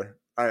 absolutely, brother.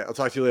 All right, I'll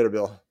talk to you later,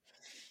 Bill.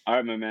 All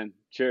right, my man.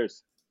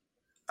 Cheers.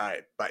 All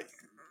right, bye.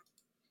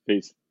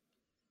 Peace.